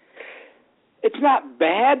 it's not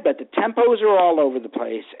bad, but the tempos are all over the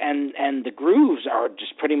place, and the grooves are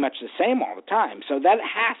just pretty much the same all the time. So that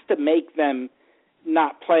has to make them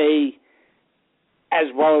not play as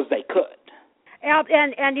well as they could.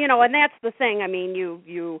 And and that's the thing. I mean,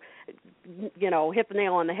 you hit the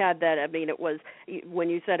nail on the head. That, I mean, it was when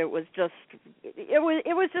you said it was just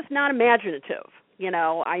not imaginative.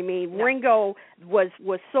 I mean, Ringo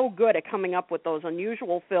was so good at coming up with those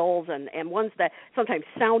unusual fills and ones that sometimes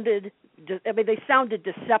sounded, they sounded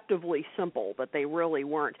deceptively simple, but they really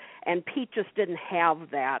weren't. And Pete just didn't have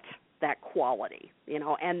that quality,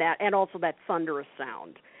 and also that thunderous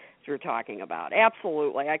sound that you're talking about.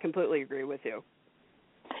 Absolutely, I completely agree with you.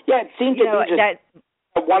 Yeah, it seems to be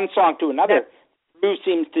just one song to another. Groove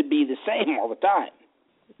seems to be the same all the time.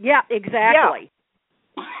 Yeah, exactly.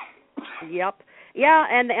 Yeah. Yep. Yeah,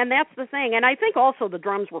 and that's the thing. And I think also the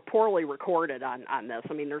drums were poorly recorded on this.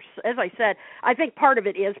 I mean, there's, as I said, I think part of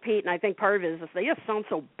it is Pete, and I think part of it is they just sound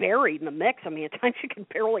so buried in the mix. I mean, at times you can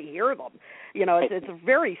barely hear them. It's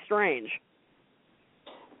very strange.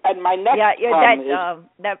 And my next problem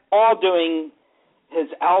is Paul doing his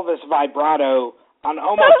Elvis vibrato on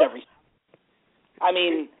almost every. I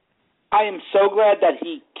mean, I am so glad that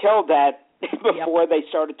he killed that before they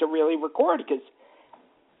started to really record, because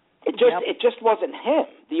it just wasn't him.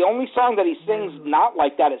 The only song that he sings not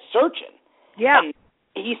like that is Searchin'. Yeah. And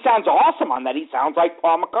he sounds awesome on that. He sounds like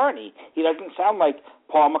Paul McCartney. He doesn't sound like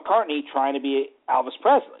Paul McCartney trying to be Elvis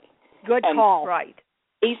Presley. Good call. Right.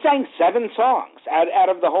 He sang 7 songs out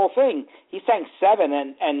of the whole thing. He sang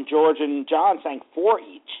 7, and George and John sang 4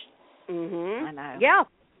 each. Mm-hmm. I know. Yeah.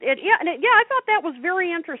 I thought that was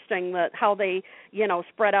very interesting, that how they,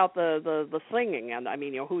 spread out the singing, and I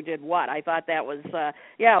mean, who did what. I thought that was, it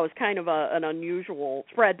was kind of an unusual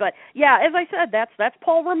spread. But yeah, as I said, that's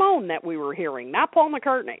Paul Ramone that we were hearing, not Paul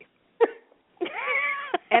McCartney.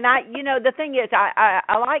 And the thing is,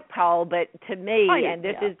 I like Paul, but to me, and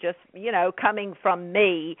this is just, coming from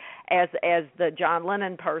me as the John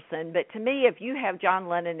Lennon person, but to me, if you have John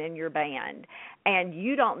Lennon in your band and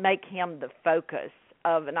you don't make him the focus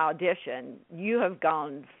of an audition, you have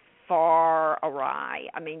gone far awry.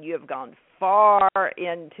 I mean, you have gone far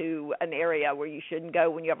into an area where you shouldn't go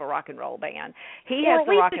when you have a rock and roll band. He has at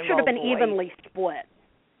least it should have been evenly split.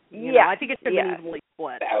 I think it should have been evenly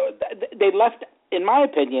split. They left, in my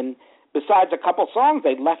opinion, besides a couple songs,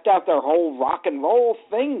 they left out their whole rock and roll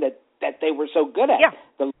thing that they were so good at. Yeah.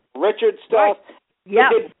 The Richard stuff. Right. Yeah.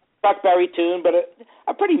 They did Chuck Berry tune, but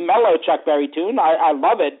a pretty mellow Chuck Berry tune. I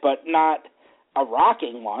love it, but not a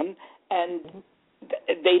rocking one. And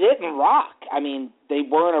they didn't rock. I mean, they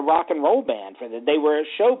weren't a rock and roll band they were a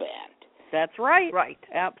show band. That's right. Right.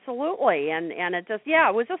 Absolutely. And it just,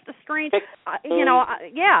 it was just a strange, it's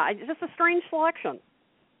just a strange selection.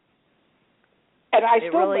 And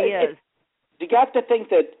it really is. You got to think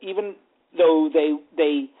that even though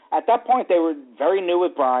they at that point they were very new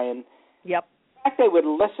with Brian. Yep. The fact they would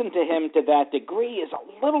listen to him to that degree is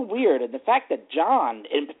a little weird, and the fact that John,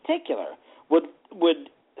 in particular, would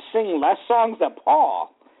sing less songs than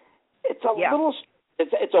Paul, it's a little.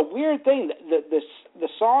 It's a weird thing. The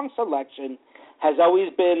song selection has always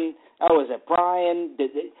been, is it Brian?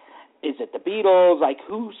 Is it the Beatles? Like,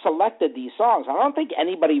 who selected these songs? I don't think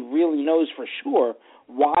anybody really knows for sure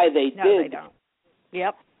why they did. No, they don't.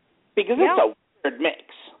 Yep. Because it's a weird mix.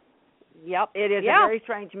 Yep, it is a very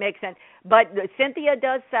strange mix. But Cynthia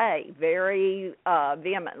does say very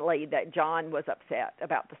vehemently that John was upset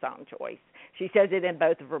about the song choice. She says it in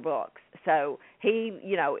both of her books. So he,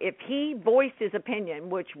 if he voiced his opinion,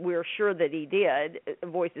 which we're sure that he did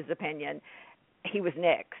voice his opinion, he was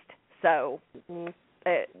next. So,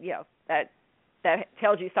 that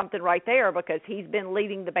tells you something right there, because he's been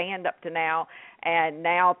leading the band up to now, and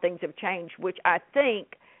now things have changed, which I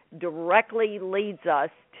think directly leads us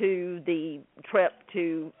to the trip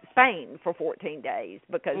to Spain for 14 days,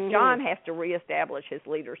 because John has to reestablish his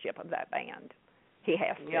leadership of that band. He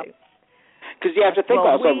has to. Because you have to think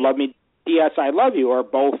Love Me, Yes, I Love You are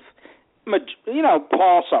both,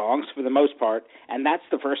 Paul songs for the most part, and that's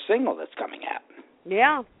the first single that's coming out.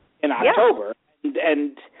 Yeah. In October.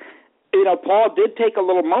 And Paul did take a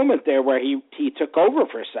little moment there where he took over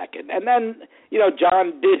for a second. And then,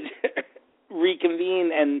 John did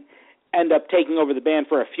reconvene and end up taking over the band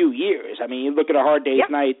for a few years. I mean, you look at A Hard Day's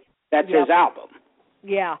Night, that's his album.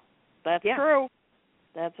 Yeah, that's true.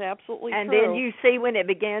 That's absolutely true. And then you see when it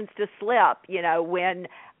begins to slip, when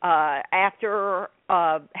after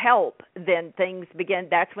Help, then things begin,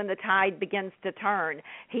 that's when the tide begins to turn.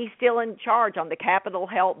 He's still in charge on the Capitol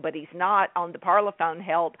Help, but he's not on the Parlophone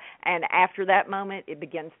Help, and after that moment, it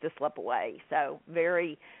begins to slip away. So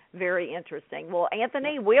very, very interesting. Well,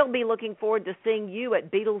 Anthony, we'll be looking forward to seeing you at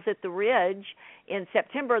Beatles at the Ridge in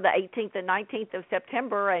September, the 18th and 19th of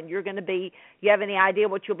September, and you have any idea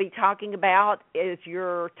what you'll be talking about? Is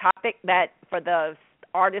your topic that for the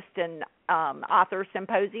Artist and Author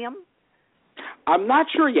Symposium? I'm not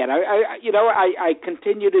sure yet. I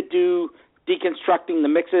continue to do deconstructing the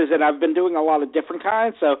mixes, and I've been doing a lot of different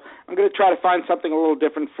kinds, so I'm going to try to find something a little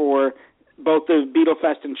different for both the Beatle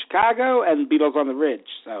Fest in Chicago and Beatles on the Ridge.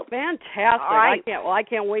 So fantastic! All right. I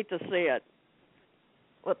can't wait to see it.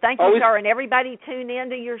 Well, thank you, sir, and everybody tune in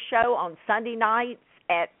to your show on Sunday nights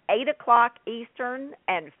at 8 o'clock Eastern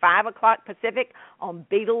and 5 o'clock Pacific on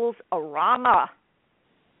Beatles-orama.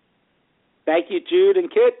 Thank you, Jude and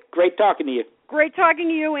Kit. Great talking to you. Great talking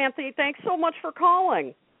to you, Anthony. Thanks so much for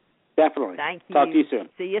calling. Definitely. Thank you. Talk to you soon.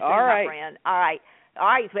 See you soon, my friend. All right.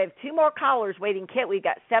 So we have 2 more callers waiting. Kit, we've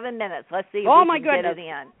got 7 minutes. Let's see if we can get it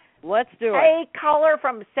in. Let's do it. Hey, caller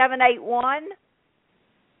from 781.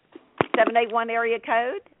 781 area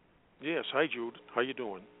code. Yes. Hi, Jude. How you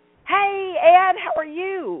doing? Hey, Ed. How are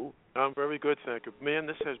you? I'm very good, thank you. Man,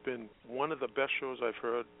 this has been one of the best shows I've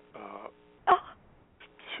heard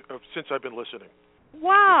since I've been listening.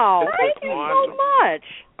 Wow. Thank you so much.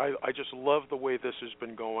 I just love the way this has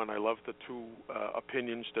been going. I love the 2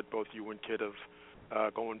 opinions that both you and Kit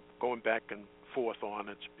have going back and forth on.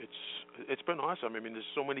 It's been awesome. I mean, there's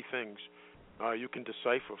so many things you can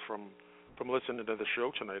decipher from listening to the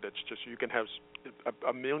show tonight. It's just you can have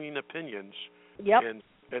a million opinions,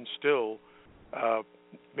 and still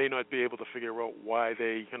may not be able to figure out why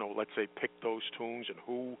they, let's say, picked those tunes and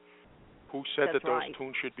who said that those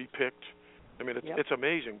tunes should be picked. I mean, it's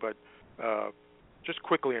amazing. But just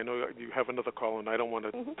quickly, I know you have another call, and I don't want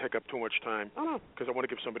to take up too much time because I want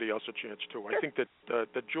to give somebody else a chance too. Sure. I think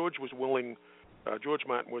that George was willing. George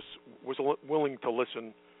Martin was willing to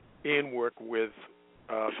listen and work with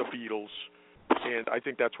the Beatles, and I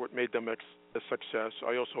think that's what made them a success.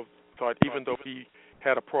 I also thought, even though he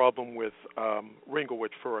had a problem with Ringo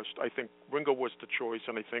at first, I think Ringo was the choice,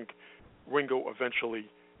 and I think Ringo eventually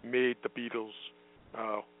made the Beatles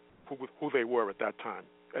who they were at that time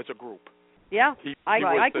as a group. Yeah,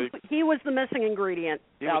 he was the missing ingredient.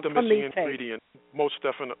 He was the missing ingredient, most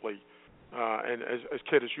definitely. And as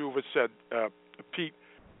Kit, as you have said, Pete,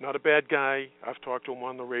 Not a bad guy. I've talked to him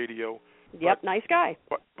on the radio. Yep, nice guy.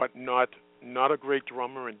 But not a great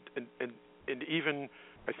drummer, and even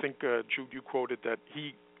I think Jude, you quoted that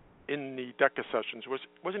he in the Decca sessions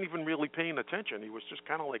wasn't even really paying attention. He was just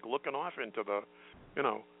kind of like looking off into the,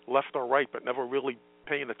 left or right, but never really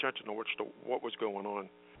paying attention to what was going on.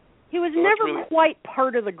 He was never quite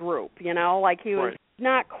part of the group, like he was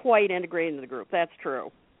not quite integrated into the group. That's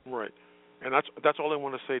true. Right. And that's all I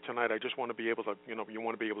want to say tonight. I just want to be able to, you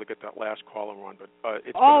want to be able to get that last caller on. But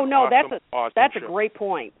it's awesome that's show. A great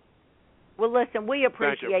point. Well, listen, we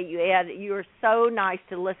appreciate you, Ed. You're so nice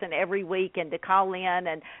to listen every week and to call in,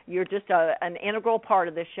 and you're just an integral part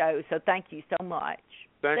of the show. So thank you so much.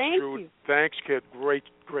 Thanks, Jude. Thanks, kid. Great.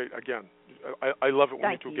 Again, I love it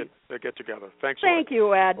when you two get together. Thanks. Thank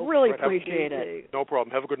you, Ed. Really appreciate it. No problem.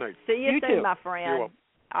 Have a good night. See you soon, my friend. You're welcome.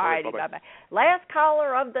 All righty, bye-bye. Last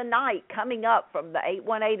caller of the night coming up from the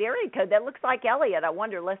 818 area code. That looks like Elliot. I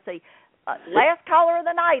wonder, let's see. Last caller of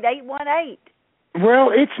the night, 818. Well,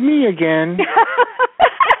 it's me again.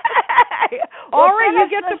 All right, you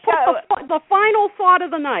get to put the final thought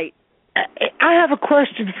of the night. I have a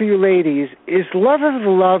question for you ladies. Is Love of the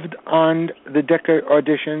Loved on the Decca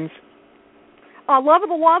auditions? Love of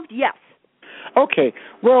the Loved, yes. Okay.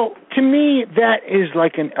 Well, to me, that is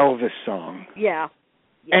like an Elvis song. Yeah.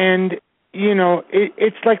 And,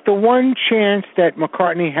 it's like the one chance that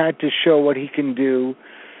McCartney had to show what he can do.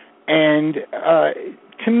 And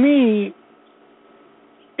to me,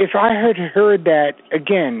 if I had heard that,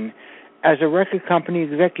 again, as a record company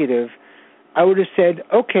executive, I would have said,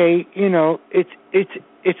 okay,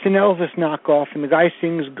 it's an Elvis knockoff and the guy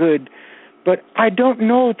sings good, but I don't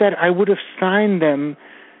know that I would have signed them.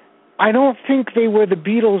 I don't think they were the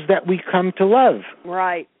Beatles that we come to love.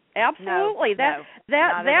 Right. Absolutely. That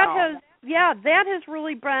has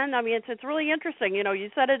really been, it's really interesting. You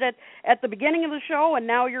said it at the beginning of the show, and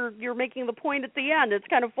now you're making the point at the end. It's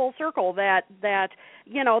kind of full circle that that's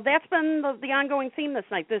been the ongoing theme this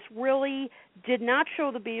night. This really did not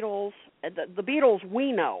show the Beatles the Beatles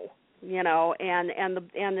we know, and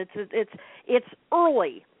it's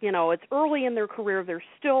early, it's early in their career. They're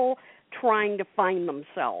still trying to find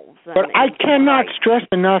themselves. But I cannot stress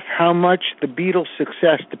enough how much the Beatles'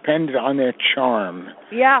 success depended on their charm.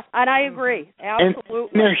 Yeah, and I agree. Absolutely.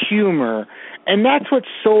 And their humor. And that's what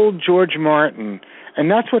sold George Martin.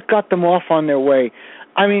 And that's what got them off on their way.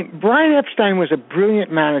 Brian Epstein was a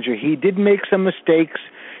brilliant manager. He did make some mistakes.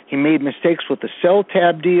 He made mistakes with the cell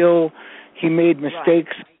tab deal. He made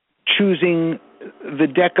mistakes choosing the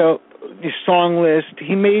Decca song list.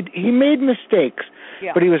 He made mistakes.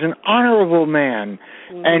 Yeah. But he was an honorable man,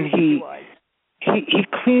 and he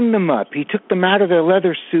cleaned them up. He took them out of their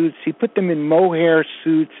leather suits. He put them in mohair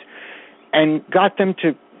suits and got them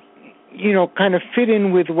to, kind of fit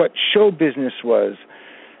in with what show business was.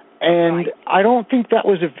 And I don't think that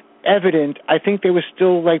was evident. I think they were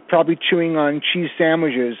still probably chewing on cheese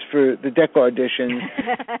sandwiches for the Decca auditions.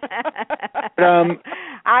 But,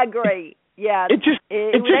 I agree. Yeah, it just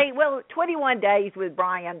 21 days with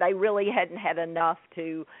Brian, they really hadn't had enough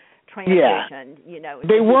to transition. Yeah.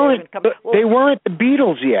 They weren't the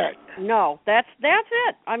Beatles yet. No, that's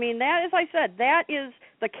it. That, as I said, that is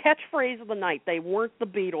the catchphrase of the night. They weren't the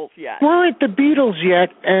Beatles yet. Weren't the Beatles yet,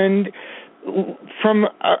 and from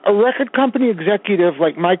a record company executive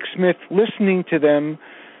like Mike Smith listening to them,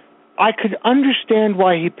 I could understand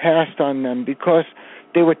why he passed on them, because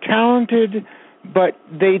they were talented, but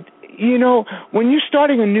when you're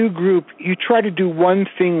starting a new group, you try to do one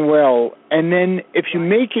thing well, and then if you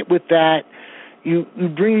make it with that, you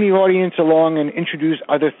bring the audience along and introduce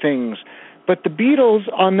other things. But the Beatles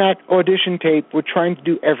on that audition tape were trying to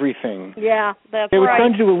do everything. Yeah, that's right. They were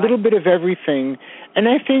trying to do a little bit of everything, and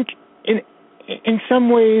I think in some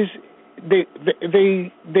ways they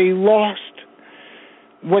lost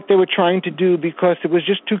what they were trying to do because it was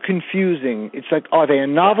just too confusing. It's like, are they a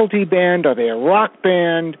novelty band? Are they a rock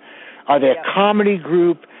band? Are they a comedy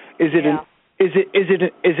group? Is it a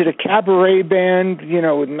cabaret band?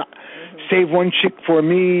 Save One Chick for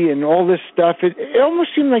Me and all this stuff. It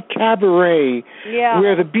almost seemed like cabaret,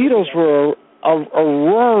 where the Beatles were a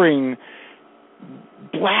roaring,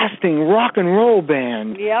 blasting rock and roll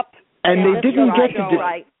band. Yep. And they didn't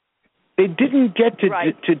get to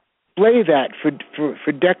display that for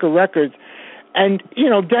Decca Records. And,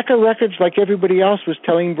 Decca Records, like everybody else, was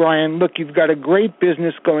telling Brian, look, you've got a great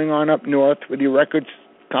business going on up north with your records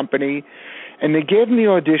company. And they gave him the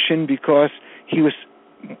audition because he was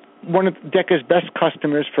one of Decca's best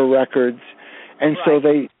customers for records. And so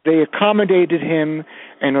they accommodated him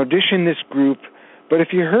and auditioned this group. But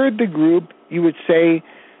if you heard the group, you would say,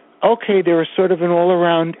 okay, they were sort of an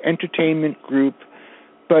all-around entertainment group.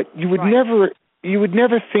 but you would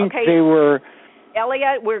never think they were.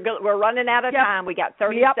 Elliot, we're running out of time. We got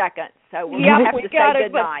 30 seconds, so we'll have to say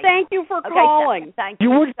good night. But thank you for calling. Thank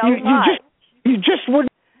you so much. You just wouldn't.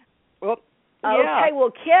 Okay,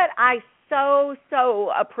 well, Kit, I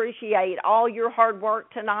so appreciate all your hard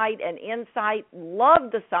work tonight and insight.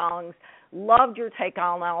 Loved the songs. Loved your take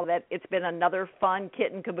on all that. It's been another fun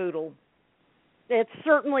Kit and Caboodle. It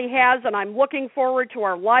certainly has, and I'm looking forward to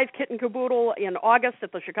our live Kit and Caboodle in August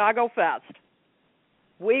at the Chicago Fest.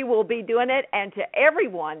 We will be doing it, and to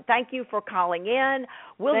everyone, thank you for calling in.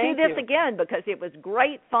 We'll do this again because it was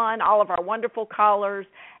great fun, all of our wonderful callers,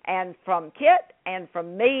 and from Kit and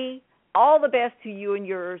from me, all the best to you and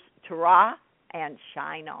yours. Ta-ra and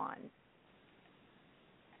shine on.